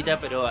pelotita,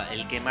 pero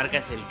el que marca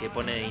es el que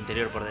pone de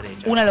interior por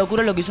derecha. Una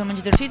locura lo que hizo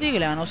Manchester City, que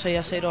le ganó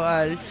 6-0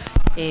 al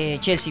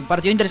Chelsea.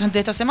 Partido interesante de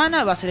esta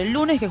semana, va a ser el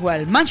lunes, que juega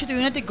el Manchester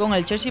United con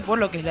el Chelsea por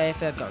lo que es la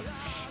FA Cup.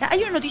 Hay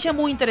una noticia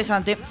muy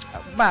interesante,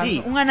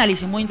 Sí. un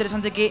análisis muy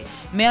interesante que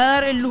me va a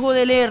dar el lujo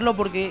de leerlo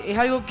porque es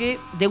algo que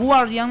The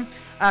Guardian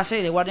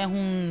hace. The Guardian es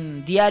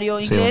un diario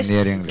Sí, inglés, un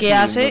diario inglés. que Sí,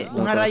 hace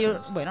no una radio...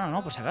 conocemos. Bueno,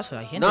 no, por si acaso,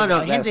 hay gente, No, hay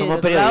claro, gente de somos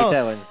otro lado.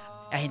 periodistas, bueno.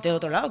 Hay gente de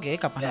otro lado que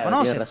capaz Claro, no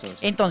conoce. tienes razón,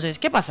 sí. Entonces,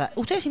 ¿qué pasa?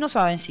 Ustedes si no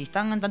saben, si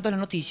están en tanto en las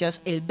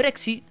noticias, el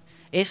Brexit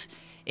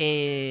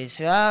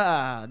se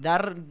va a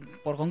dar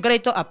por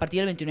concreto a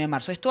partir del 29 de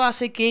marzo. Esto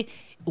hace que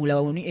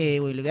la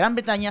Gran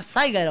Bretaña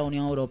salga de la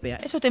Unión Europea.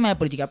 Eso es tema de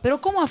política. Pero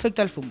 ¿cómo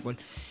afecta al fútbol?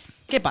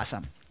 ¿Qué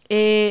pasa?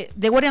 The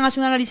Guardian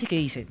hace un análisis que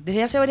dice: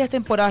 desde hace varias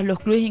temporadas los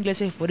clubes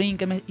ingleses fueron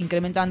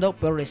incrementando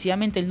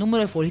progresivamente el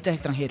número de futbolistas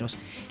extranjeros.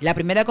 La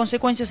primera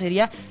consecuencia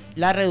sería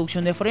la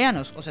reducción de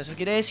foreanos. O sea, eso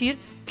quiere decir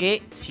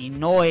que si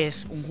no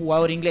es un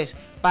jugador inglés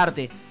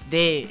parte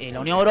de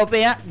la Unión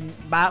Europea,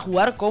 va a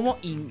jugar como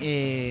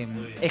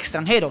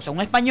extranjero. O sea,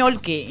 un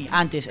español que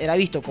antes era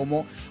visto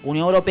como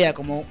Unión Europea,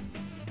 como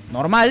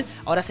normal,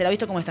 ahora será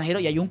visto como extranjero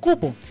y hay un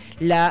cupo.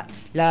 La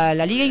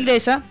liga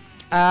inglesa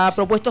ha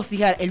propuesto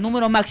fijar el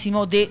número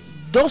máximo de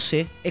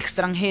 12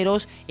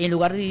 extranjeros en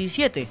lugar de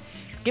 17.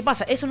 ¿Qué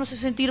pasa? Eso no se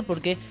hace sentir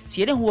porque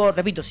si eres jugador,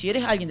 repito, si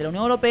eres alguien de la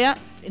Unión Europea,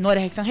 no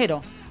eres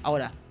extranjero.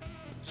 Ahora,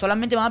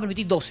 solamente van a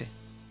permitir 12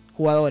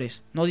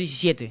 jugadores, no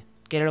 17,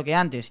 que era lo que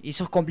antes, y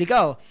eso es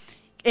complicado.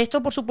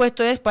 Esto, por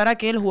supuesto, es para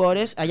que los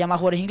jugadores haya más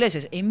jugadores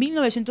ingleses. En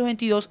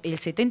 1922, el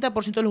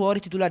 70% de los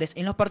jugadores titulares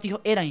en los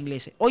partidos eran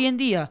ingleses. Hoy en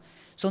día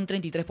son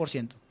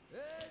 33%.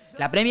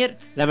 La Premier...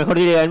 La mejor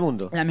liga del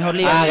mundo. La mejor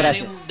liga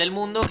del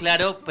mundo,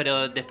 claro,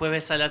 pero después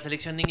ves a la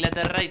selección de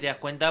Inglaterra y te das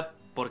cuenta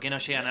por qué no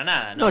llegan a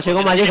nada. No,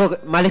 llegó más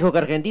lejos que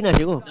Argentina,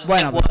 llegó.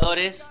 Bueno,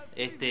 jugadores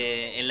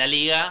en la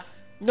liga.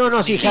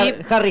 No, sí,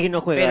 Harry no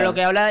juega. Pero lo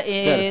que habla,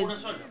 Claro.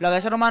 lo que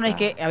hace Romano es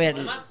que, a ver,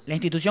 la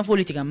institución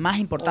futbolística más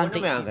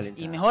importante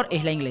y mejor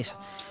es la inglesa.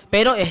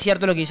 Pero es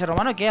cierto lo que dice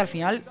Romano, que al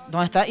final,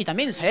 ¿dónde está? Y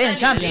también se ve en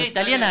Champions.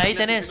 Italiana, ahí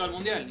tenés.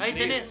 Ahí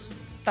tenés.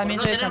 También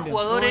Por se ve no en tener Champions.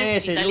 jugadores No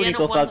es el italianos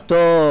único jugando.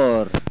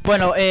 factor.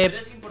 Bueno,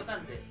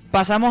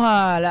 pasamos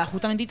a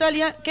justamente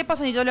Italia. ¿Qué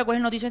pasa en Italia? ¿Cuál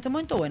es la noticia en este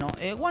momento? Bueno,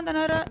 Wanda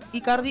Nara,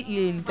 Icardi y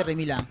el Inter de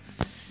Milán.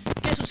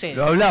 ¿Qué sucede?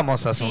 Lo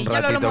hablamos hace un ya lo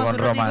ratito hablamos con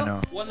hace un ratito.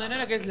 Romano. Wanda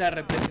Nara, que es la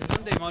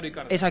representante de Mauro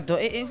Icardi. Exacto,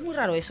 es muy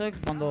raro eso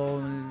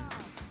cuando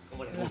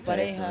las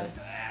parejas.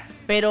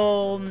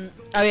 Pero,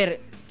 a ver,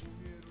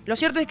 lo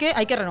cierto es que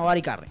hay que renovar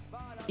Icardi.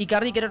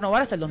 Icardi quiere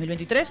renovar hasta el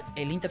 2023,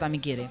 el Inter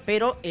también quiere,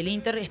 pero el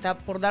Inter está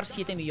por dar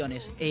 7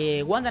 millones.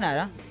 Wanda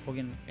Nara,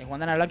 porque es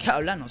Wanda Nara la que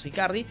habla, no es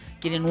Icardi,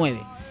 quiere 9.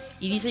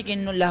 Y dice que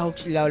no, lo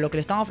que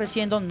le están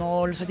ofreciendo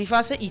no lo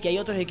satisface y que hay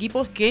otros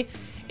equipos que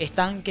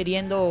están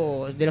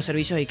queriendo de los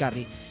servicios de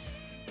Icardi.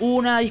 Hubo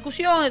una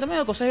discusión de tamaño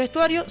de cosas de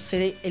vestuario.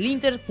 El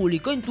Inter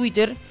publicó en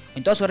Twitter,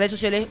 en todas sus redes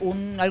sociales,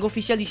 algo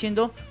oficial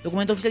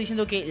documento oficial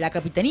diciendo que la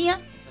capitanía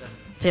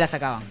se la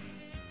sacaban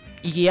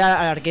y guía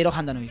al arquero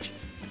Handanovic.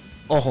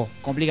 Ojo,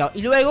 complicado.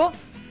 Y luego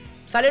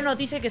sale una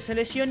noticia que se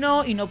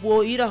lesionó y no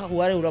pudo ir a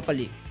jugar Europa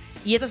League.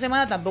 Y esta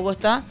semana tampoco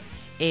está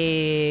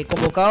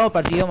convocado al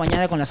partido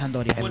mañana con la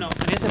Sampdoria. Bueno,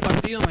 en ese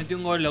partido metió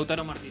un gol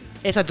Lautaro Martínez.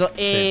 Exacto.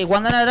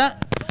 Wanda Nara,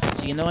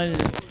 siguiendo el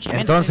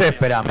Entonces,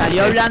 espérame.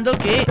 salió hablando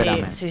que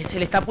Espérame. se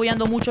le está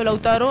apoyando mucho a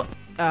Lautaro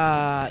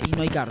y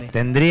no Icardi.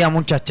 Tendría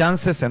muchas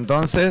chances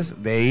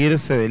entonces de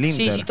irse del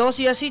Inter. Sí, si todo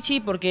sigue así, sí,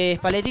 porque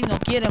Spalletti no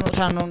quiere, o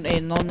sea,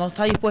 no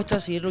está dispuesto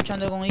a seguir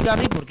luchando con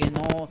Icardi porque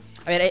no...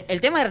 A ver, el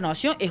tema de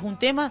renovación es un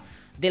tema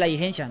de la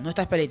dirigencia, no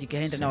está Spalletti, que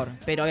es el entrenador.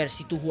 Pero a ver,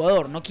 si tu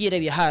jugador no quiere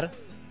viajar,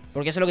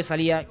 porque eso es lo que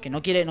salía, que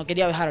no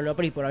quería viajar a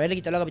Europa League por haberle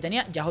quitado la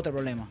capitanía, ya es otro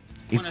problema.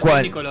 ¿Y Bueno, el cuál?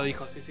 técnico lo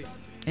dijo, sí.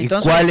 ¿Y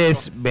Entonces-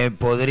 cuáles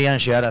podrían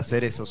llegar a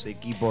ser esos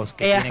equipos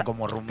que tienen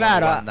como rumor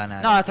claro, Wanda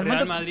Nara? no, hasta el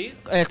Real momento, Madrid.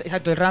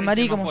 exacto, el Real Es el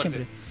Madrid más como fuerte.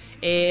 siempre.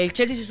 El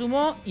Chelsea se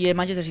sumó y el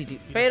Manchester City.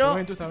 Y Pero la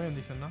Juventus también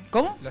dicen, ¿no?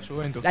 ¿Cómo? La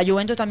Juventus. La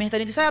Juventus también está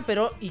interesada,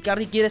 pero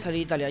Icardi quiere salir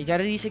de Italia.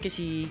 Icardi dice que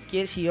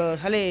si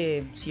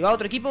va a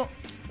otro equipo,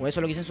 o eso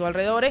es lo que dicen sus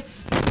alrededores,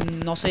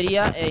 no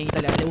sería en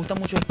Italia. Le gusta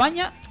mucho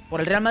España por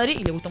el Real Madrid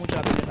y le gusta mucho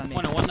la Premier también.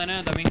 Bueno, Wanda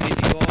Nara también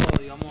criticó,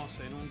 digamos,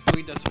 en un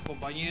tuit a sus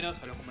compañeros,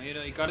 a los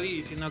compañeros de Icardi,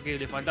 diciendo que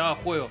le faltaba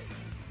juego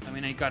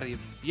también a Icardi.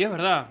 Y es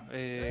verdad,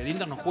 el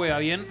Inter no juega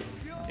bien.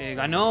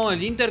 Ganó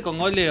el Inter con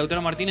gol de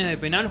Lautaro Martínez de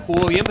penal,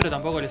 jugó bien, pero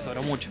tampoco le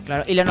sobró mucho.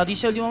 Claro, y la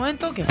noticia del último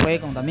momento, que fue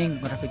también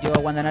con respecto a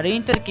Wanda Nara e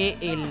Inter, que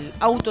el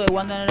auto de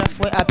Wanda Nara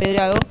fue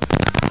apedreado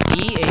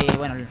y,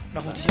 bueno,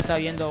 la justicia está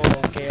viendo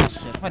qué va a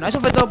suceder. Bueno, eso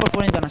fue todo por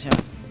Fútbol Internacional.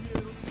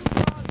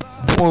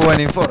 Muy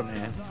buen informe,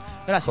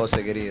 Gracias.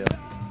 José querido.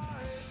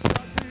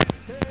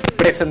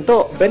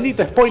 Presentó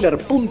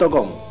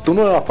benditospoiler.com, tu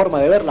nueva forma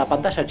de ver la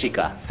pantalla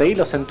chica.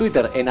 Seguilos en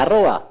Twitter en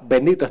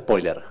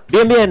 @benditospoiler.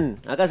 Bien,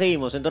 acá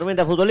seguimos en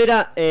Tormenta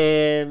Futbolera. 2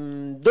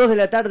 de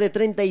la tarde,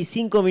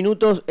 35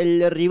 minutos.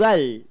 El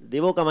rival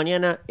de Boca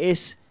mañana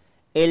es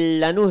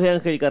el Lanús de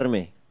Ángel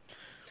Carmé,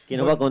 que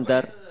nos va a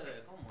contar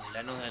El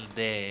Lanús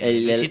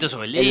de Luisito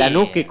Sobeldí. el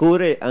Lanús que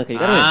cubre Ángel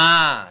Carmé.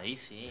 Ah, ahí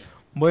sí.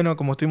 Bueno,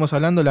 como estuvimos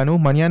hablando, Lanús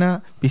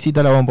mañana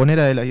visita la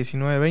Bombonera de las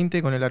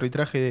 19:20 con el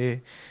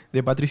arbitraje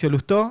de Patricio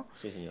Lustó.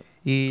 Sí, señor.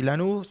 Y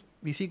Lanús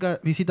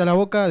visita la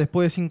Boca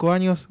después de 5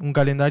 años, un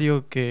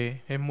calendario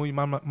que es muy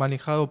mal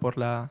manejado por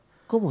la...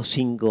 ¿Cómo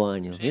 5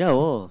 años? Mirá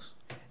vos.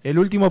 El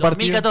último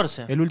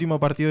 2014. El último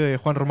partido de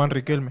Juan Román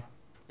Riquelme.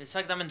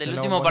 Exactamente, el En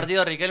la último Bombonera. partido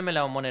de Riquelme en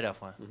la Bombonera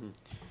fue.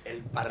 El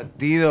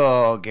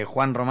partido que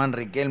Juan Román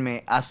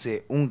Riquelme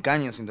hace un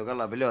caño sin tocar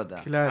la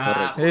pelota.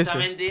 Claro,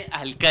 Justamente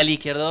al Cali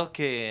Izquierdos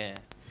que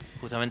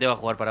justamente va a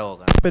jugar para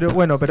Boca. Pero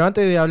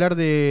antes de hablar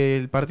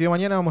del partido de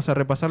mañana, vamos a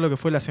repasar lo que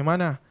fue la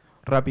semana,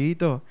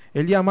 rapidito.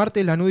 El día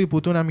martes, Lanús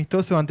disputó un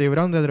amistoso ante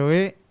Brown de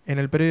Adrogué en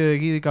el predio de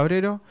Guido y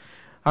Cabrero.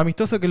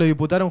 Amistoso que lo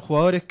disputaron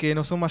jugadores que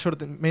no son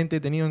mayormente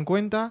tenidos en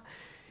cuenta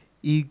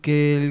y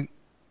que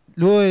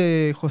luego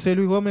de José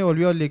Luis Gómez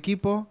volvió al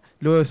equipo,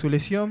 luego de su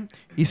lesión,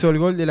 hizo el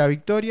gol de la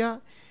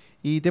victoria.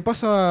 Y te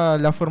paso a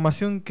la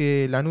formación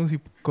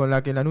con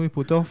la que Lanús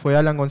disputó. Fue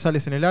Alan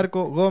González en el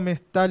arco,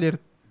 Gómez, Thaler,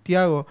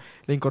 Thiago,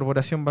 la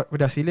incorporación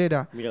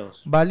brasilera, Mirá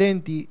vos.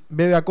 Valenti,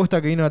 Bebe Acosta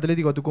que vino de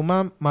Atlético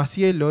Tucumán,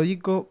 Maciel,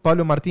 Lodico,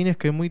 Pablo Martínez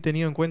que es muy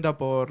tenido en cuenta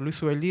por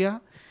Luis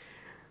Ubeldía,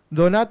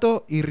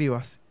 Donato y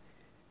Rivas.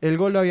 El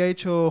gol lo había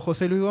hecho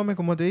José Luis Gómez,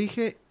 como te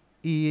dije,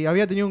 y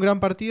había tenido un gran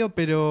partido,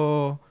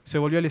 pero se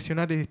volvió a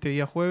lesionar este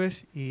día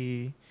jueves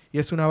y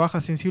es una baja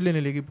sensible en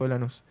el equipo de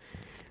Lanús.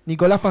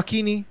 Nicolás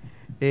Pasquini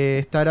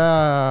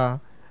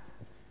estirará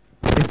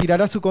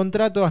su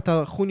contrato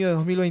hasta junio de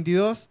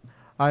 2022.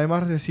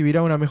 Además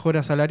recibirá una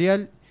mejora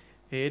salarial.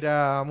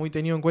 Era muy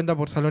tenido en cuenta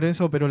por San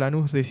Lorenzo, pero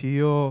Lanús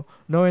decidió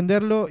no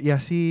venderlo y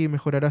así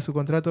mejorará su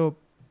contrato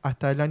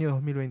hasta el año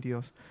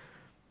 2022.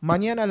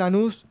 Mañana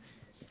Lanús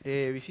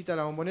visita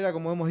la Bombonera,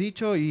 como hemos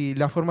dicho, y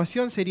la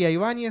formación sería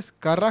Ibáñez,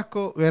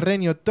 Carrasco,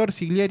 Guerreño,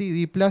 Torsiglieri,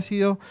 Di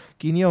Plácido,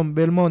 Quiñón,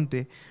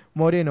 Belmonte,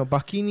 Moreno,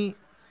 Pasquini,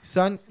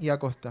 San y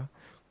Acosta.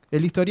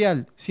 El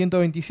historial,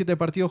 127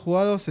 partidos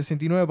jugados,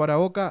 69 para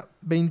Boca,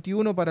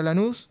 21 para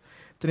Lanús,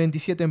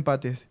 37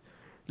 empates.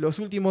 Los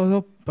últimos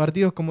 2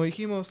 partidos, como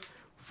dijimos,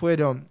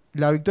 fueron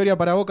la victoria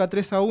para Boca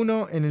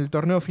 3-1 en el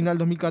torneo final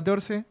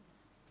 2014,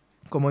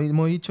 como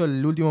hemos dicho,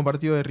 el último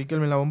partido de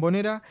Riquelme en la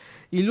Bombonera,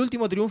 y el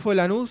último triunfo de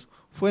Lanús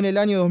fue en el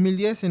año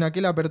 2010, en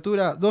aquella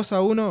apertura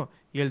 2-1,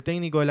 y el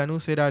técnico de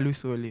Lanús era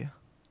Luis Ubeldía.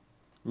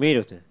 Mire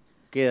usted,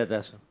 qué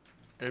datazo.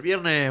 El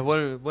viernes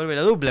vuelve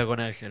la dupla con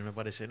Ángel, me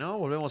parece, ¿no?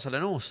 Volvemos a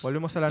Lanús.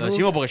 Volvemos a Lo Lanús.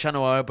 decimos porque ya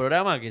no va a haber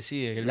programa, que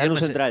sí. El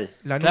Lanús viernes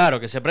Central. Claro,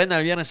 que se prenda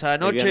el viernes a la El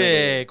noche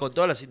viernes. con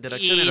todas las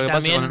interacciones Y lo que pasa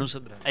también con Lanús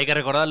Central. hay que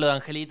recordar lo de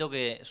Angelito,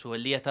 que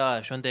Subeldía estaba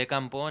ayudante de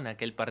campo en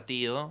aquel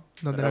partido.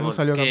 Donde Lanús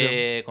salió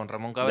campeón. Con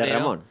Ramón Cabrero. De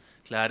Ramón.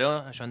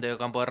 Claro, ayudante de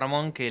campo de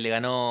Ramón, que le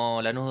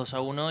ganó Lanús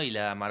 2-1 y le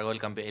amargó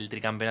el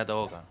tricampeonato a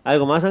Boca.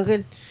 ¿Algo más,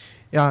 Ángel?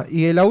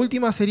 Y la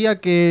última sería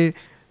que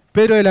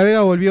Pedro de la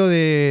Vega volvió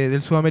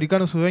del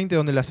Sudamericano Sub-20,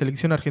 donde la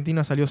selección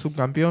argentina salió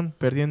subcampeón,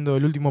 perdiendo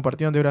el último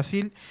partido ante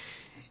Brasil.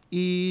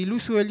 Y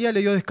Luis Ubeldía le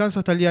dio descanso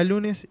hasta el día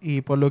lunes,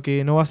 y por lo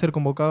que no va a ser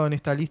convocado en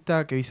esta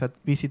lista que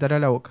visitará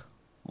la Boca.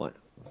 Bueno.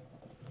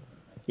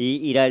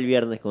 Y irá el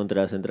viernes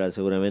contra Central,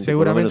 seguramente.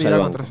 Seguramente por lo irá menos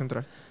al contra banco.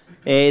 Central.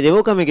 ¿De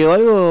Boca me quedó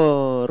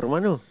algo,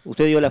 Romano?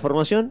 ¿Usted dio la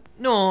formación?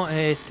 No, ¿A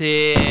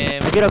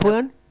qué hora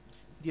juegan?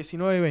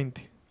 19-20.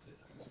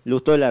 Le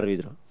gustó el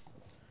árbitro.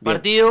 Bien.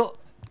 Partido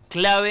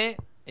clave,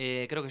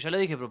 creo que ya lo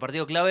dije, pero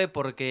partido clave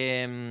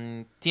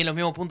porque tiene los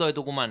mismos puntos de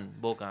Tucumán,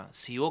 Boca.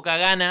 Si Boca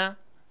gana,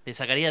 le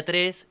sacaría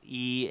 3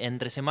 y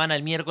entre semana,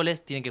 el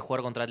miércoles, tienen que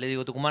jugar contra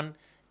Atlético Tucumán,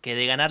 que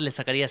de ganar le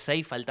sacaría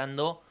 6,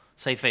 faltando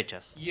 6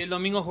 fechas. Y el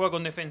domingo juega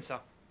con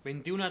Defensa,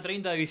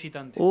 21-30 de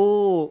visitante.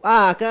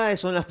 Acá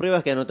son las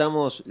pruebas que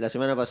anotamos la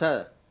semana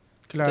pasada.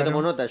 Claro. Usted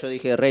tomó nota, yo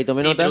dije, Rey,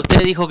 tomé Sí, nota. pero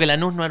usted dijo que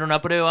Lanús no era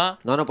una prueba.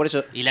 No, por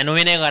eso. Y Lanús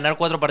viene a ganar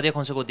 4 partidos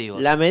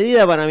consecutivos. La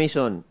medida para mí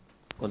son,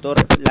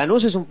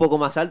 Lanús es un poco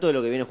más alto de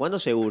lo que viene jugando,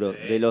 seguro,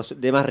 de los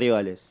demás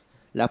rivales.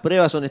 Las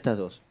pruebas son estas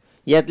dos.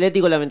 Y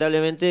Atlético,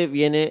 lamentablemente,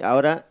 viene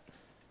ahora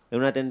en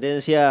una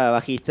tendencia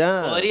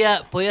bajista.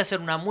 Podría ser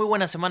una muy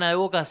buena semana de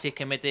Boca si es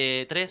que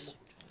mete 3,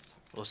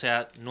 o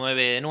sea,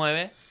 9 de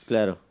 9.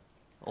 Claro.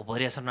 O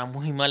podría ser una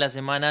muy mala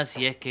semana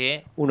si es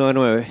que 1 de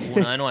 9.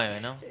 1 de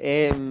 9, ¿no?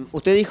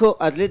 Usted dijo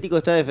Atlético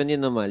está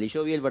defendiendo mal. Y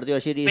yo vi el partido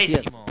ayer y decía...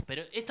 Pésimo.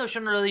 Pero esto yo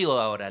no lo digo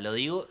ahora, lo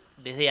digo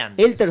desde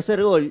antes. El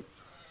tercer gol,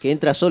 que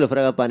entra solo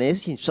Fraga Pane,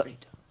 es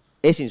insólito.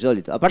 Es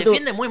insólito. Aparte,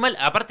 Defiende muy mal.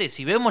 Aparte,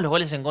 si vemos los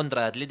goles en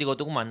contra de Atlético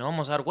Tucumán, nos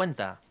vamos a dar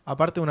cuenta.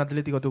 Aparte de un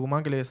Atlético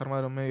Tucumán que le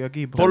desarmaron medio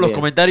equipo. Por los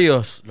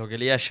comentarios, lo que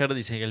leí ayer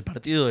dice que el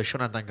partido de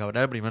Jonathan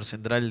Cabral, primer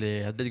central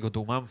de Atlético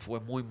Tucumán, fue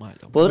muy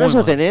malo. ¿Podrá muy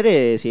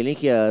sostener si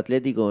elige a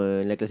Atlético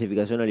en la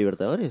clasificación a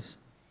Libertadores?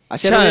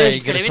 Ayer Ya Vélez-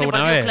 Se le vienen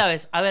partidos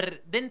claves. A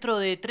ver, dentro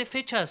de 3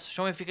 fechas,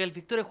 yo me fijé, el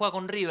Victoria juega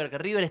con River, que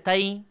River está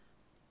ahí.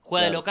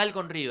 Juega de Claro. local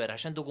con River,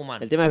 allá en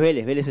Tucumán. El tema es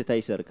Vélez, Vélez está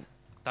ahí cerca.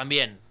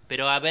 También.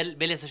 Pero a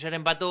Vélez ayer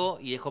empató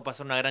y dejó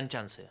pasar una gran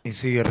chance. Y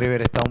sí,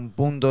 River está a un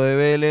punto de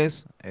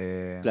Vélez.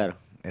 Claro.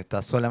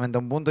 Está solamente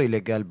a un punto y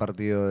le queda el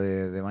partido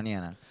de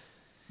mañana.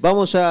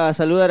 Vamos a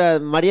saludar a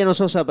Mariano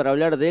Sosa para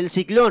hablar del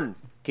Ciclón,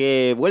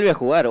 que vuelve a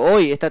jugar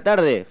hoy, esta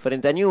tarde,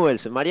 frente a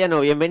Newell's.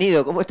 Mariano,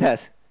 bienvenido, ¿cómo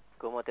estás?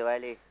 ¿Cómo te va,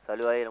 Eli?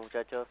 Saludos ahí a los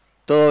muchachos.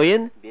 ¿Todo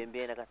bien? Bien,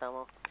 bien, acá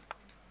estamos.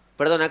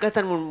 Perdón, acá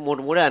están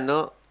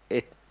murmurando.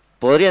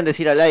 ¿Podrían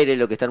decir al aire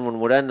lo que están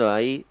murmurando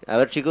ahí? A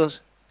ver,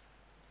 chicos.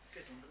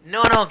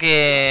 No,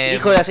 que...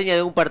 Dijo la seña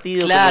de un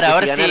partido. Claro, como a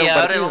que ver si si ganara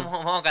un ahora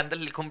partido. vamos a cantar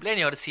el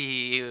cumpleaños, a ver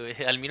si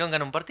Almirón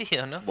gana un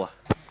partido, ¿no? Buah.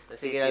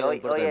 Sí, que era algo hoy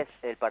importante. es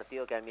el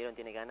partido que Almirón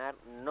tiene que ganar.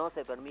 No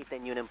se permite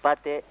ni un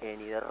empate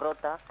ni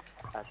derrota.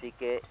 Así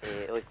que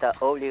hoy está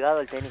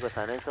obligado el técnico de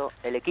San Lorenzo,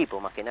 el equipo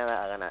más que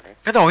nada, a ganar. Acá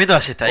estamos viendo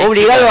las estadísticas.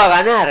 Obligado a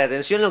ganar,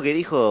 atención lo que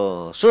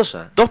dijo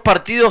Sosa. 2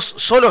 partidos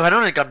solos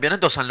ganaron el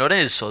campeonato San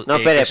Lorenzo. No,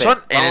 espere, que son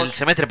espere, en vamos. el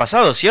semestre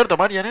pasado, ¿cierto,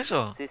 Marian,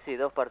 eso? Sí,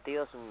 2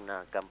 partidos,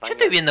 una campaña. Yo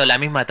estoy viendo la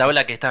misma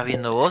tabla que estás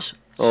viendo vos.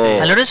 Oh.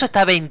 San Lorenzo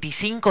está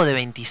 25 de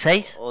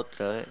 26.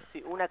 Otra vez.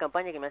 Sí, una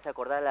campaña que me hace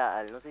acordar,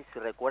 no sé si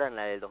recuerdan,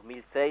 la del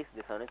 2006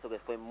 de San Lorenzo, que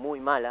fue muy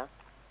mala.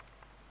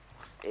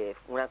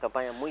 Una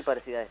campaña muy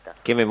parecida a esta.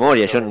 Qué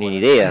memoria, yo ni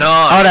idea. No,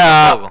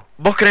 ahora,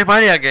 ¿vos crees,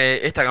 María, que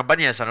esta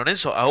campaña de San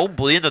Lorenzo, aún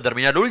pudiendo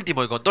terminar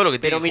último y con todo lo que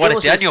tiene que jugar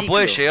miremos este el año, ciclo.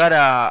 puede llegar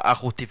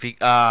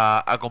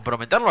a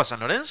comprometerlo a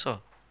San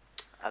Lorenzo?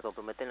 ¿A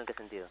comprometerlo en qué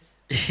sentido?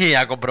 Y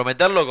a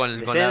comprometerlo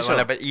con la... ¿Descenso?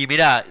 Y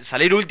mirá,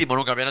 salir último en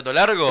un campeonato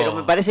largo Pero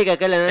me parece que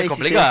acá el análisis es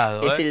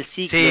complicado. es ¿eh? el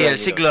ciclo. Sí, de el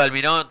Almirón. ciclo de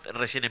Almirón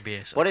recién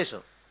empieza. Por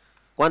eso.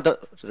 ¿Cuánto?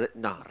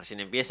 No, recién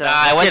empieza.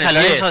 Igual recién San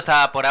Lorenzo empieza.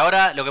 está por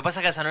ahora. Lo que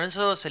pasa es que a San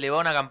Lorenzo se le va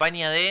una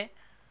campaña de.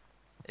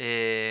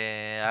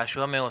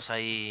 Ayúdame vos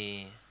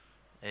ahí.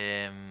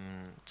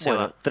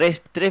 Bueno,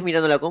 tres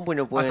mirando la compu y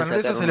no A pueden San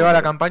Lorenzo sacar se un le va la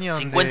número. campaña.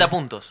 50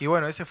 puntos. Y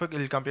bueno, ese fue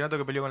el campeonato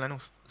que peleó con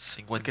Lanús.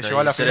 53. Que llegó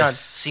a la final.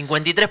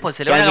 53 pues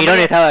se le Que va una Almirón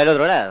campaña. estaba del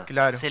otro lado.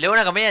 Claro. Se le va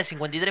una campaña de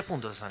 53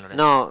 puntos a San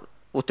Lorenzo. No,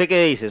 ¿usted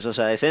qué dice,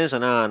 Sosa? ¿Descenso?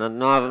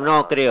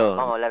 No creo.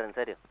 Vamos a hablar en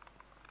serio.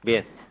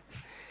 Bien.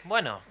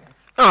 Bueno.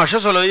 No, yo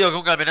solo digo que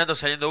un campeonato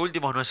saliendo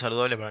últimos no es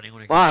saludable para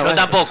ningún equipo. Yo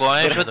tampoco,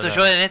 ¿eh? Campeonato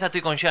Yo en esta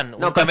estoy con Jean. No,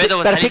 Un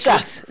campeonato que salís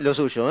perspicaz lo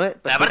suyo, ¿eh?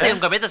 Pero aparte de un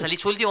campeonato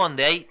salís último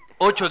donde hay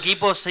 8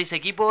 equipos, 6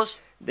 equipos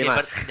De que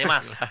más. de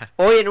más.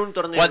 Hoy en un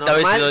torneo ¿Cuántas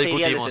veces normal lo sería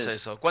discutimos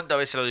descenso. eso? ¿Cuántas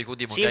veces lo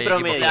discutimos? Sin que hay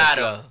equipos promedio.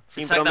 clasificados?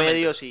 Sin exactamente.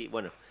 promedios y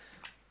bueno.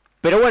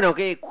 Pero bueno,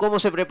 ¿cómo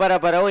se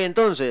prepara para hoy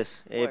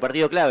entonces? Bueno,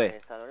 Partido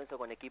clave. San Lorenzo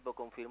con equipo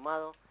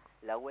confirmado.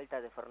 La vuelta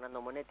de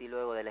Fernando Monetti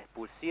luego de la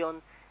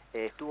expulsión.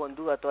 Estuvo en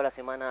duda toda la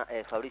semana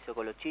Fabricio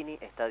Colochini.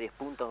 Está a 10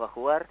 puntos, va a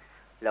jugar.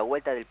 La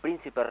vuelta del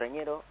Príncipe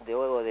Reñero, de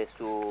luego de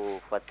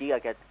su fatiga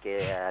que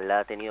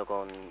la ha tenido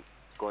con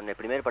el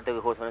primer partido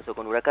que jugó San Lorenzo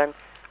con Huracán.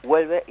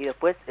 Vuelve y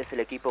después es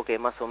el equipo que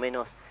más o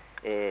menos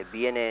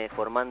viene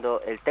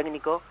formando el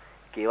técnico,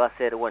 que va a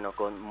ser, bueno,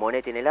 con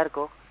Monetti en el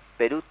arco,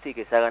 Peruzzi,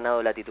 que se ha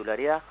ganado la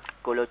titularidad,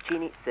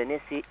 Colochini,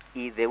 Senesi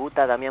y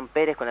debuta Damián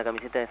Pérez con la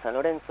camiseta de San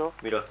Lorenzo.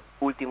 Mirá.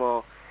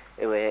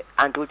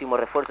 Anteúltimo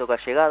refuerzo que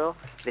ha llegado.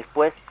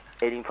 Después,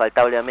 el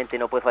infaltablemente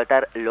no puede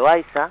faltar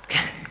Loaiza,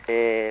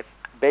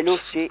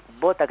 Belucci,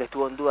 Bota, que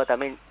estuvo en duda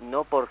también,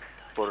 no por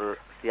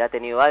si ha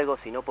tenido algo,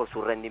 sino por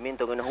su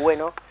rendimiento que no es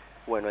bueno.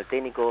 Bueno, el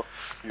técnico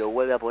lo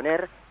vuelve a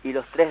poner y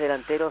los 3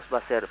 delanteros va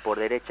a ser por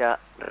derecha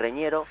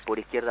Reñero, por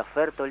izquierda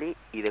Fertoli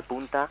y de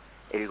punta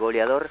el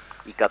goleador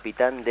y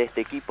capitán de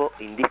este equipo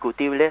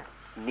indiscutible,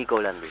 Nico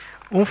Blandi.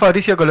 Un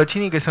Fabricio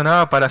Colochini que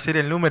sonaba para ser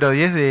el número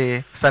 10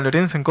 de San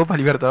Lorenzo en Copa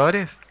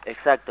Libertadores.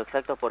 Exacto,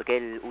 porque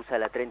él usa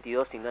la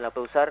 32 y no la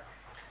puede usar.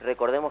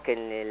 Recordemos que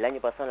el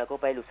año pasado en la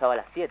Copa él usaba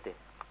la 7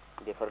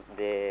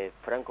 de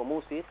Franco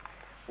Musis.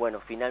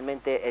 Bueno,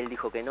 finalmente él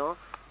dijo que no.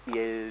 Y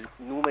el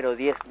número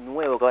 10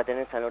 nuevo que va a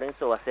tener San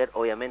Lorenzo va a ser,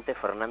 obviamente,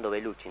 Fernando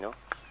Belucci, ¿no?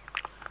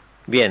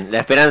 Bien, la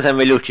esperanza en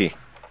Belucci,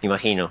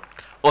 imagino.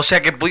 O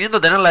sea que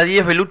pudiendo tener la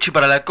 10 Belucci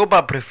para la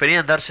Copa,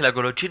 preferían dársela a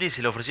Colochini y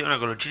se le ofrecieron a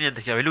Colochini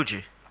antes que a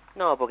Belucci.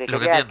 No, porque Lo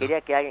que quería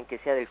entiendo. que alguien que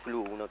sea del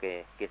club, uno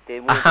que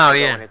esté muy Ah,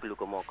 bien. en el club,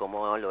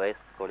 como lo es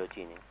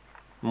Colochini.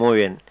 Muy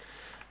bien.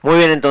 Muy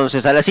bien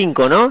entonces, a las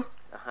 5, ¿no?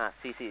 Ajá,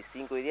 sí,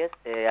 5 y 10.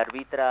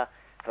 Arbitra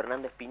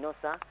Fernando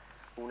Espinosa,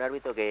 un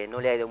árbitro que no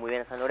le ha ido muy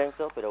bien a San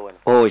Lorenzo, pero bueno.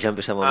 Uy, ya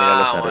empezamos a mirar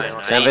los bueno,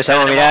 árbitros. ahí Ya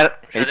empezamos a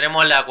mirar. Ya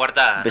tenemos la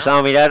coartada, ¿no? Empezamos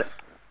a mirar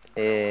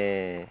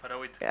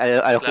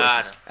a los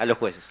Claro. jueces. A los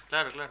jueces.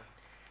 Claro.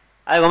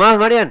 ¿Algo más,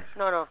 Marian?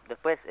 No,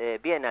 después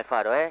bien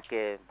Alfaro,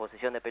 que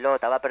posesión de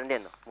pelota, va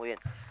aprendiendo, muy bien.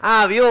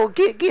 Ah, vio,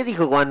 ¿qué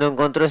dijo cuando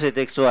encontró ese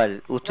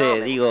textual? Usted,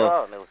 No,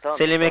 digo, me gustó,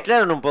 se me le gustó.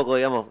 mezclaron un poco,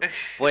 digamos.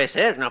 ¿Puede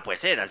ser? No puede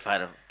ser,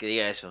 Alfaro, que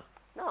diga eso.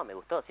 No, me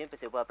gustó, siempre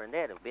se puede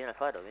aprender, bien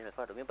Alfaro,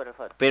 bien para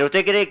Alfaro. ¿Pero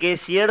usted cree que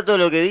es cierto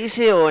lo que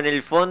dice o en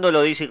el fondo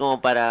lo dice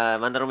como para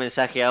mandar un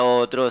mensaje a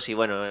otros y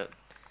bueno...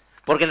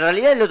 Porque en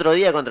realidad el otro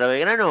día contra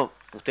Belgrano,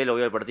 ¿usted lo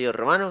vio el partido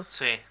romano?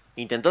 Sí.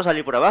 ¿Intentó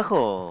salir por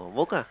abajo,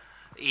 Boca?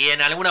 Y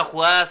en algunas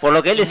jugadas... Por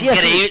lo que él decía,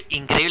 sí.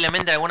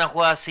 Increíblemente en algunas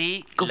jugadas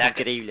sí. ¿Cómo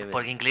increíblemente?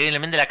 Porque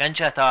increíblemente la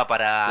cancha estaba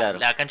para... Claro.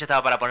 La cancha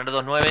estaba para poner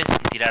 2 9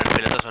 y tirar el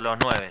pelotazo a los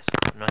 9.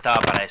 No estaba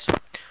para eso.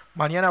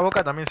 Mañana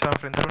Boca también se va a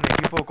enfrentar a un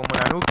equipo como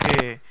Lanús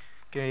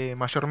que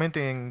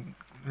mayormente en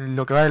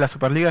lo que va de la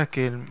Superliga es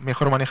que el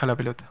mejor maneja la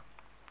pelota.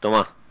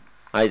 Tomá,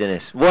 ahí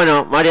tenés.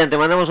 Bueno, Marian, te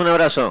mandamos un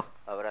abrazo.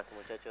 Abrazo,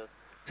 muchachos.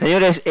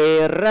 Señores,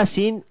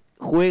 Racing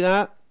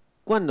juega...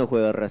 ¿Cuándo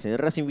juega Racing?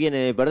 Racing viene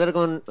de perder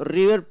con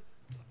River,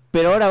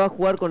 pero ahora va a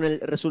jugar con el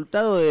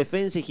resultado de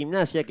Defensa y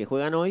Gimnasia, que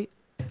juegan hoy.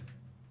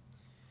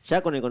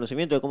 ya con el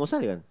conocimiento de cómo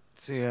salgan.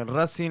 Sí, el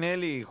Racing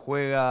Eli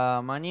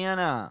juega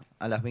mañana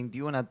a las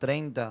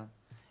 21:30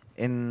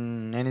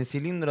 en el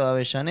cilindro de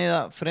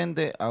Avellaneda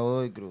frente a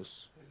Godoy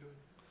Cruz.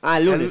 Ah,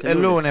 el lunes.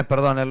 El lunes,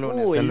 perdón, el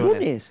lunes. ¿El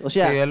lunes? O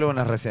sea, sí, el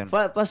lunes recién.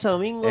 Pasa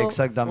domingo.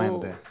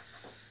 Exactamente.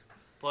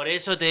 Por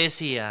eso te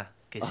decía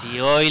que si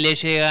hoy le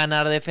llega a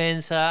ganar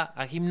Defensa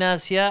a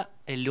Gimnasia,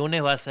 el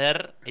lunes va a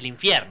ser el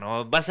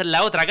infierno. Va a ser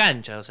la otra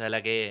cancha, o sea,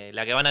 la que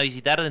van a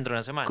visitar dentro de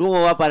una semana.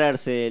 ¿Cómo va a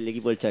pararse el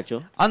equipo del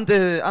Chacho?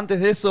 Antes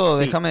de eso,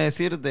 Sí. déjame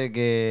decirte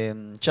que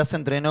ya se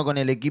entrenó con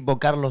el equipo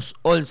Carlos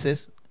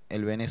Olces,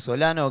 el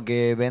venezolano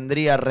que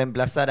vendría a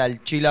reemplazar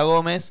al Chila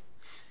Gómez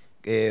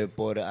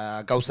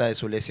a causa de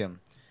su lesión.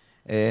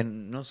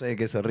 No sé de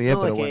qué se ríe,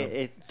 No, pero es bueno.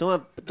 que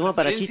toma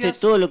para chiste ¿Referencias?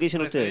 todo lo que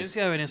dicen ustedes.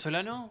 ¿Referencia de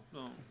venezolano?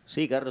 No.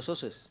 Sí, Carlos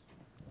Oces.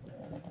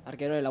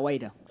 Arquero de La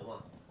Guaira.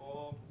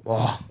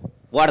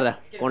 Guarda,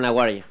 con la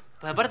guardia.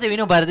 Pues aparte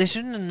vino para...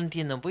 Yo no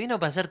entiendo, pues vino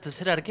para ser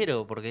tercer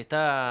arquero, porque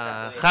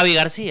está Javi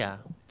García.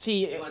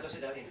 Sí,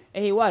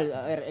 es igual.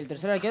 A ver, el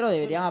tercer arquero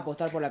deberían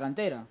apostar por la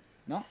cantera,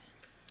 ¿no?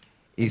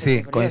 Y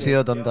sí,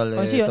 coincido totalmente.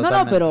 Coincido.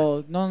 No,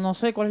 pero no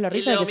sé cuál es la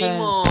risa Es lo de que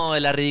mismo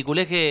la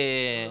ridiculez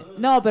que...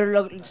 No,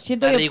 pero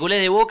siento La que ridiculez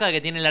de Boca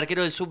que tiene el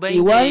arquero del sub-20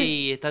 Igual-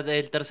 y está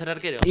el tercer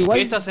arquero. Igual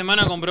esta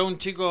semana compró un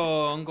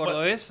chico, un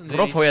cordobés. de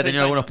Rojo había 16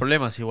 tenido algunos años.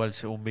 problemas igual,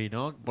 según vi,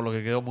 ¿no? Por lo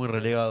que quedó muy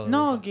relegado.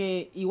 No,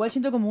 que igual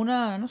siento como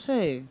una, no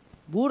sé,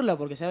 burla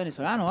porque sea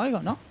venezolano o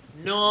algo, ¿no?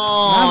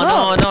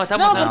 No,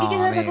 estamos... No, porque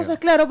quieres dar las cosas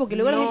claras porque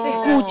luego la gente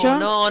escucha.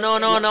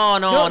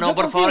 No,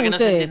 por favor, que no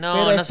se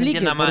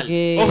entienda mal.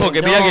 Ojo,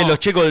 que mirá No. que los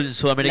chicos La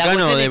sudamericanos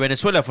cuestión de es-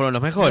 Venezuela fueron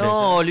los mejores.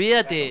 No,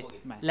 olvídate.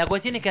 La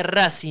cuestión es que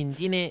Racing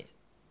tiene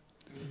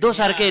dos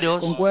arqueros.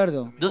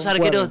 Concuerdo. Dos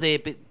arqueros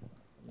de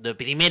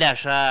primera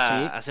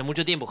ya hace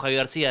mucho tiempo. Javi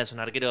García es un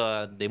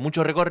arquero de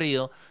mucho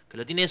recorrido, que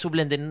lo tiene de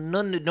suplente.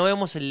 No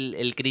vemos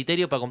el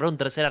criterio para comprar un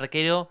tercer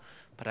arquero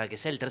para que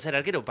sea el tercer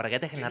arquero, para que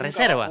ataje en la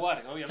reserva.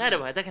 Claro,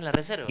 para que ataje en la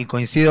reserva. Y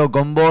coincido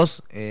con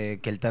vos que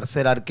el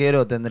tercer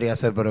arquero tendría que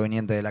ser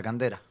proveniente de la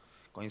cantera.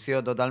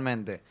 Coincido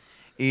totalmente.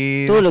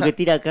 Y Todo lo que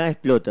tira acá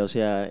explota, o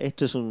sea,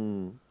 esto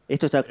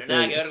está Pero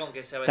nada que ver con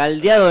que sea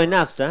caldeado de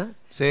nafta.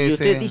 Sí, y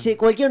usted sí. dice,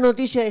 cualquier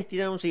noticia es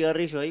tirar un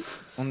cigarrillo ahí.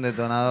 Un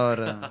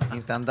detonador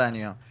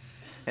instantáneo.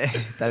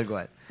 Tal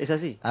cual. Es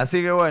así.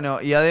 Así que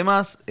bueno, y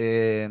además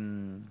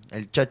el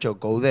Chacho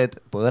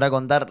Coudet podrá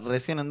contar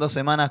recién en 2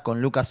 semanas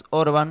con Lucas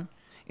Orban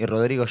y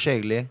Rodrigo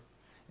Yegle.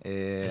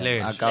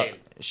 Yegle.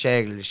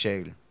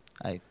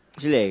 Ahí.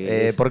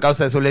 Por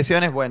causa de sus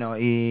lesiones, bueno,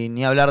 y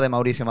ni hablar de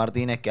Mauricio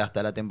Martínez, que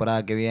hasta la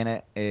temporada que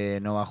viene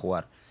no va a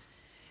jugar.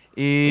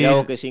 Y Mirá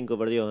vos que 5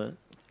 perdió, ¿eh?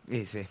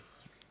 Y sí.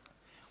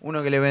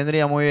 Uno que le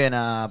vendría muy bien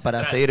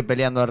para seguir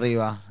peleando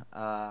arriba.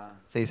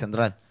 Sí,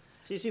 Central.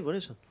 Sí, por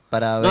eso.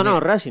 Para No,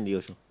 Racing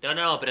digo yo.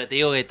 No, pero te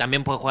digo que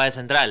también puede jugar de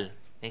central.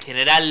 En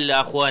general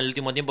ha jugado en el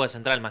último tiempo de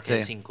central más que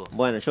de 5.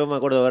 Bueno, yo me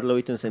acuerdo de haberlo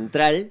visto en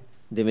Central,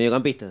 de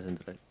mediocampista en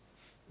Central.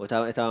 O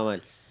estaba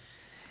mal.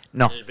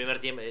 No. El primer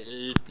tiempo,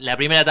 la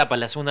primera etapa,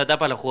 la segunda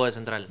etapa lo jugó de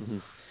central.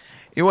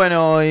 Y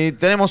bueno, y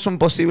tenemos un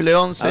posible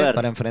A 11 ver.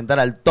 para enfrentar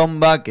al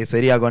Tomba, que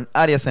sería con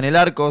Arias en el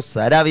arco,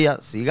 Sarabia,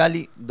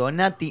 Sigali,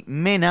 Donati,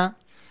 Mena,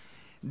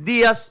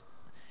 Díaz,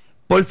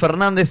 Paul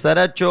Fernández,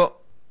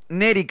 Saracho,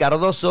 Neri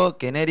Cardoso,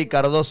 que Neri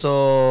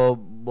Cardoso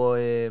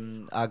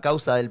a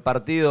causa del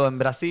partido en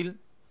Brasil,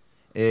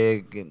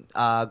 que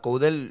a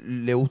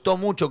Coudel le gustó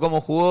mucho cómo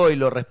jugó y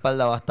lo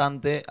respalda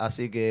bastante,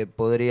 así que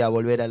podría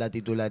volver a la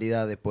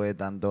titularidad después de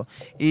tanto.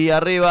 Y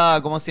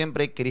arriba, como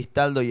siempre,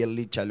 Cristaldo y el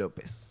Licha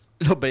López.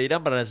 ¿Lo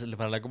pedirán para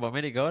la Copa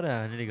América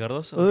ahora, Neri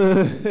Cardoso?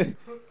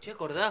 ¿Te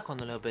acordás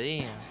cuando lo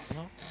pedían?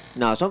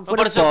 No, fueron por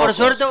pocos,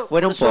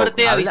 fueron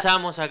suerte pocos.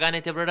 avisamos acá en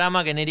este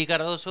programa que Neri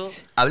Cardoso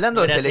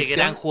Hablando de era ese selección-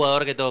 gran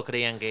jugador que todos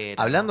creían que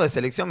era. Hablando de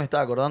selección, me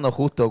estaba acordando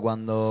justo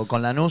cuando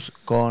con Lanús,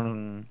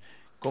 con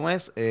 ¿cómo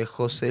es?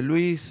 José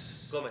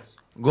Luis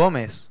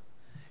Gómez.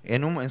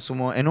 En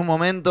un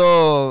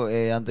momento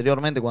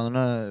anteriormente,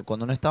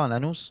 cuando no estaba en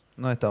Lanús,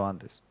 no estaba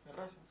antes.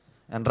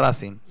 En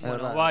Racing. es Bueno,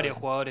 verdad. varios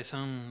jugadores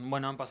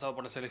han pasado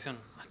por la selección.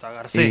 Hasta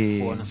Garcés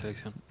jugó en la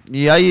selección.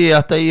 Y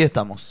hasta ahí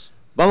estamos.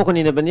 Vamos con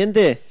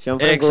Independiente.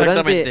 Gianfranco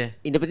Exactamente. Durante.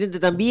 Independiente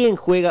también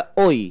juega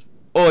hoy.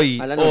 Hoy.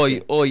 A la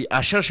noche.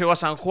 Ayer llegó a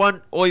San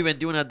Juan, hoy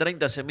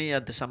 21:30 se mide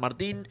ante San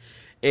Martín.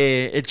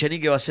 El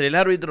Chenique va a ser el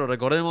árbitro,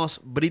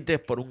 recordemos, Brites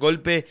por un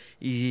golpe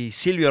y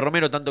Silvio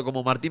Romero, tanto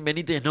como Martín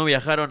Benítez, no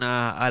viajaron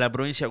a la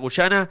provincia de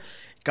Guyana.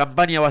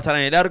 Campaña va a estar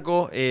en el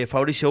arco,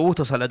 Fabricio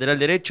Bustos al lateral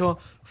derecho,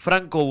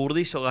 Franco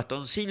Burdizo,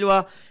 Gastón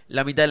Silva,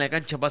 la mitad de la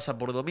cancha pasa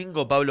por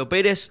Domingo, Pablo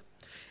Pérez.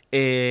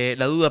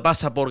 La duda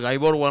pasa por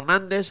Gaibor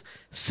Hernández,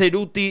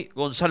 Ceruti,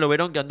 Gonzalo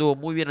Verón, que anduvo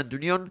muy bien ante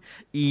Unión,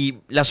 y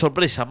la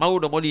sorpresa,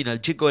 Mauro Molina,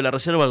 el chico de la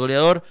reserva, el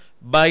goleador,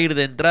 va a ir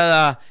de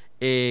entrada,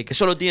 que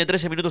solo tiene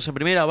 13 minutos en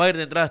primera, va a ir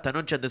de entrada esta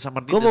noche ante San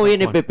Martín. ¿Cómo de San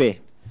viene Juan.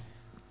 Pepe?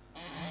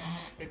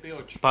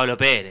 Pablo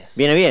Pérez.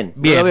 Viene bien.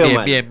 No lo veo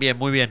mal. Bien,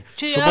 muy bien.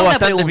 Che, Sumó hago una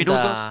bastantes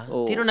pregunta.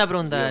 minutos. Tiene una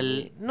pregunta.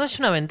 ¿No es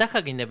una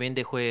ventaja que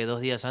Independiente juegue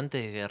 2 días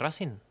antes que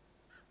Racing?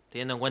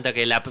 Teniendo en cuenta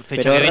que la fecha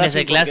Pero que viene es Racing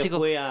el clásico.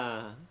 porque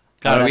juega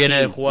Claro, Brasil,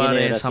 viene de jugar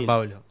viene de en San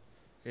Brasil. Pablo.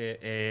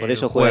 Por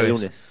eso juega el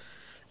jueves. lunes.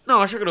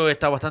 No, yo creo que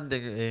está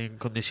bastante en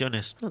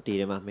condiciones. No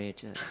tire más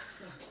mecha.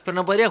 Pero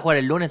no podría jugar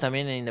el lunes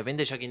también en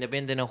Independiente, ya que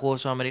Independiente no jugó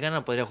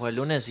Sudamericana, podría jugar el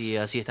lunes y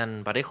así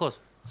están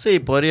parejos. Sí,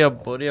 podría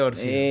haber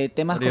sido.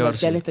 Temas Podría haber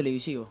comerciales sido.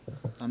 televisivos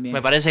también.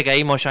 Me parece que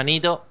ahí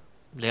Moyanito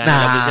le gana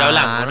la publicidad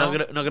blanca, ¿no?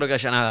 No creo que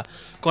haya nada.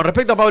 Con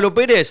respecto a Pablo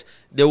Pérez,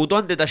 debutó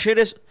ante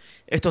Talleres.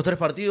 Estos 3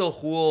 partidos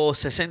jugó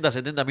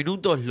 60-70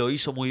 minutos, lo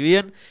hizo muy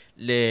bien.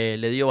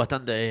 Le dio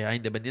bastante a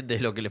Independiente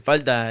lo que le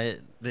falta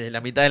de la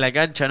mitad de la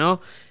cancha,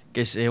 ¿no?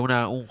 Que es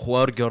un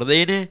jugador que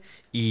ordene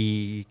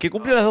y que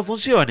cumplió las 2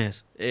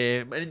 funciones.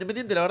 El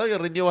Independiente la verdad que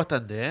rindió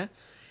bastante, ¿eh?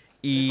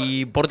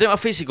 Y por tema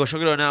físico, yo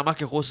creo nada más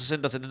que jugó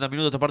 60-70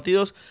 minutos estos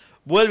partidos.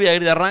 Vuelve a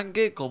ir de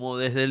arranque como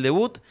desde el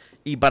debut.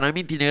 Y para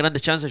mí tiene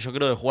grandes chances, yo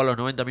creo, de jugar los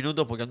 90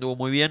 minutos porque anduvo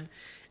muy bien.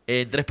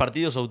 En 3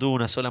 partidos obtuvo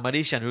una sola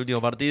amarilla en el último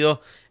partido,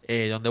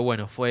 donde,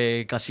 bueno,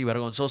 fue casi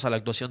vergonzosa la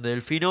actuación de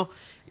Delfino.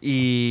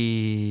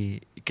 Y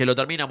que lo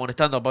termina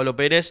amonestando a Pablo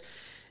Pérez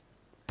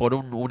por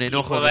un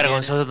enojo. Fue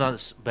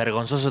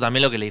vergonzoso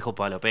también lo que le dijo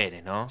Pablo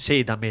Pérez, ¿no?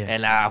 Sí, también.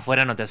 En la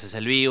afuera no te haces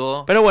el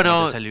vivo. Pero bueno, no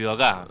te haces el vivo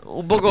acá.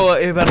 Un poco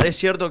es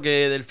cierto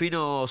que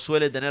Delfino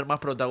suele tener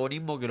más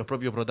protagonismo que los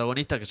propios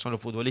protagonistas, que son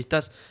los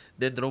futbolistas,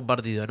 dentro de un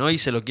partido, ¿no? Y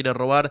se lo quiere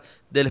robar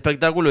del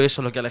espectáculo y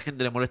eso es lo que a la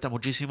gente le molesta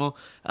muchísimo,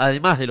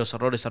 además de los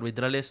errores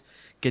arbitrales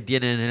que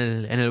tienen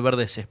en el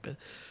verde césped.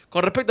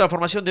 Con respecto a la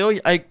formación de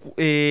hoy, hay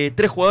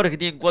 3 jugadores que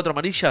tienen 4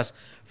 amarillas.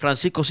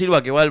 Francisco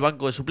Silva, que va al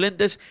banco de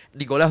suplentes.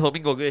 Nicolás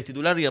Domingo, que es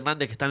titular. Y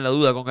Hernández, que está en la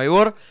duda con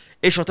Gaibor.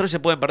 Ellos 3 se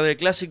pueden perder el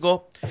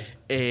clásico.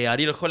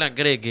 Ariel Holland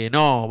cree que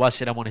no va a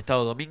ser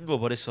amonestado Domingo,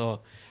 por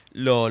eso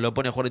lo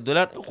pone a jugar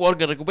titular. Un jugador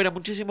que recupera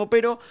muchísimo,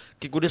 pero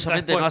que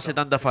curiosamente no hace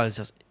tantas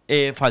faltas.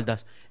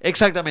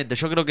 Exactamente,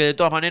 yo creo que de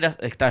todas maneras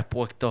está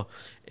expuesto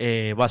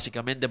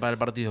básicamente para el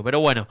partido. Pero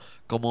bueno,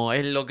 como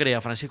él lo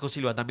crea, Francisco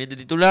Silva también de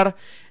titular.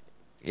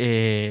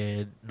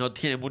 No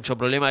tiene mucho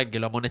problema en que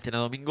lo amonesten a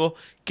Domingo,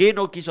 que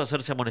no quiso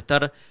hacerse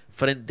amonestar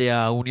frente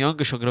a Unión,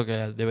 que yo creo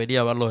que debería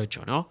haberlo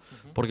hecho, ¿no?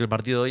 Porque el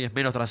partido de hoy es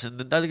menos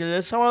trascendental que el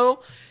del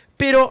sábado,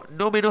 pero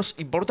no menos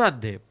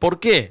importante. ¿Por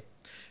qué?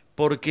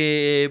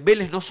 Porque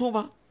Vélez no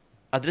suma,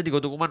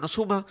 Atlético Tucumán no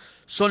suma,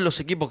 son los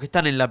equipos que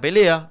están en la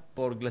pelea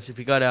por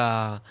clasificar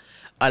a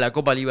la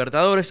Copa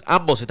Libertadores.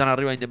 Ambos están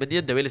arriba de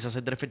Independiente. Vélez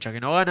hace 3 fechas que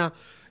no gana.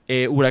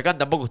 Huracán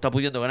tampoco está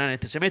pudiendo ganar en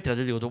este semestre.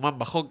 Atlético Tucumán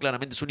bajó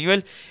claramente su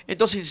nivel.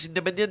 Entonces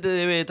Independiente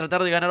debe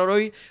tratar de ganar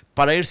hoy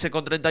para irse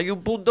con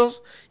 31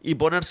 puntos y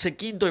ponerse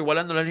quinto,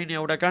 igualando la línea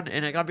de Huracán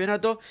en el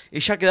campeonato, y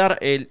ya quedar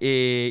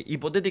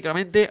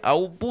hipotéticamente a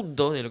 1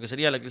 punto de lo que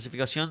sería la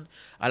clasificación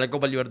a la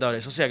Copa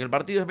Libertadores. O sea que el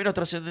partido es menos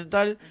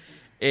trascendental,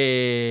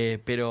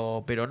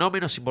 pero no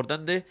menos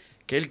importante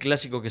que el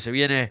clásico que se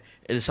viene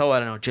el sábado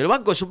a la noche. El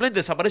banco de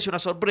suplentes aparece una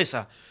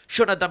sorpresa.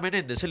 Jonathan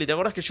Menéndez, Eli, ¿te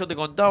acordás que yo te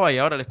contaba y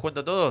ahora les cuento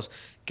a todos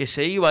que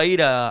se iba a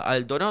ir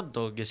al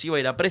Toronto, que se iba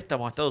a ir a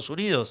préstamo a Estados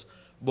Unidos?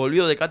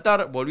 Volvió de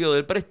Qatar, volvió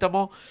del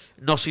préstamo,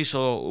 no se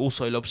hizo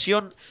uso de la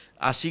opción,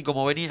 así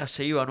como venía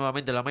se iba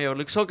nuevamente a la Major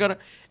League Soccer.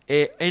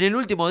 En el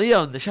último día,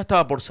 donde ya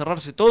estaba por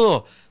cerrarse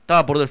todo,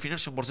 estaba por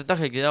definirse un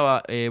porcentaje que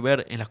quedaba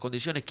ver en las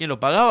condiciones quién lo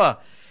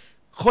pagaba.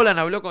 Holland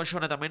habló con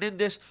Jonathan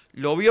Menéndez,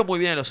 lo vio muy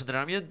bien en los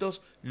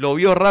entrenamientos, lo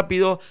vio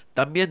rápido,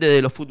 también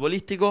desde lo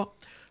futbolístico.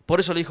 Por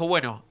eso le dijo,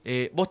 bueno,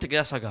 vos te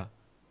quedás acá.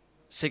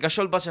 Se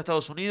cayó el pase a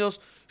Estados Unidos.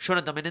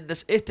 Jonathan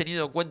Menéndez es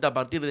tenido en cuenta a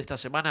partir de esta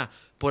semana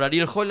por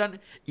Ariel Holland.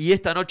 Y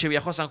esta noche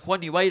viajó a San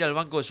Juan y va a ir al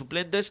banco de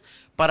suplentes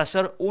para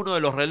ser uno de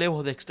los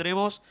relevos de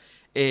extremos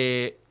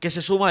que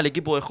se suma al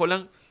equipo de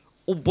Holland.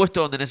 Un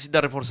puesto donde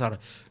necesita reforzar.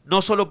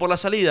 No solo por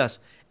las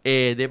salidas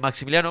de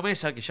Maximiliano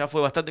Mesa, que ya fue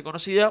bastante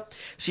conocida,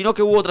 sino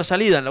que hubo otra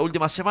salida en la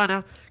última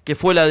semana, que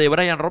fue la de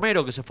Brian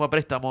Romero, que se fue a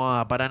préstamo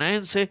a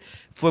Paranaense,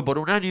 fue por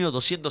un año,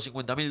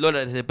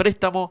 $250.000 de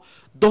préstamo,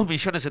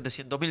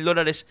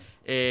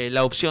 $2.700.000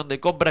 la opción de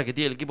compra que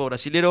tiene el equipo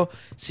brasilero,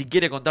 si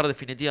quiere contar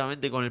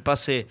definitivamente con el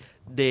pase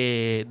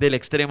del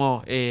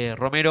extremo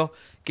Romero,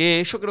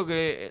 que yo creo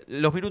que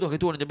los minutos que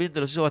tuvo en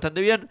Independiente los hizo bastante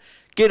bien,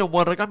 que era un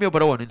buen recambio,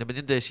 pero bueno,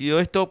 Independiente decidió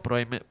esto,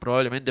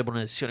 probablemente por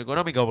una decisión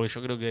económica, porque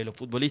yo creo que de lo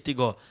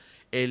futbolístico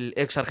el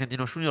ex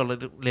Argentino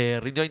Junior le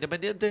rindió a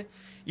Independiente,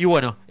 y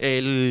bueno,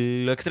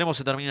 el extremo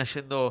se termina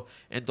yendo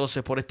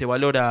entonces por este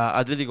valor a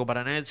Atlético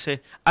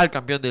Paranaense, al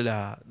campeón de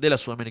la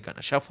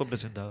Sudamericana, ya fue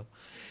presentado.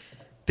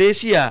 Te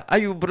decía,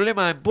 hay un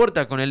problema en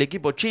puerta con el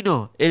equipo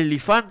chino, el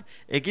Lifan,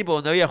 equipo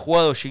donde había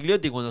jugado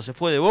Gigliotti cuando se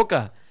fue de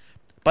Boca,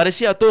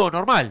 parecía todo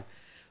normal.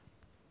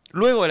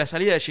 Luego de la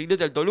salida de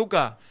Gigliotti al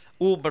Toluca,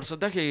 hubo un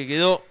porcentaje que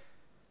quedó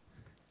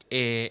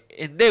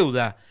en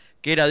deuda,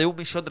 que era de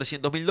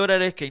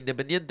 $1.300.000 que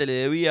Independiente le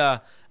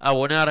debía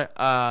abonar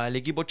al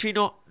equipo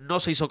chino.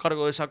 No se hizo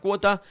cargo de esa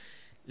cuota,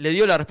 le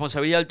dio la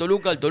responsabilidad al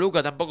Toluca. El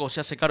Toluca tampoco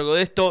se hace cargo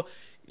de esto.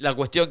 La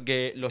cuestión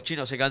que los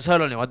chinos se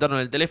cansaron, levantaron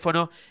el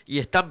teléfono y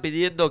están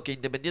pidiendo que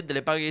Independiente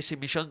le pague ese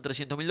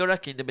 $1.300.000,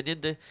 que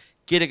Independiente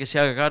quiere que se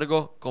haga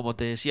cargo, como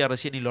te decía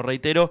recién y lo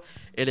reitero,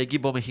 el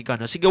equipo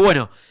mexicano. Así que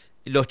bueno,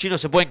 los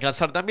chinos se pueden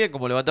cansar también,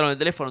 como levantaron el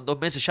teléfono en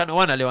 2 meses, ya no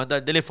van a levantar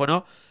el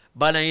teléfono,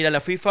 van a ir a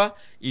la FIFA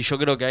y yo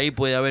creo que ahí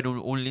puede haber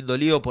un lindo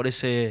lío por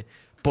ese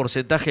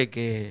porcentaje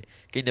que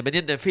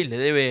Independiente, en fin, le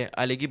debe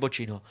al equipo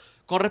chino.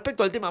 Con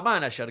respecto al tema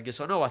manager, que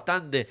sonó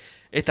bastante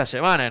esta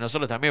semana, que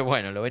nosotros también,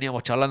 bueno, lo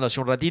veníamos charlando hace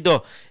un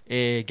ratito,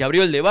 que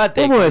abrió el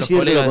debate. ¿Cómo con los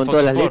decirlo colegas de con Fox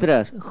todas las Sports.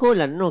 letras?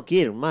 Holland no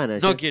quiere un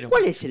manager. No quiere un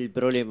 ¿Cuál es el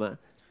problema?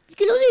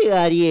 Que lo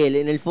diga Ariel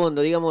en el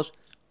fondo, digamos,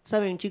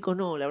 saben chicos,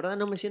 no, la verdad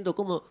no me siento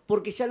cómodo,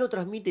 porque ya lo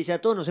transmite, ya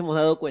todos nos hemos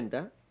dado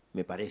cuenta,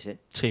 me parece.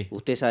 Sí.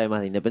 Usted sabe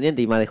más de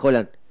Independiente y más de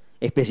Holland,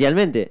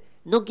 especialmente.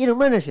 No quiere un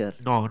manager.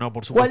 No,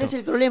 por supuesto. ¿Cuál es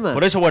el problema?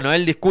 Por eso, bueno,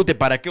 él discute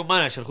para qué un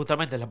manager,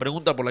 justamente es la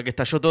pregunta por la que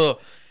estalló todo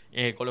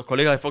con los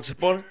colegas de Fox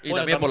Sports y Bueno,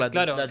 también por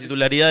claro. la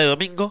titularidad de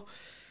Domingo.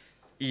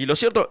 Y lo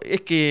cierto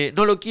es que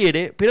no lo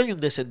quiere, pero hay un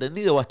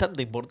desentendido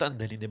bastante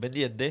importante en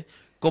Independiente,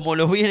 como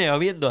lo viene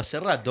habiendo hace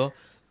rato,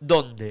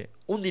 donde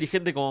un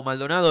dirigente como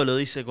Maldonado lo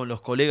dice con los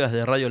colegas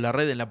de Radio La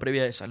Red en la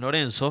previa de San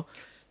Lorenzo,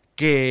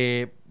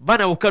 que van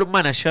a buscar un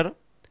manager,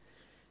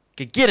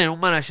 que quieren un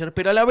manager,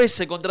 pero a la vez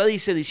se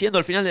contradice diciendo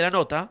al final de la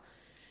nota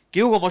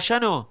que Hugo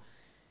Moyano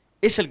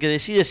es el que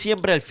decide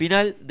siempre al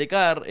final de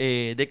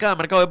cada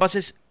mercado de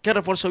pases qué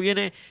refuerzo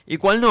viene y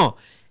cuál no.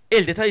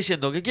 Él te está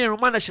diciendo que quieren un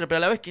manager, pero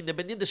a la vez que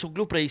Independiente es un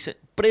club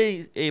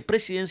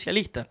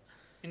presidencialista.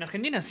 En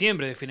Argentina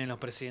siempre definen los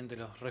presidentes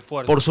los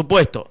refuerzos. Por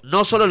supuesto,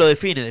 no solo lo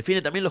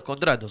define también los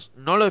contratos.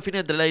 No lo define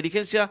entre la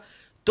dirigencia,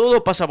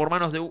 todo pasa por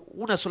manos de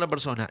una sola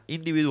persona,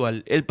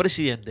 individual, el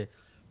presidente.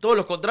 Todos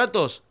los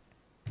contratos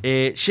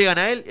llegan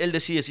a él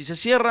decide si se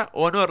cierra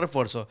o no el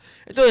refuerzo.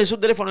 Entonces es un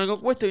teléfono de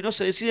compuesto y no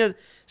se decide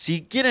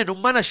si quieren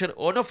un manager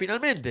o no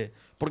finalmente,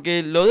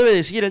 porque lo debe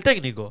decidir el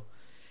técnico.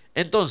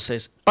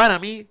 Entonces, para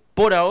mí,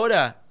 por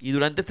ahora y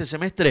durante este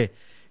semestre,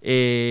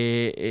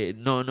 es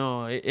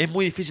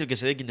muy difícil que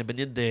se dé que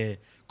Independiente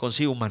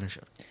consiga un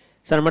manager.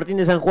 San Martín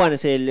de San Juan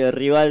es el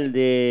rival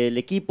del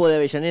equipo de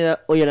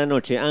Avellaneda hoy a la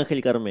noche,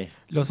 Ángel Carmé.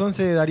 Los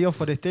 11 de Darío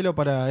Forestelo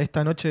para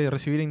esta noche de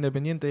recibir a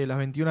Independiente de las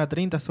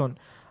 21:30 son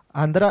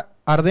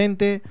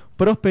Ardente,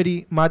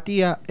 Prosperi,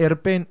 Matías,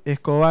 Erpen,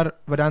 Escobar,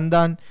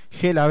 Brandán,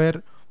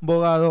 Gelaber,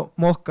 Bogado,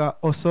 Mosca,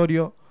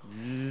 Osorio,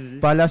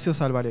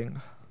 Palacios,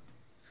 Alvarenga.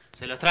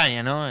 Se lo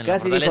extraña, ¿no? En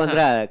Casi la dijo Fortaleza.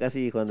 Andrada,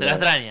 casi dijo Se Andrada. lo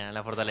extraña en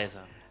la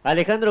Fortaleza.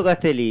 Alejandro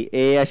Castelli,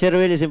 ayer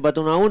Vélez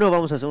empató 1-1,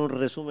 vamos a hacer un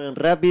resumen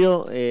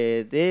rápido.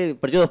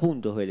 Perdió 2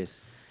 puntos Vélez.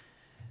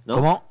 ¿No?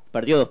 ¿Cómo?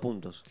 Perdió 2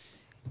 puntos.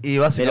 Y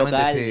básicamente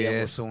De local, sí, digamos.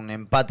 es un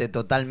empate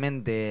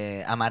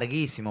totalmente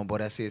amarguísimo,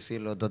 por así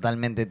decirlo,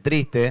 totalmente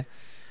triste,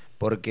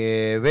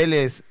 porque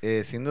Vélez,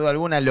 sin duda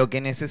alguna, lo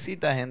que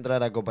necesita es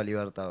entrar a Copa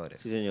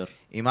Libertadores. Sí, señor.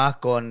 Y más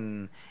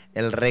con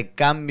el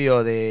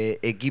recambio de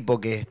equipo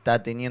que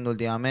está teniendo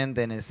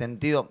últimamente, en el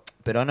sentido,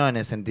 pero no en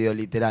el sentido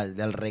literal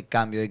del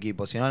recambio de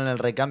equipo, sino en el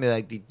recambio de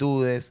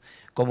actitudes,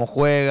 cómo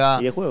juega,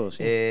 Y de juego,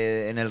 sí.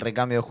 en el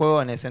recambio de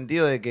juego, en el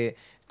sentido de que,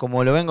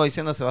 como lo vengo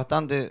diciendo hace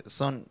bastante,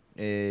 son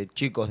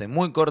chicos de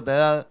muy corta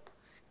edad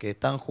que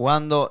están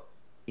jugando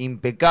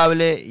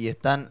impecable y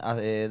están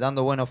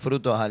dando buenos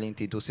frutos a la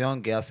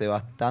institución que hace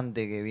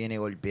bastante que viene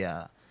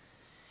golpeada.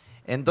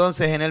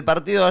 Entonces, en el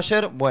partido de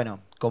ayer, bueno,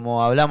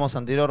 como hablamos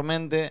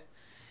anteriormente,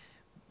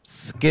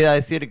 queda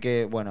decir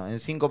que, bueno, en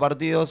 5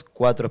 partidos,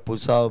 4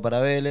 expulsados para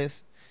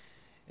Vélez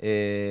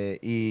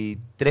y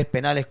 3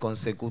 penales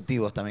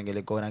consecutivos también que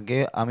le cobran,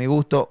 que a mi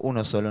gusto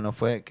uno solo no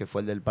fue, que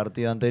fue el del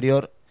partido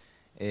anterior,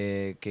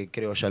 que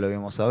creo ya lo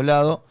habíamos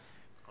hablado,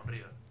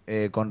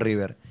 con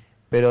River.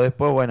 Pero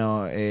después,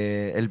 bueno,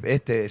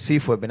 este sí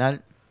fue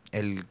penal,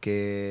 el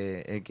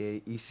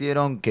que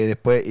hicieron, que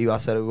después iba a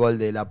ser gol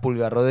de la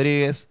Pulga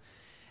Rodríguez,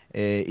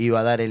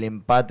 iba a dar el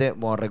empate.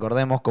 Bueno,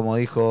 recordemos, como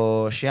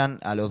dijo Jean,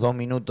 a los 2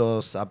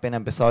 minutos apenas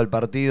empezado el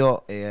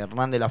partido,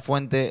 Hernán de la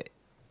Fuente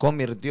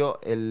convirtió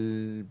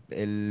el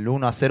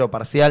 1-0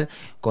 parcial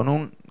con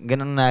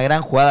una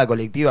gran jugada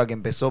colectiva que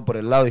empezó por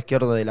el lado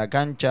izquierdo de la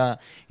cancha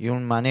y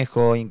un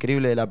manejo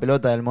increíble de la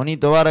pelota del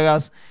Monito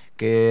Vargas,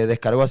 que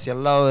descargó hacia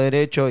el lado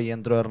derecho y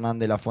entró Hernán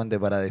de la Fuente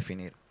para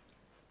definir.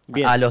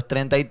 Bien. A los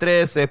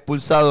 33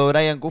 expulsado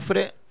Brian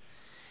Cufré.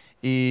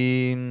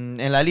 Y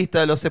en la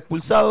lista de los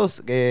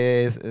expulsados,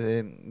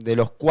 de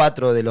los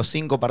 4 de los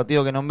 5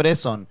 partidos que nombré,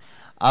 son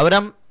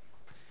Abraham,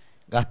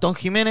 Gastón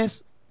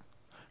Jiménez,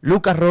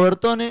 Lucas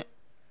Robertone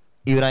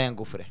y Brian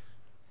Cufré.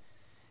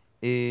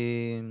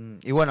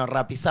 Y bueno,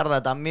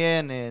 Rapizarda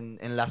también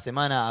en la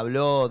semana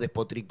habló,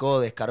 despotricó,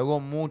 descargó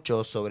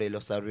mucho sobre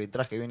los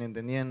arbitrajes que viene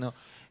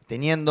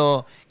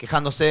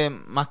quejándose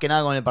más que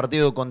nada con el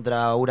partido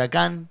contra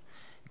Huracán,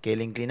 que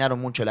le inclinaron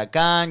mucho la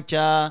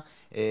cancha,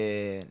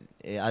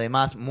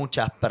 además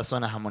muchas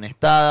personas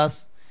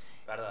amonestadas,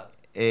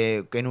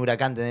 que en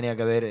Huracán tendría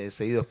que haber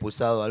seguido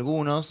expulsado a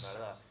algunos.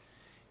 Verdad.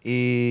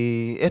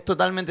 Y es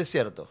totalmente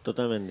cierto.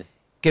 Totalmente.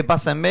 ¿Qué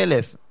pasa en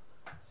Vélez?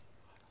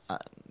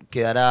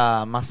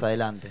 Quedará más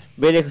adelante.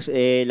 Vélez,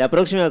 la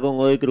próxima con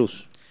Godoy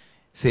Cruz.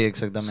 Sí,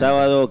 exactamente.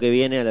 Sábado que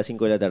viene a las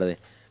 5 de la tarde.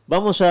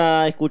 Vamos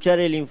a escuchar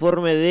el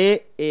informe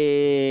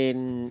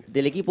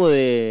del equipo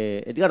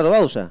de Edgardo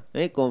Bauza,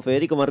 con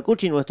Federico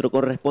Marcucci, nuestro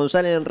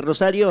corresponsal en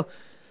Rosario,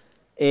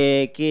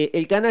 que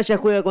el Canalla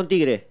juega con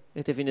Tigre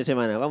este fin de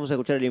semana. Vamos a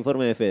escuchar el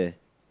informe de Fede.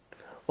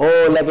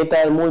 Hola, ¿qué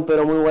tal? Muy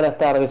pero muy buenas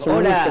tardes. Un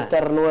Hola. gusto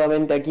estar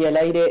nuevamente aquí al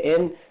aire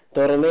en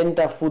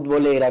Tormenta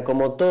Futbolera,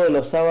 como todos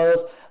los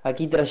sábados,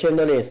 aquí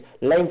trayéndoles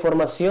la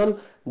información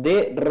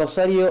de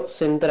Rosario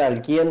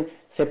Central, quien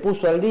se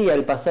puso al día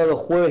el pasado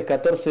jueves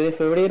 14 de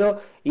febrero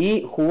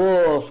y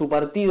jugó su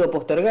partido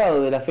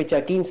postergado de la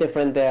fecha 15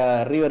 frente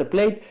a River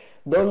Plate,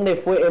 donde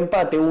fue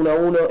empate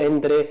 1-1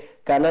 entre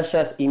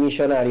Canallas y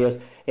Millonarios.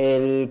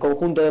 El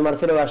conjunto de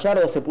Marcelo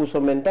Gallardo se puso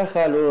en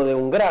ventaja luego de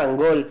un gran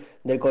gol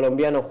del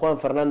colombiano Juan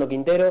Fernando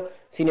Quintero.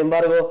 Sin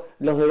embargo,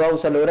 los de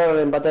Bausa lograron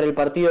empatar el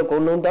partido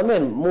con un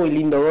también muy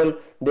lindo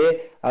gol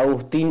de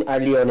Agustín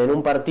Alión, en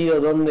un partido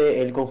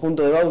donde el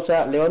conjunto de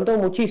Bausa levantó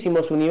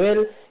muchísimo su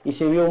nivel y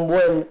se vio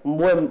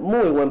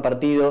muy buen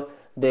partido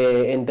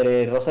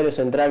entre Rosario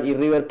Central y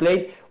River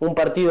Plate, un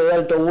partido de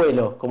alto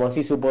vuelo, como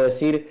así supo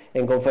decir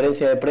en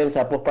conferencia de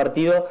prensa post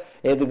partido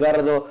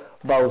Edgardo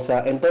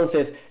Bausa.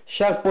 Entonces,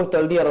 ya puesto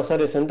al día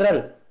Rosario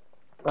Central,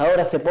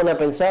 ahora se pone a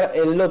pensar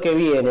en lo que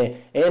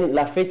viene, en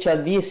la fecha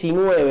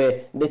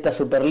 19 de esta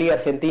Superliga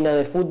Argentina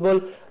de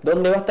Fútbol,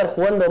 donde va a estar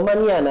jugando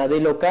mañana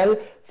de local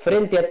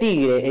frente a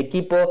Tigre,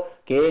 equipo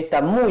que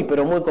está muy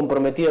pero muy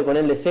comprometido con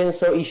el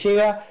descenso y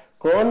llega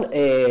con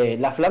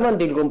la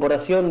flamante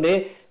incorporación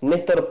de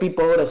Néstor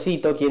Pipo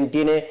Gorosito, quien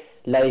tiene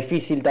la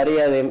difícil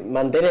tarea de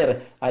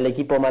mantener al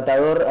equipo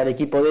matador, al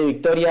equipo de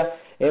Victoria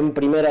en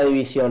primera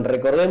división.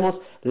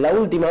 Recordemos, la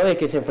última vez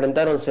que se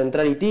enfrentaron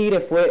Central y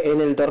Tigre fue en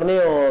el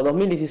torneo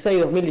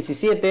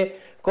 2016-2017,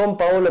 con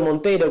Paolo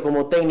Montero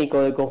como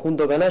técnico del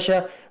conjunto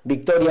canalla.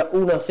 Victoria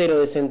 1-0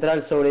 de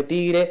Central sobre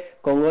Tigre,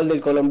 con gol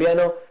del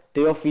colombiano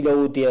Teófilo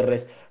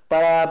Gutiérrez.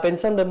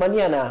 Pensando en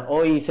mañana,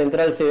 hoy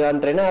Central se va a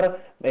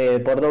entrenar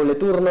por doble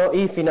turno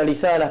y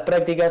finalizadas las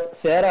prácticas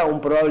se hará un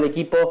probable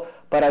equipo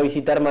para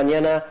visitar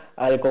mañana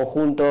al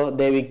conjunto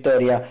de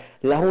Victoria.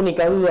 Las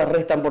únicas dudas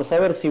restan por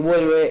saber si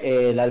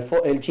vuelve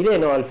el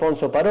chileno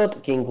Alfonso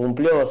Parot, quien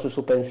cumplió su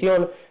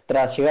suspensión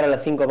tras llegar a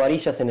las 5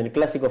 amarillas en el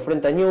clásico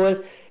frente a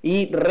Newell's,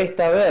 y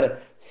resta ver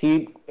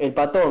si el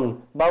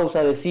patón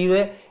Bausa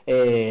decide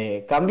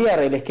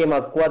cambiar el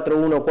esquema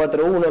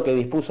 4-1-4-1 que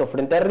dispuso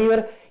frente a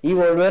River y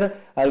volver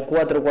al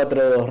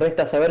 4-4-2.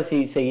 Resta saber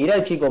si seguirá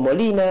el Chico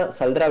Molina,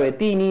 saldrá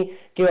Bettini,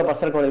 qué va a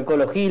pasar con el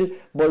Colo Gil,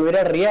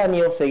 volverá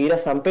Riaño, seguirá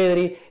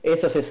Sampedri.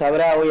 Eso se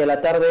sabrá hoy a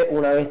la tarde,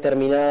 una vez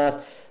terminadas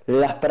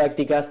las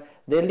prácticas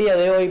del día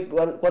de hoy,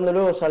 cuando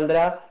luego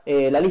saldrá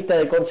la lista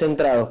de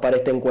concentrados para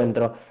este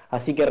encuentro.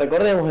 Así que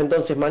recordemos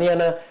entonces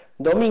mañana,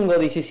 domingo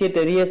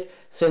 17:10,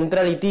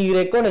 Central y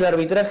Tigre, con el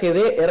arbitraje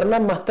de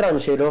Hernán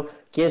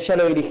Mastrangelo, quien ya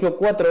lo dirigió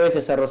 4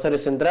 veces a Rosario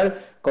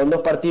Central, con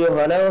 2 partidos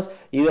ganados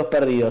y 2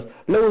 perdidos.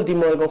 Lo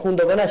último del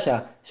conjunto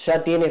canalla,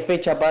 ya tiene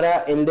fecha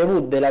para el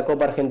debut de la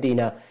Copa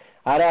Argentina.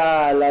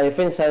 Hará la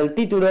defensa del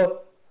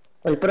título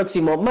el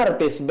próximo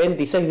martes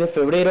 26 de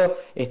febrero,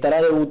 estará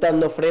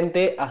debutando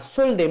frente a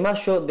Sol de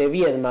Mayo de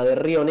Viedma, de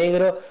Río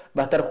Negro.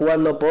 Va a estar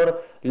jugando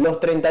por los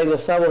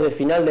 32avos de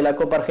final de la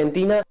Copa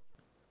Argentina.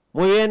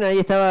 Muy bien, ahí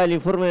estaba el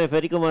informe de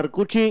Federico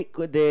Marcucci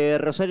de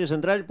Rosario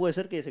Central. ¿Puede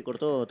ser que se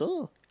cortó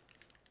todo?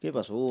 ¿Qué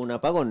pasó? Hubo un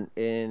apagón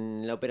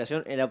en la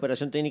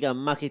operación técnica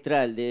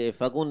magistral de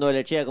Facundo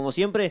Lechea, como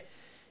siempre.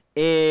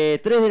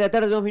 3 de la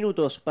tarde, 2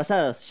 minutos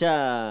pasadas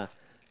ya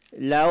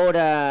la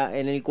hora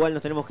en el cual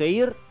nos tenemos que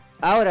ir.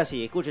 Ahora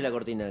sí, escuche la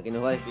cortina que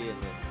nos va despidiendo.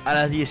 A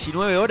las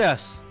 19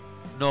 horas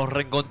nos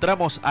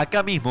reencontramos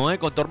acá mismo,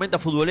 con Tormenta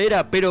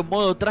Futbolera, pero en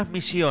modo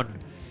transmisión.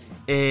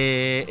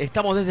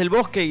 Estamos desde el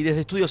Bosque y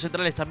desde Estudios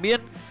Centrales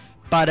también,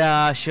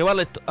 para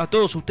llevarles a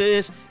todos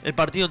ustedes el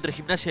partido entre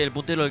Gimnasia y el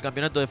puntero del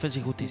Campeonato de Defensa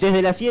y Justicia.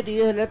 Desde las 7 y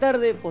 10 de la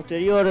tarde,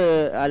 posterior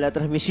a la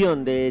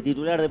transmisión de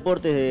Titular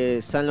Deportes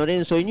de San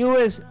Lorenzo y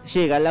Newell's,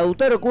 llega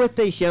Lautaro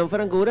Cuesta y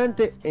Gianfranco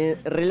Durante,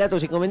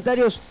 relatos y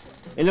comentarios.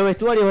 En los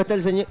vestuarios va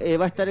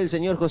a estar el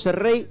señor José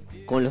Rey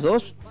con los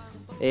dos.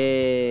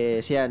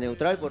 Sea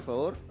neutral, por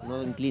favor.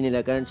 No incline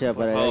la cancha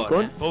para el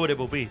halcón. Pobre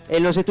Pupí.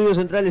 En los estudios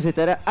centrales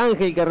estará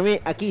Ángel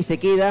Carmé. Aquí se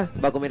queda,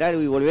 va a comer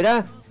algo y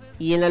volverá.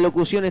 Y en la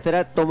locución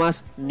estará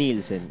Tomás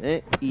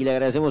Nielsen. Y le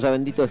agradecemos a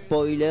Bendito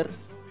Spoiler.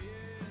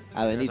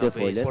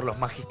 Por los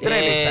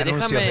magistrales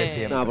anuncios de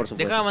siempre. No, por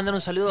supuesto. Dejame mandar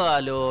un saludo a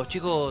los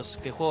chicos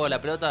que juegan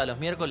la pelota los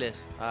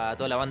miércoles, a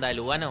toda la banda de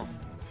Lugano,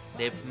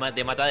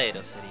 de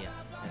Mataderos sería.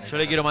 Yo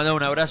le quiero mandar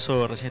un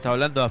abrazo, recién estaba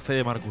hablando, a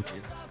Fede Marcucci.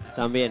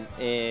 También.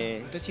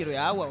 ¿Usted sirve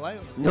agua o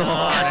algo?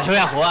 No, yo voy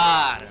a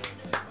jugar.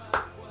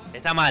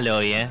 Está malo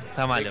hoy,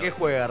 Está malo. ¿De qué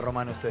juega,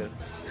 Román, usted?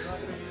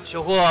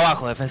 Yo juego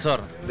abajo,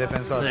 defensor.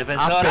 Defensor.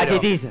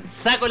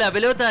 Saco la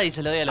pelota y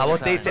se lo doy a la A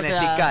vos te dicen el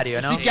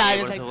sicario, ¿no?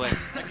 Sicario, por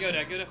supuesto. ¿A qué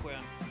hora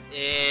juegan?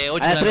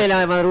 8 a las 3 de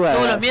la madrugada.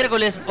 Todos los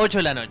miércoles, 8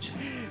 de la noche.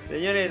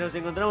 Señores, nos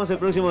encontramos el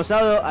próximo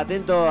sábado.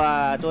 Atento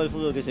a todo el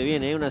fútbol que se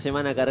viene, una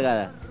semana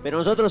cargada. Pero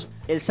nosotros,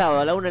 el sábado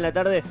a la 1 de la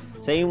tarde,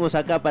 seguimos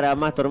acá para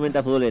más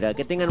Tormenta Futbolera.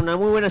 Que tengan una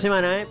muy buena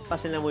semana,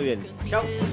 Pásenla muy bien. Chau.